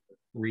 uh,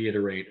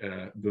 reiterate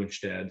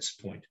Bunstad's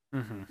point.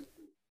 Hmm.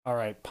 All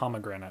right,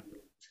 pomegranate,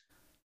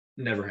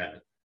 Never had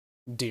it.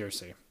 D or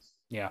C.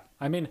 Yeah,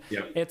 I mean,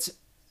 Yep.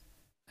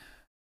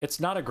 it's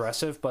not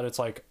aggressive, but it's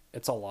like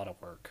it's a lot of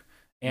work,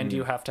 and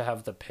you Mm. have to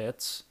have the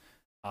pits.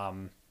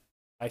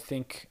 I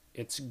think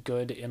it's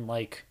good in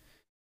like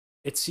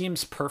it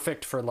seems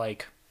perfect for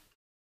like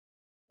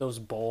those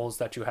bowls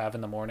that you have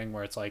in the morning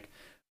where it's like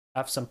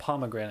have some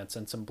pomegranates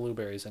and some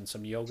blueberries and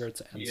some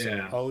yogurts and some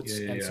Yeah. oats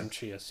Yeah. Yeah. and Yeah. some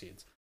chia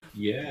seeds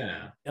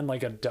Yeah. and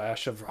like a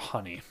dash of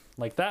honey.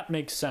 Like that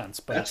makes sense,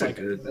 but That's it's a like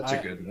good. That's a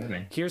good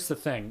morning. here's the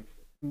thing.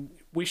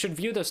 We should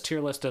view this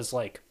tier list as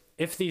like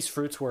if these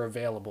fruits were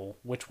available,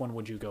 which one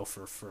would you go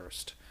for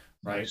first?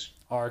 Right? Nice.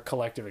 Our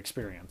collective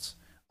experience.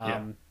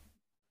 Yeah.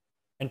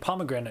 And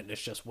pomegranate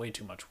is just way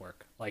too much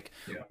work. Like,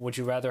 Yeah. would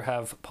you rather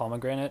have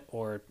pomegranate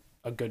or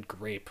a good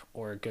grape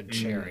or a good Mm.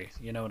 cherry?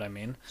 You know what I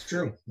mean? It's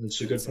true.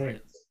 That's a good It's,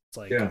 point. it's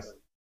like, Yeah.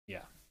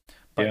 yeah.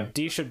 But Yeah.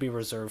 D should be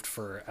reserved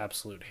for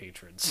absolute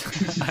hatreds.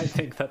 I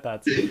think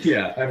that's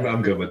Yeah,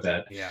 I'm good with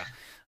that. yeah.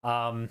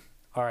 All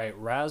right,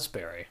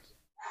 raspberry.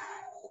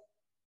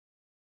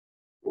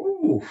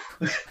 Ooh.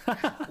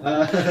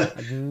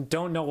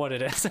 Don't know what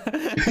it is.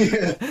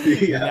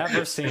 Yeah.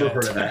 Never seen Never it.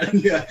 heard of that.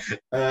 Yeah.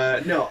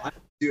 No,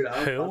 dude,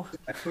 Who?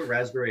 I put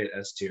raspberry at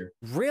S tier.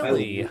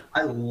 Really?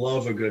 I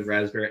love a good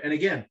raspberry, and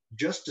again,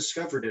 just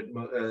discovered it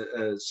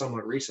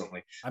somewhat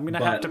recently. I'm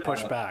gonna have to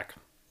push back.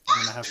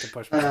 I'm gonna have to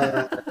push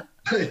back.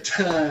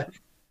 But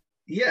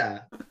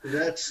yeah,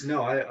 that's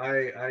no. What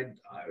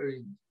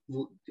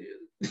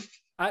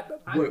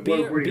B, are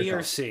your B or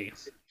thoughts? C.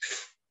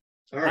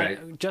 All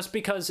right. Just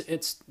because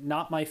it's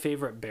not my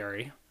favorite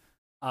berry,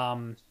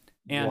 and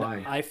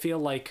Why? I feel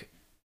like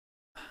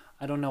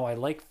I don't know. I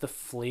like the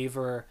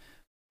flavor.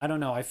 I don't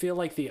know. I feel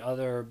like the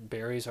other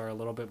berries are a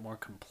little bit more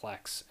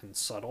complex and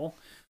subtle.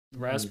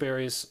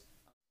 Raspberries,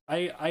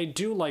 I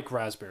do like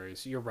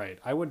raspberries. You're right.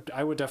 I would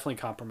definitely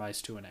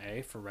compromise to an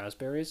A for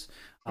raspberries.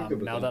 I'm good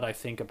with Now that. that I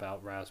think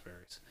about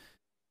raspberries.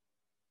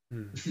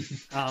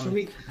 let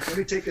me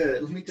take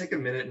a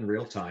minute in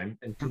real time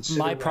and consider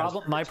my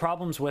raspberries.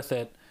 problems with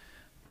it,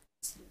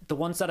 the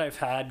ones that I've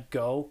had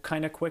go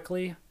kind of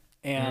quickly,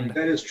 and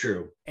That is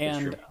true. That's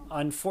and true.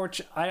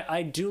 unfortunately,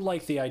 I do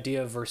like the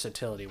idea of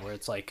versatility, where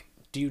it's like,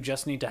 do you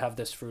just need to have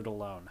this fruit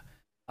alone?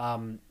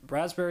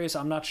 Raspberries,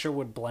 I'm not sure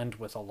would blend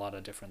with a lot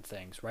of different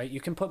things, right?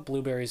 You can put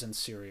blueberries in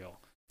cereal.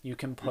 You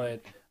can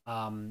put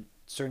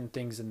certain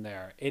things in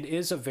there. It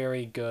is a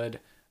very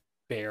good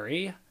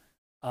berry.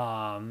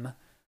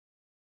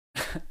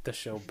 The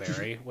show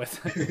Berry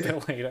with Bill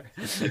Hader.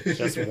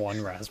 Just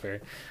one raspberry.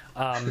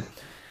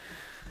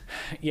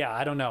 Yeah,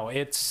 I don't know.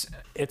 It's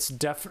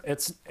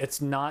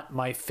not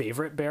my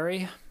favorite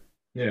berry,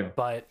 Yeah,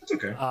 but that's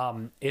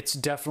okay. it's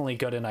definitely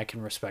good, and I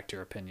can respect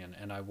your opinion,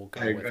 and I will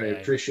go with I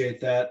A. appreciate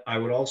that. I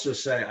would also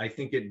say I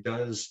think it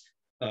does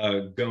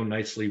go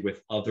nicely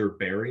with other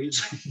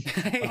berries.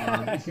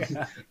 Yeah.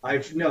 I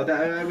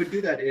would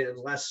do that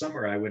last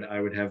summer. I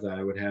would have that.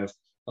 I would have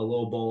a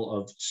little bowl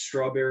of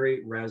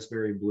strawberry,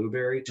 raspberry,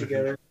 blueberry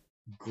together.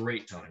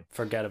 Great time.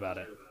 Forget about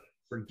it.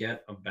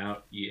 Forget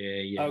about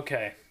yeah.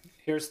 Okay,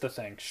 here's the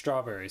thing.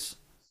 Strawberries.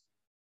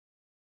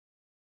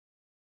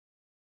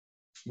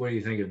 What are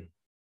you thinking?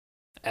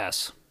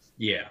 S.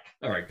 Yeah.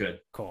 All right. Good.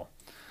 Cool.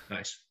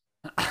 Nice.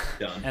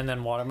 Done. And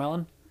then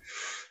watermelon.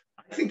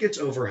 I think it's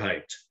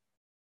overhyped.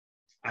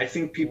 I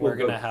think people We're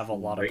go gonna have a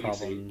lot of crazy.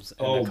 problems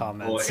in Oh the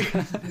comments.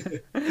 boy.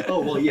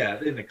 Oh well,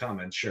 yeah, in the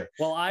comments, sure.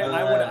 Well,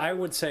 I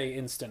would say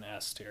instant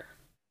S tier.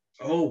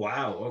 Oh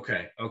wow.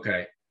 Okay.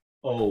 Okay.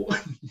 Oh.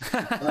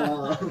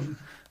 um,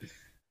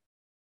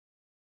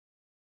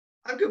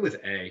 I'm good with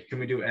A. Can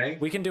we do A?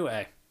 We can do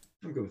A.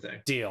 I'm good with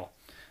A. Deal.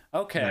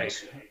 Okay.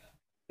 Nice.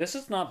 This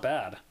is not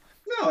bad.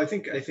 No, I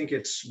think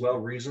it's well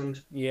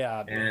reasoned,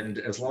 Yeah. and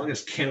as long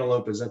as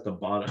cantaloupe is at the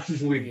bottom,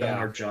 we've done Yeah.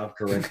 our job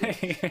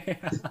correctly.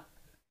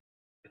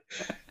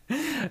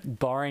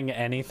 Barring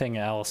anything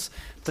else.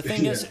 The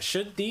thing is, Yeah.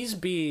 should these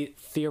be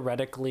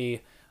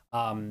theoretically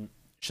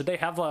should they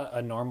have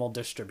a normal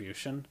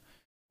distribution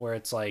where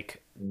it's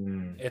like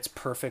it's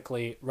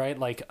perfectly right?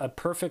 Like a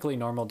perfectly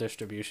normal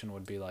distribution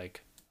would be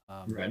like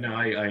Right. No,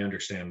 I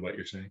understand what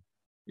you're saying.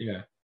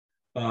 Yeah.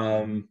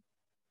 I'm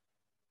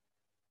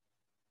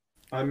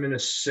gonna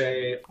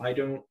say I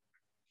don't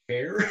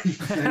care.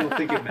 I don't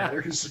think it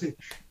matters.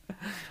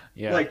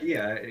 yeah. Like,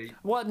 yeah.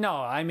 Well, no,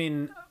 I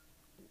mean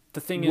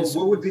the thing What is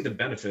would be the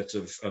benefits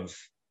of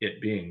it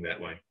being that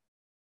way?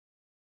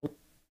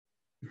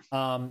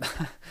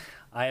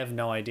 I have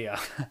no idea.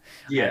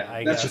 Yeah,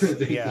 I that's guess, what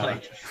the thing. yeah.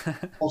 Like,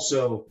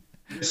 also,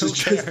 this Who is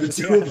just the cares?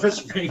 two Yeah. of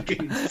us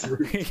ranking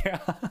through. Yeah.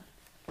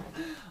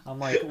 I'm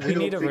like, I we don't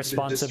need a think the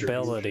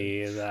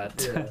responsibility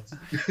that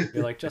Yeah.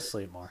 you're like, just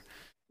sleep more.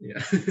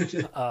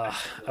 Yeah.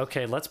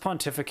 Okay, let's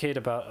pontificate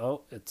about.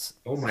 Oh, it's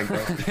Oh my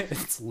god.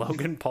 it's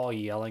Logan Paul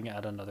yelling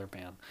at another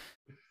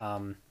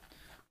man.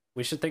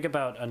 We should think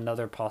about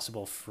another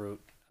possible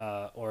fruit,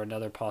 or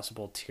another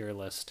possible tier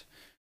list.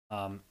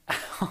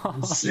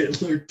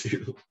 Sailor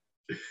 2.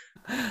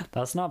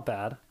 That's not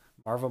bad.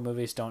 Marvel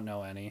movies, don't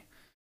know any.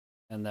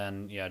 And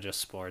then yeah, just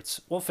sports.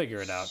 We'll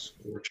figure it out.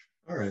 Scorch.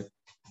 All right.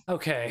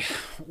 Okay.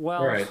 Well,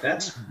 All right.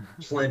 That's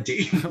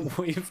plenty.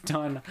 we've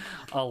done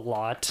a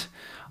lot.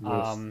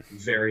 With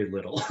very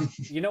little.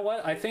 You know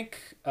what? I think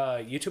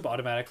YouTube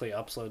automatically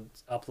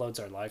uploads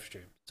our live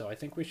stream. So I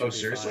think we should be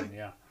seriously? fine.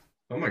 Yeah.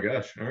 Oh my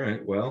gosh. All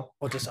right. Well.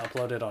 We'll just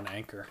upload it on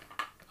Anchor.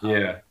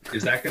 Yeah.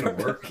 Is that gonna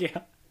work?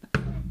 Yeah.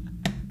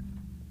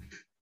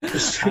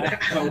 Just an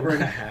hour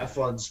and a half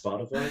on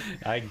Spotify?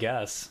 I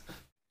guess. Oh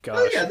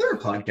Gosh. yeah, there are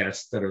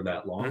podcasts that are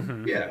that long.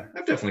 Mhm. Yeah,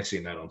 I've definitely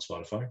seen that on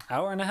Spotify.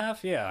 Hour and a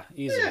half? Yeah,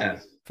 easy. Yeah,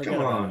 Forget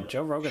come about on. it.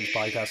 Joe Rogan's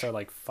podcasts are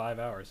like 5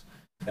 hours.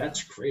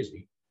 That's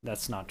crazy.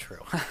 That's not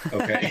true.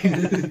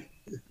 Okay.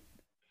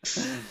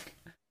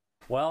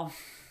 Well,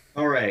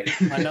 All right.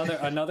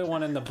 another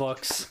one in the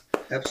books.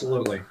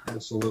 Absolutely.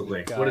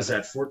 Absolutely. God. What is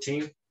that?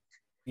 14?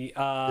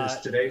 Is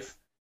today?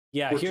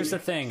 Yeah, 14? here's the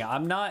thing.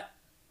 I'm not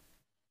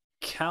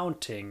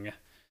counting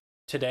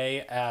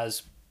today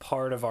as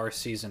part of our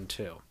season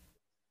 2.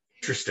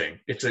 Interesting.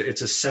 It's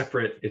a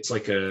separate. It's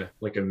like a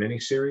mini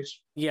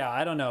series. Yeah,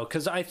 I don't know,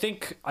 because I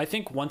think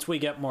once we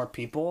get more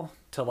people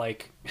to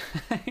like,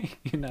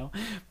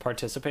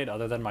 participate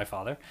other than my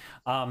father,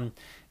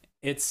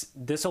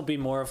 this will be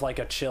more of like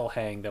a chill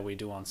hang that we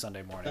do on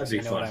Sunday mornings. That'd be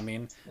you know fun. what I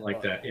mean? I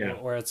like that. Yeah.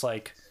 Where it's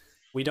like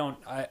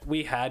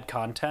we had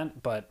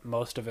content, but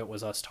most of it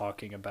was us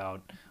talking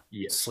about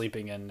Yes.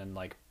 sleeping in and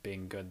like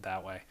being good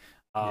that way.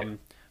 Yeah.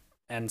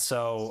 And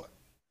so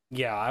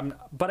yeah,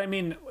 but I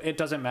mean, it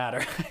doesn't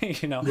matter.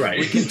 Right.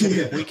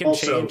 We can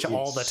Also, change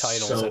all the it's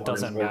titles. so it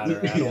doesn't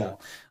unimportant. matter at Yeah.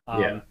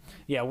 all.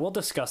 Yeah, we'll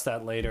discuss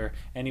that later.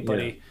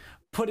 Anybody,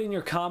 put in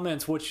your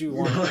comments what you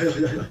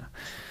want.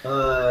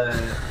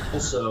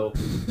 Also,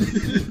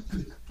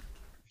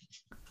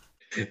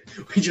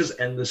 we just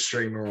end the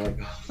stream and we're like,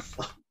 oh,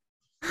 fuck.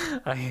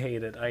 I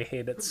hate it. I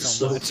hate it I'm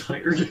so so much.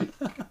 tired.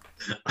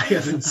 I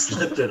haven't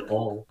slept at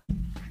all.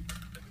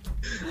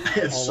 I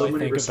have All so I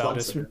many think about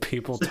is responsibilities.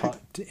 people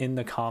in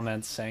the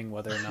comments saying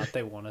whether or not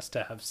they want us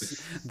to have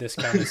this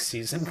kind of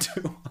season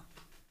 2.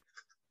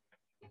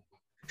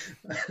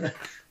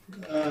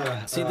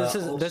 See,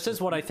 this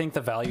is what I think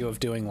the value of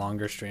doing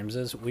longer streams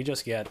is. We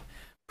just get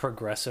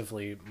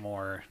progressively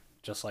more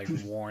just like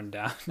worn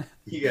down.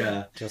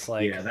 Yeah. Just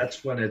like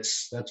that's when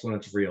it's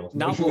real.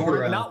 not No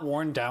more, not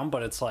worn down,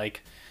 but it's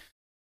like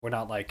we're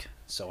not like,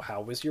 so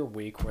how was your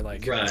week? We're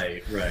like,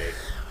 right.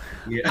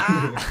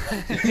 Yeah.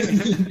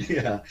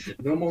 Yeah.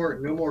 No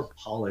more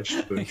polished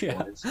Boonch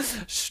Yeah.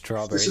 Boys.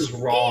 Strawberries. This is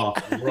raw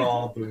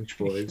Boonch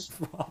Boys.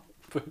 Raw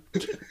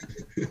Boonch.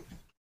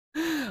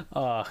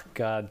 Oh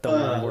god,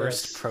 the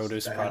worst that's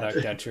produce sad. product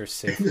at your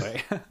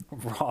Safeway.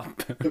 Raw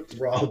Boonch.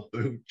 Raw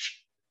Boonch.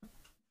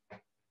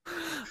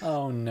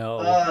 Oh no.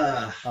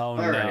 Oh all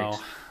no. right.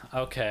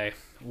 Okay.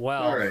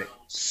 Well. All right.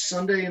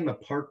 Sunday in the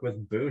Park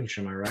with Boonch,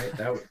 am I right?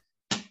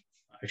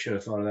 I should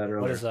have thought of that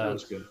earlier. What is that? That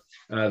was good.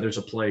 There's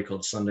a play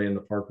called Sunday in the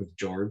Park with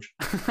George.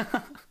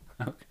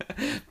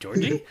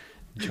 Okay.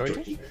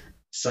 Georgie?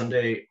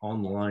 Sunday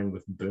on the Line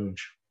with Boonch.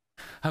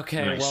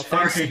 Okay, Nice. well,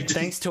 thanks, All right.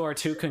 thanks to our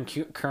 2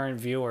 concurrent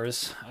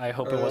viewers. I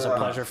hope it was a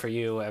pleasure for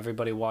you,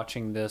 everybody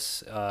watching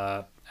this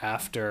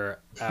after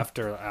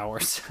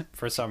hours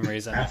for some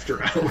reason.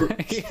 After hours.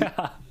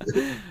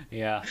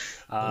 Yeah.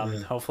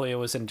 Hopefully it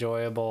was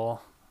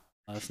enjoyable.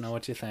 Let us know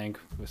what you think.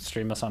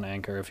 Stream us on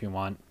Anchor if you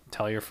want.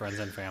 Tell your friends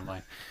and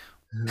family.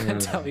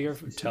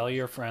 Tell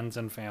your friends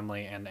and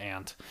family and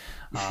aunt.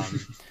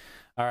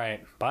 All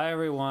right. Bye,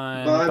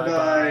 everyone.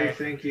 Bye.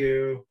 Thank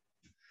you.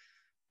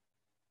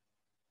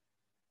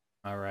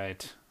 All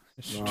right.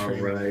 All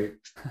right.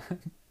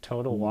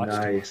 Total watch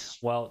time. Nice.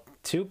 Well,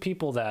 2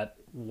 people that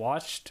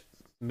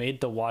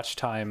made the watch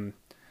time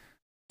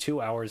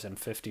 2 hours and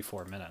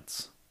 54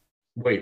 minutes.